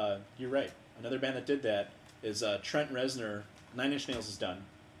have, you're right. Another band that did that is Trent Reznor. Nine Inch Nails is done.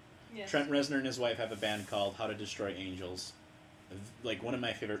 Yes. Trent Reznor and his wife have a band called How to Destroy Angels. Like one of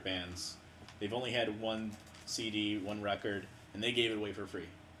my favorite bands. They've only had one CD, one record, and they gave it away for free.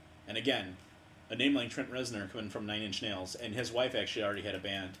 And again, a name like Trent Reznor coming from Nine Inch Nails, and his wife actually already had a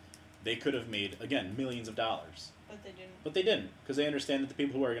band. They could have made, again, millions of dollars. But they didn't. But they didn't, because they understand that the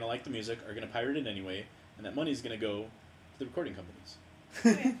people who are going to like the music are going to pirate it anyway, and that money is going to go to the recording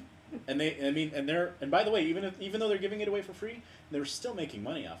companies. And by the way, even though they're giving it away for free, they're still making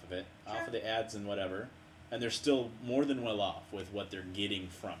money off of it, off of the ads and whatever, and they're still more than well off with what they're getting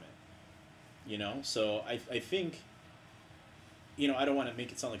from it. So I think, I don't want to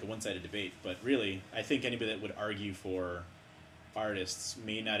make it sound like a one-sided debate, but really, I think anybody that would argue for artists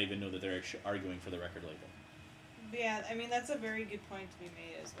may not even know that they're actually arguing for the record label. Yeah, I mean, that's a very good point to be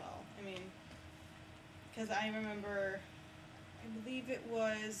made as well. I mean, because I remember, I believe it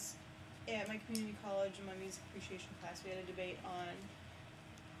was at my community college in my music appreciation class, we had a debate on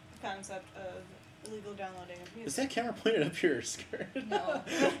the concept of illegal downloading of music. Is that camera pointed up your skirt? No.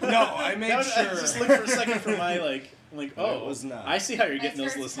 No, I made I sure. just looked for a second for my I'm like, No, oh, it was not. I see how you're My getting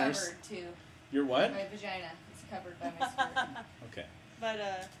those skirt's listeners. covered, too. Your what? My vagina is covered by my skirt. Okay.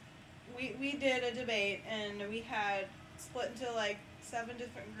 But we did a debate, and we had split into like 7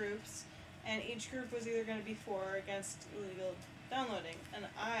 different groups, and each group was either going to be for or against illegal downloading, and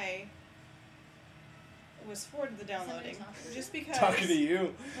I was for the downloading, just because Talking to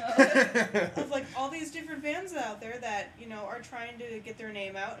you. of like all these different bands out there that are trying to get their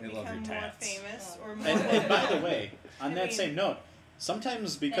name out and They love become your more tats. famous or more. And by the way, on I that mean- same note,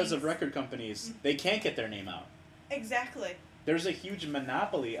 sometimes because of Thanks. record companies, they can't get their name out. Exactly. There's a huge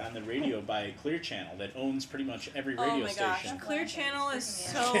monopoly on the radio by Clear Channel that owns pretty much every radio Oh my gosh, station. Clear Channel is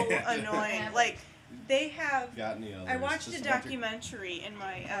Freaking so me out. annoying. Like they have. Got any others? I watched a Just about to- documentary in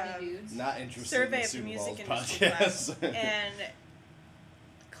my Horny dudes. Not interested survey in of the Super music Bowl's industry class, podcast. and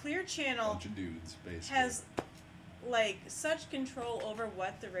Clear Channel Bunch of dudes, basically. has like such control over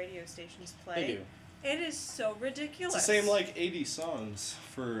what the radio stations play. They do. It is so ridiculous. It's the same like 80 songs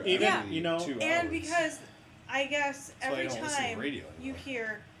for Even, every 2 hours. And because I guess That's why I every don't listen to time radio you anymore.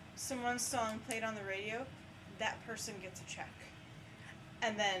 hear someone's song played on the radio, that person gets a check.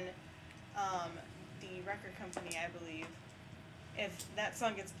 And then the record company, I believe, if that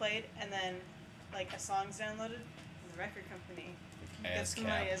song gets played and then like a song's downloaded, the record company gets the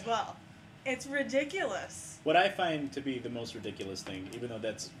money as well. It's ridiculous. What I find to be the most ridiculous thing, even though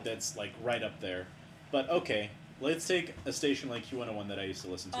that's like right up there, but okay, let's take a station like Q101 that I used to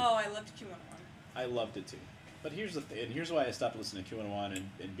listen to. Oh, I loved Q101. I loved it too. But here's the and here's why I stopped listening to Q101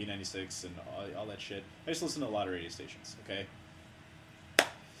 and B96 and all that shit. I used to listen to a lot of radio stations, okay?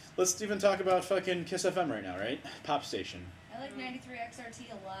 Let's even talk about fucking Kiss FM right now, right? Pop station. I like 93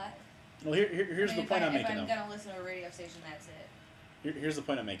 XRT a lot. Well, here's the point I'm making, If I'm though. gonna listen to a radio station, that's it. Here's the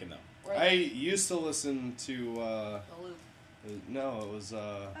point I'm making, though. Or I used to listen to, The Loop. no, it was,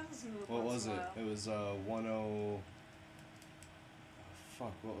 I listen to it what once was in a it? while. It was,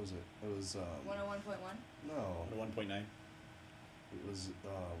 fuck, what was it? It was, 101.1? no, 1.9. it was,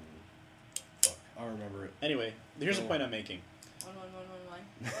 fuck, I'll remember it. Anyway, here's the Oh. point I'm making.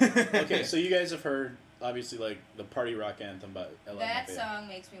 11111. Okay, so you guys have heard, obviously, like, the party rock anthem by Ella That Mafia. song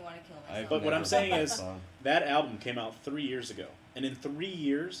makes me want to kill myself. But what I'm saying heard is, that song. that album came out 3 years ago. And in 3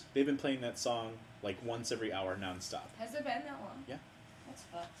 years, they've been playing that song, like, once every hour nonstop. Has it been that long? Yeah. That's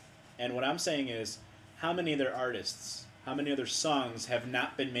fucked. And what I'm saying is, how many other artists, how many other songs have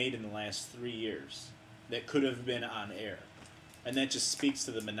not been made in the last 3 years that could have been on air? And that just speaks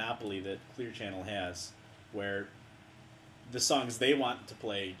to the monopoly that Clear Channel has, where the songs they want to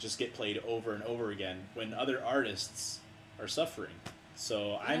play just get played over and over again when other artists are suffering.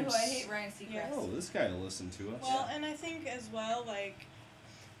 So You know who I hate? Ryan Seacrest. Yes. Oh, this guy will listen to us. Well, and I think as well, like,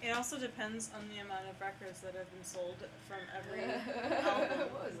 it also depends on the amount of records that have been sold from every album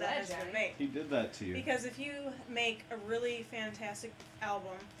What was that that, has been Johnny? made. He did that to you. Because if you make a really fantastic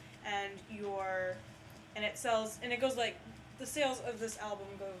album and it sells, and it goes like, the sales of this album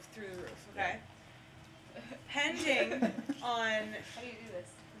go through the roof, okay? pending on How do you do this?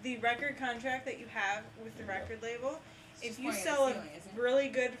 the record contract that you have with the record label, if you pointing at sell the a ceiling, isn't it? really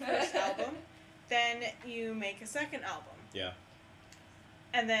good first album, then you make a second album. Yeah.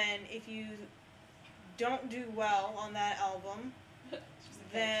 And then if you don't do well on that album,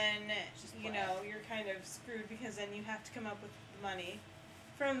 then, you know, you're kind of screwed because then you have to come up with the money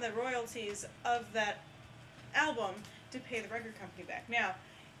from the royalties of that album to pay the record company back. Now,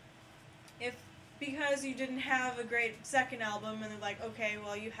 if because you didn't have a great second album and they're like, okay,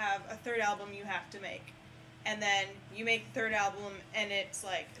 well, you have a third album you have to make. And then you make the third album and it's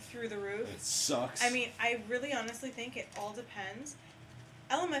like through the roof. It sucks. I mean, I really honestly think it all depends.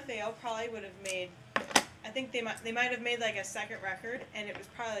 LMFAO probably would have made, I think they might have made like a second record and it was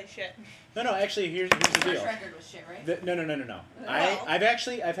probably shit. No, actually, here's the First deal. record was shit, right? No. Well-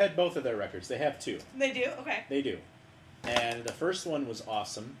 I've had both of their records. They have two. They do? Okay. They do. And the first one was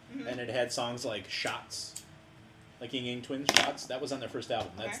awesome, Mhm. and it had songs like Shots, like Ying Yang Twins Shots. That was on their first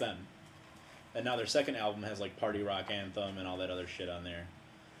album. That's Okay. them. And now their second album has like Party Rock Anthem and all that other shit on there.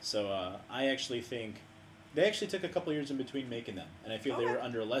 So I actually think they actually took a couple years in between making them, and I feel they Okay. were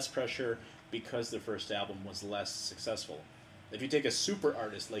under less pressure because their first album was less successful. If you take a super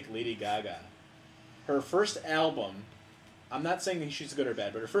artist like Lady Gaga, her first album, I'm not saying she's good or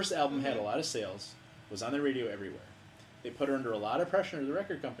bad, but her first album had a lot of sales, was on the radio everywhere. They put her under a lot of pressure. The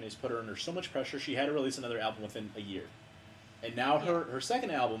record companies put her under so much pressure, she had to release another album within a year. And now her second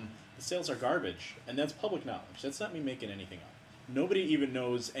album, the sales are garbage, and that's public knowledge. That's not me making anything up. Nobody even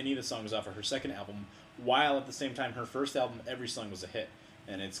knows any of the songs off of her second album, while at the same time her first album, every song was a hit.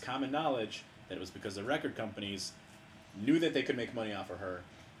 And it's common knowledge that it was because the record companies knew that they could make money off of her,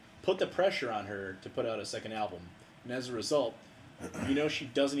 put the pressure on her to put out a second album, and as a result, you know she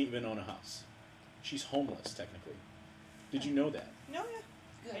doesn't even own a house. She's homeless, technically. Did you know that? No, yeah.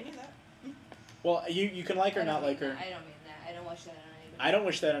 Good. I knew that. Well, you can like her, I don't not like mean her. that. I don't mean that. I don't wish that on anybody. I don't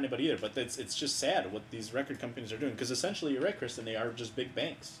wish that on anybody either, but it's just sad what these record companies are doing, because essentially, you're right, Kristen, they are just big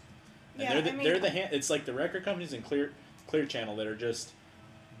banks. And Yeah, they're the it's like the record companies and Clear Channel that are just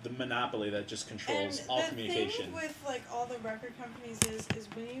the monopoly that just controls And all the communication. thing with like all the record companies is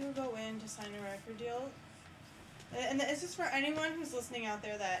when you go in to sign a record deal, and this is for anyone who's listening out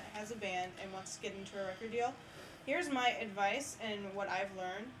there that has a band and wants to get into a record deal. Here's my advice and what I've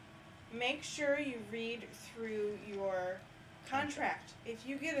learned. Make sure you read through your contract. If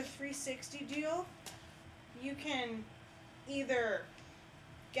you get a 360 deal, you can either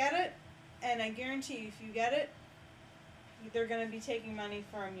get it, and I guarantee you if you get it, they're going to be taking money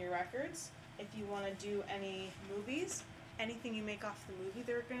from your records. If you want to do any movies, anything you make off the movie,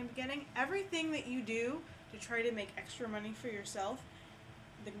 they're going to be getting. Everything that you do to try to make extra money for yourself,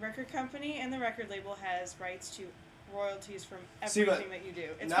 the record company and the record label has rights to royalties from See, but everything that you do.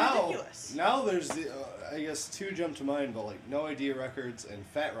 It's now, ridiculous. Now there's the, I guess two jump to mind, but like No Idea Records and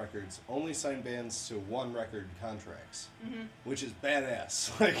Fat Records only sign bands to one record contracts, which is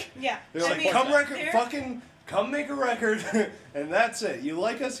badass. Like, Yeah. they're I like, mean, come make a record, and that's it. You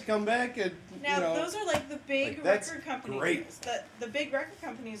like us, come back, and Now, you know. those are like the big like, that's record company great. deals. The big record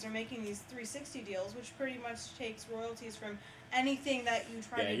companies are making these 360 deals, which pretty much takes royalties from anything that you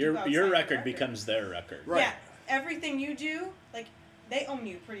try to do outside your the record becomes their record. Right. Yeah, everything you do, like, they own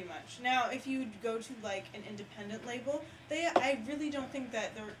you pretty much. Now, if you go to like an independent label, I really don't think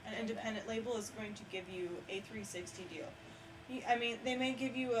that an independent label is going to give you a 360 deal. I mean, they may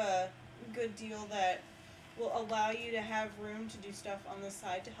give you a good deal that will allow you to have room to do stuff on the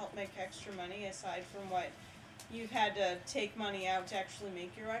side to help make extra money aside from what you've had to take money out to actually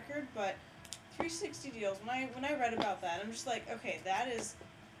make your record. But 360 deals, when I read about that, I'm just like, okay, that is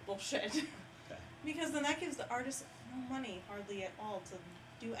bullshit. Okay. Because then that gives the artist no money hardly at all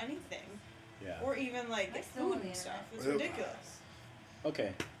to do anything. Yeah. Or even like What's get still on food the and stuff. It's internet? ridiculous.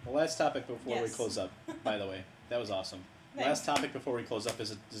 Okay. The last topic before we Yes. close up, by the way. That was awesome. Thanks. Last topic before we close up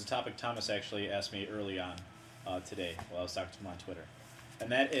is a topic Thomas actually asked me early on today while I was talking to him on Twitter.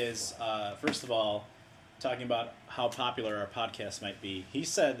 And that is, first of all, talking about how popular our podcast might be. He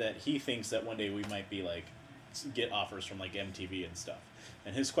said that he thinks that one day we might be like, get offers from like MTV and stuff.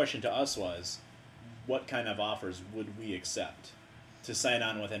 And his question to us was, what kind of offers would we accept to sign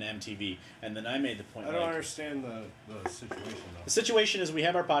on with an MTV? And then I made the point, I don't like, understand the situation though. the situation is we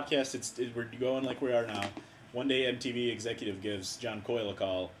have our podcast. We're going like we are now. One day, MTV executive gives John Coyle a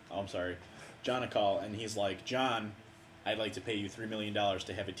call. Oh, I'm sorry, John a call, and he's like, "John, I'd like to pay you $3 million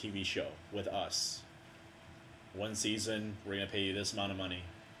to have a TV show with us. One season, we're gonna pay you this amount of money.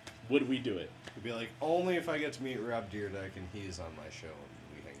 Would we do it?" It'd be like, only if I get to meet Rob Dyrdek and he's on my show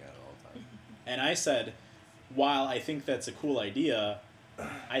and we hang out all the time. And I said, while I think that's a cool idea,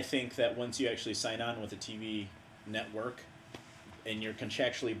 I think that once you actually sign on with a TV network and you're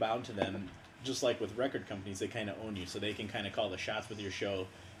contractually bound to them, just like with record companies, they kind of own you, so they can kind of call the shots with your show,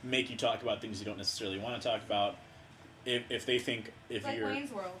 make you talk about things you don't necessarily want to talk about. If they think if Like you're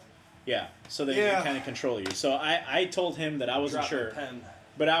Wayne's World. yeah, so they kind of control you. So I told him that I wasn't sure,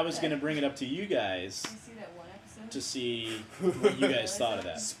 but I was going to bring it up to you guys You see that one episode? to see what you guys thought of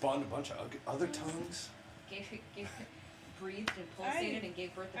that. Spawned a bunch of other tongues. Breathed and pulsated and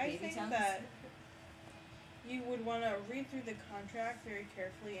gave birth to I baby think tongues. that you would want to read through the contract very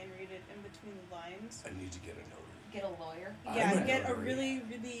carefully and read it in between the lines. I need to get a notary. Get a lawyer. Yeah, I'm a get a notary. really,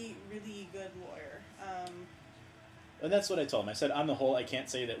 really, really good lawyer. And that's what I told him. I said, on the whole, I can't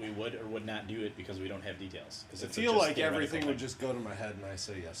say that we would or would not do it because we don't have details. I feel like everything would just go to my head and I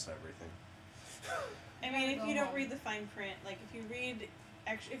say yes to everything. I mean, if you don't read the fine print, like if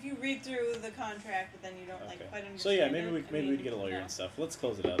you read through the contract, but then you don't like quite understand. So yeah, maybe it, we'd get a lawyer and stuff. Let's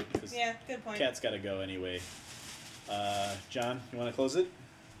close it up. 'Cause Yeah, good point. Kat's got to go anyway. John, you want to close it,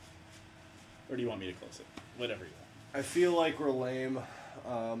 or do you want me to close it? Whatever you want. I feel like we're lame,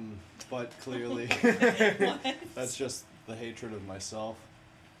 but clearly that's just the hatred of myself.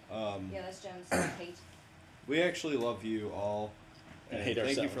 Yeah, that's John's hate. We actually love you all, and hate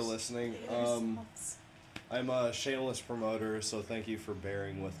thank you ourselves. for listening. I'm a shameless promoter, so thank you for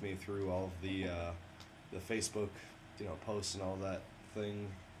bearing with me through all of the Facebook, posts and all that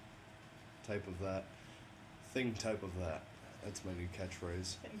type of that. That's my new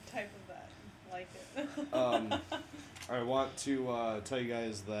catchphrase. Type of that, like it. I want to tell you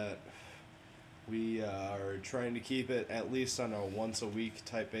guys that we are trying to keep it at least on a once a week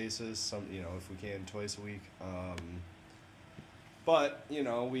type basis. Some, if we can, twice a week. But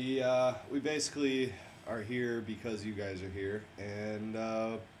we basically are here because you guys are here, and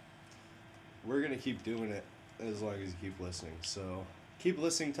we're gonna keep doing it as long as you keep listening. So keep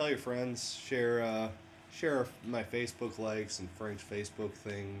listening, tell your friends, share my Facebook likes and Frank's Facebook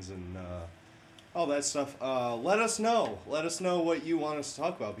things and all that stuff. Let us know what you want us to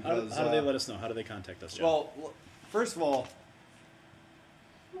talk about, because How do they let us know? How do they contact us, John? well, first of all,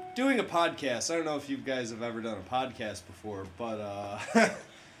 doing a podcast, I don't know if you guys have ever done a podcast before, but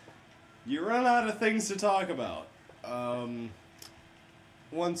you run out of things to talk about.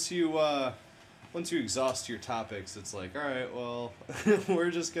 Once you exhaust your topics, it's like, all right, well,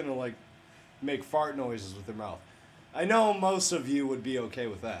 we're just gonna like make fart noises with their mouth. I know most of you would be okay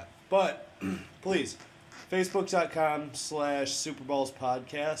with that, but please,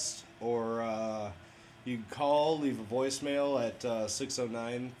 facebook.com/SuperballsPodcast, or you can call, leave a voicemail at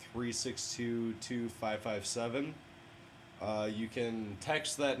 609-362-2557. You can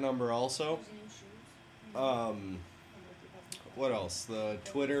text that number also. What else? The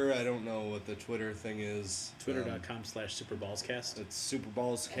Twitter, I don't know what the Twitter thing is. Twitter.com/SuperballsCast. It's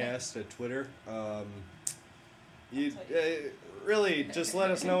SuperballsCast at Twitter. You really just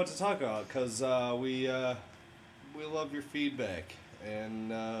let us know what to talk about, because we love your feedback.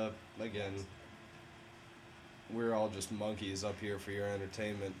 And again, we're all just monkeys up here for your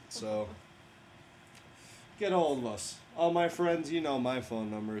entertainment. So get a hold of us. All my friends, you know my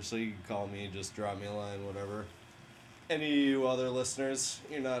phone number, so you can call me, just drop me a line, whatever. Any of you other listeners,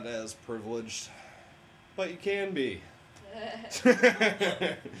 you're not as privileged, but you can be. Send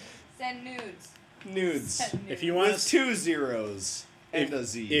nudes. Nudes. If you want with 2 zeros and a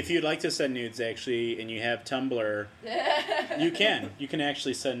Z. If you'd like to send nudes, actually, and you have Tumblr, you can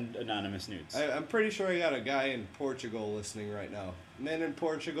actually send anonymous nudes. I'm pretty sure I got a guy in Portugal listening right now. Man in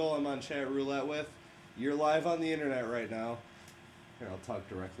Portugal, I'm on chat roulette with. You're live on the internet right now. Here, I'll talk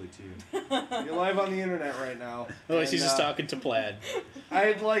directly to you. You're live on the internet right now. Oh, she's just talking to Plaid.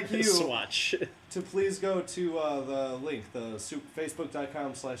 I'd like you Swatch. to please go to the link, the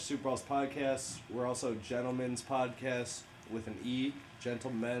facebook.com/SuperballsPodcast. We're also Gentlemen's Podcast with an E,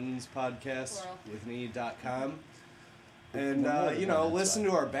 Gentlemen's Podcast with an E.com. And, listen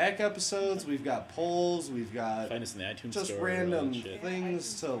to our back episodes. We've got polls. We've got Find us in the iTunes just store, random all that shit.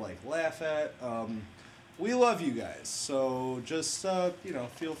 things to, laugh at. We love you guys. So just,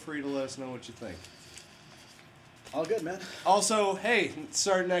 feel free to let us know what you think. All good, man. Also, hey,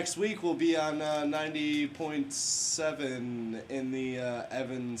 start next week, we'll be on 90.7 in the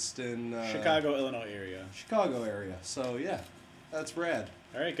Evanston, Chicago, Illinois area. Chicago area. So, yeah, that's rad.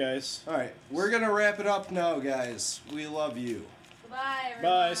 All right, guys. All right, we're going to wrap it up now, guys. We love you. Bye,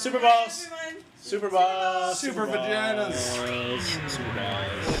 everyone. Bye. Super Balls. Everyone. Super Balls. Super vaginas. Super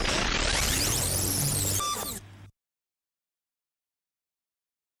Balls.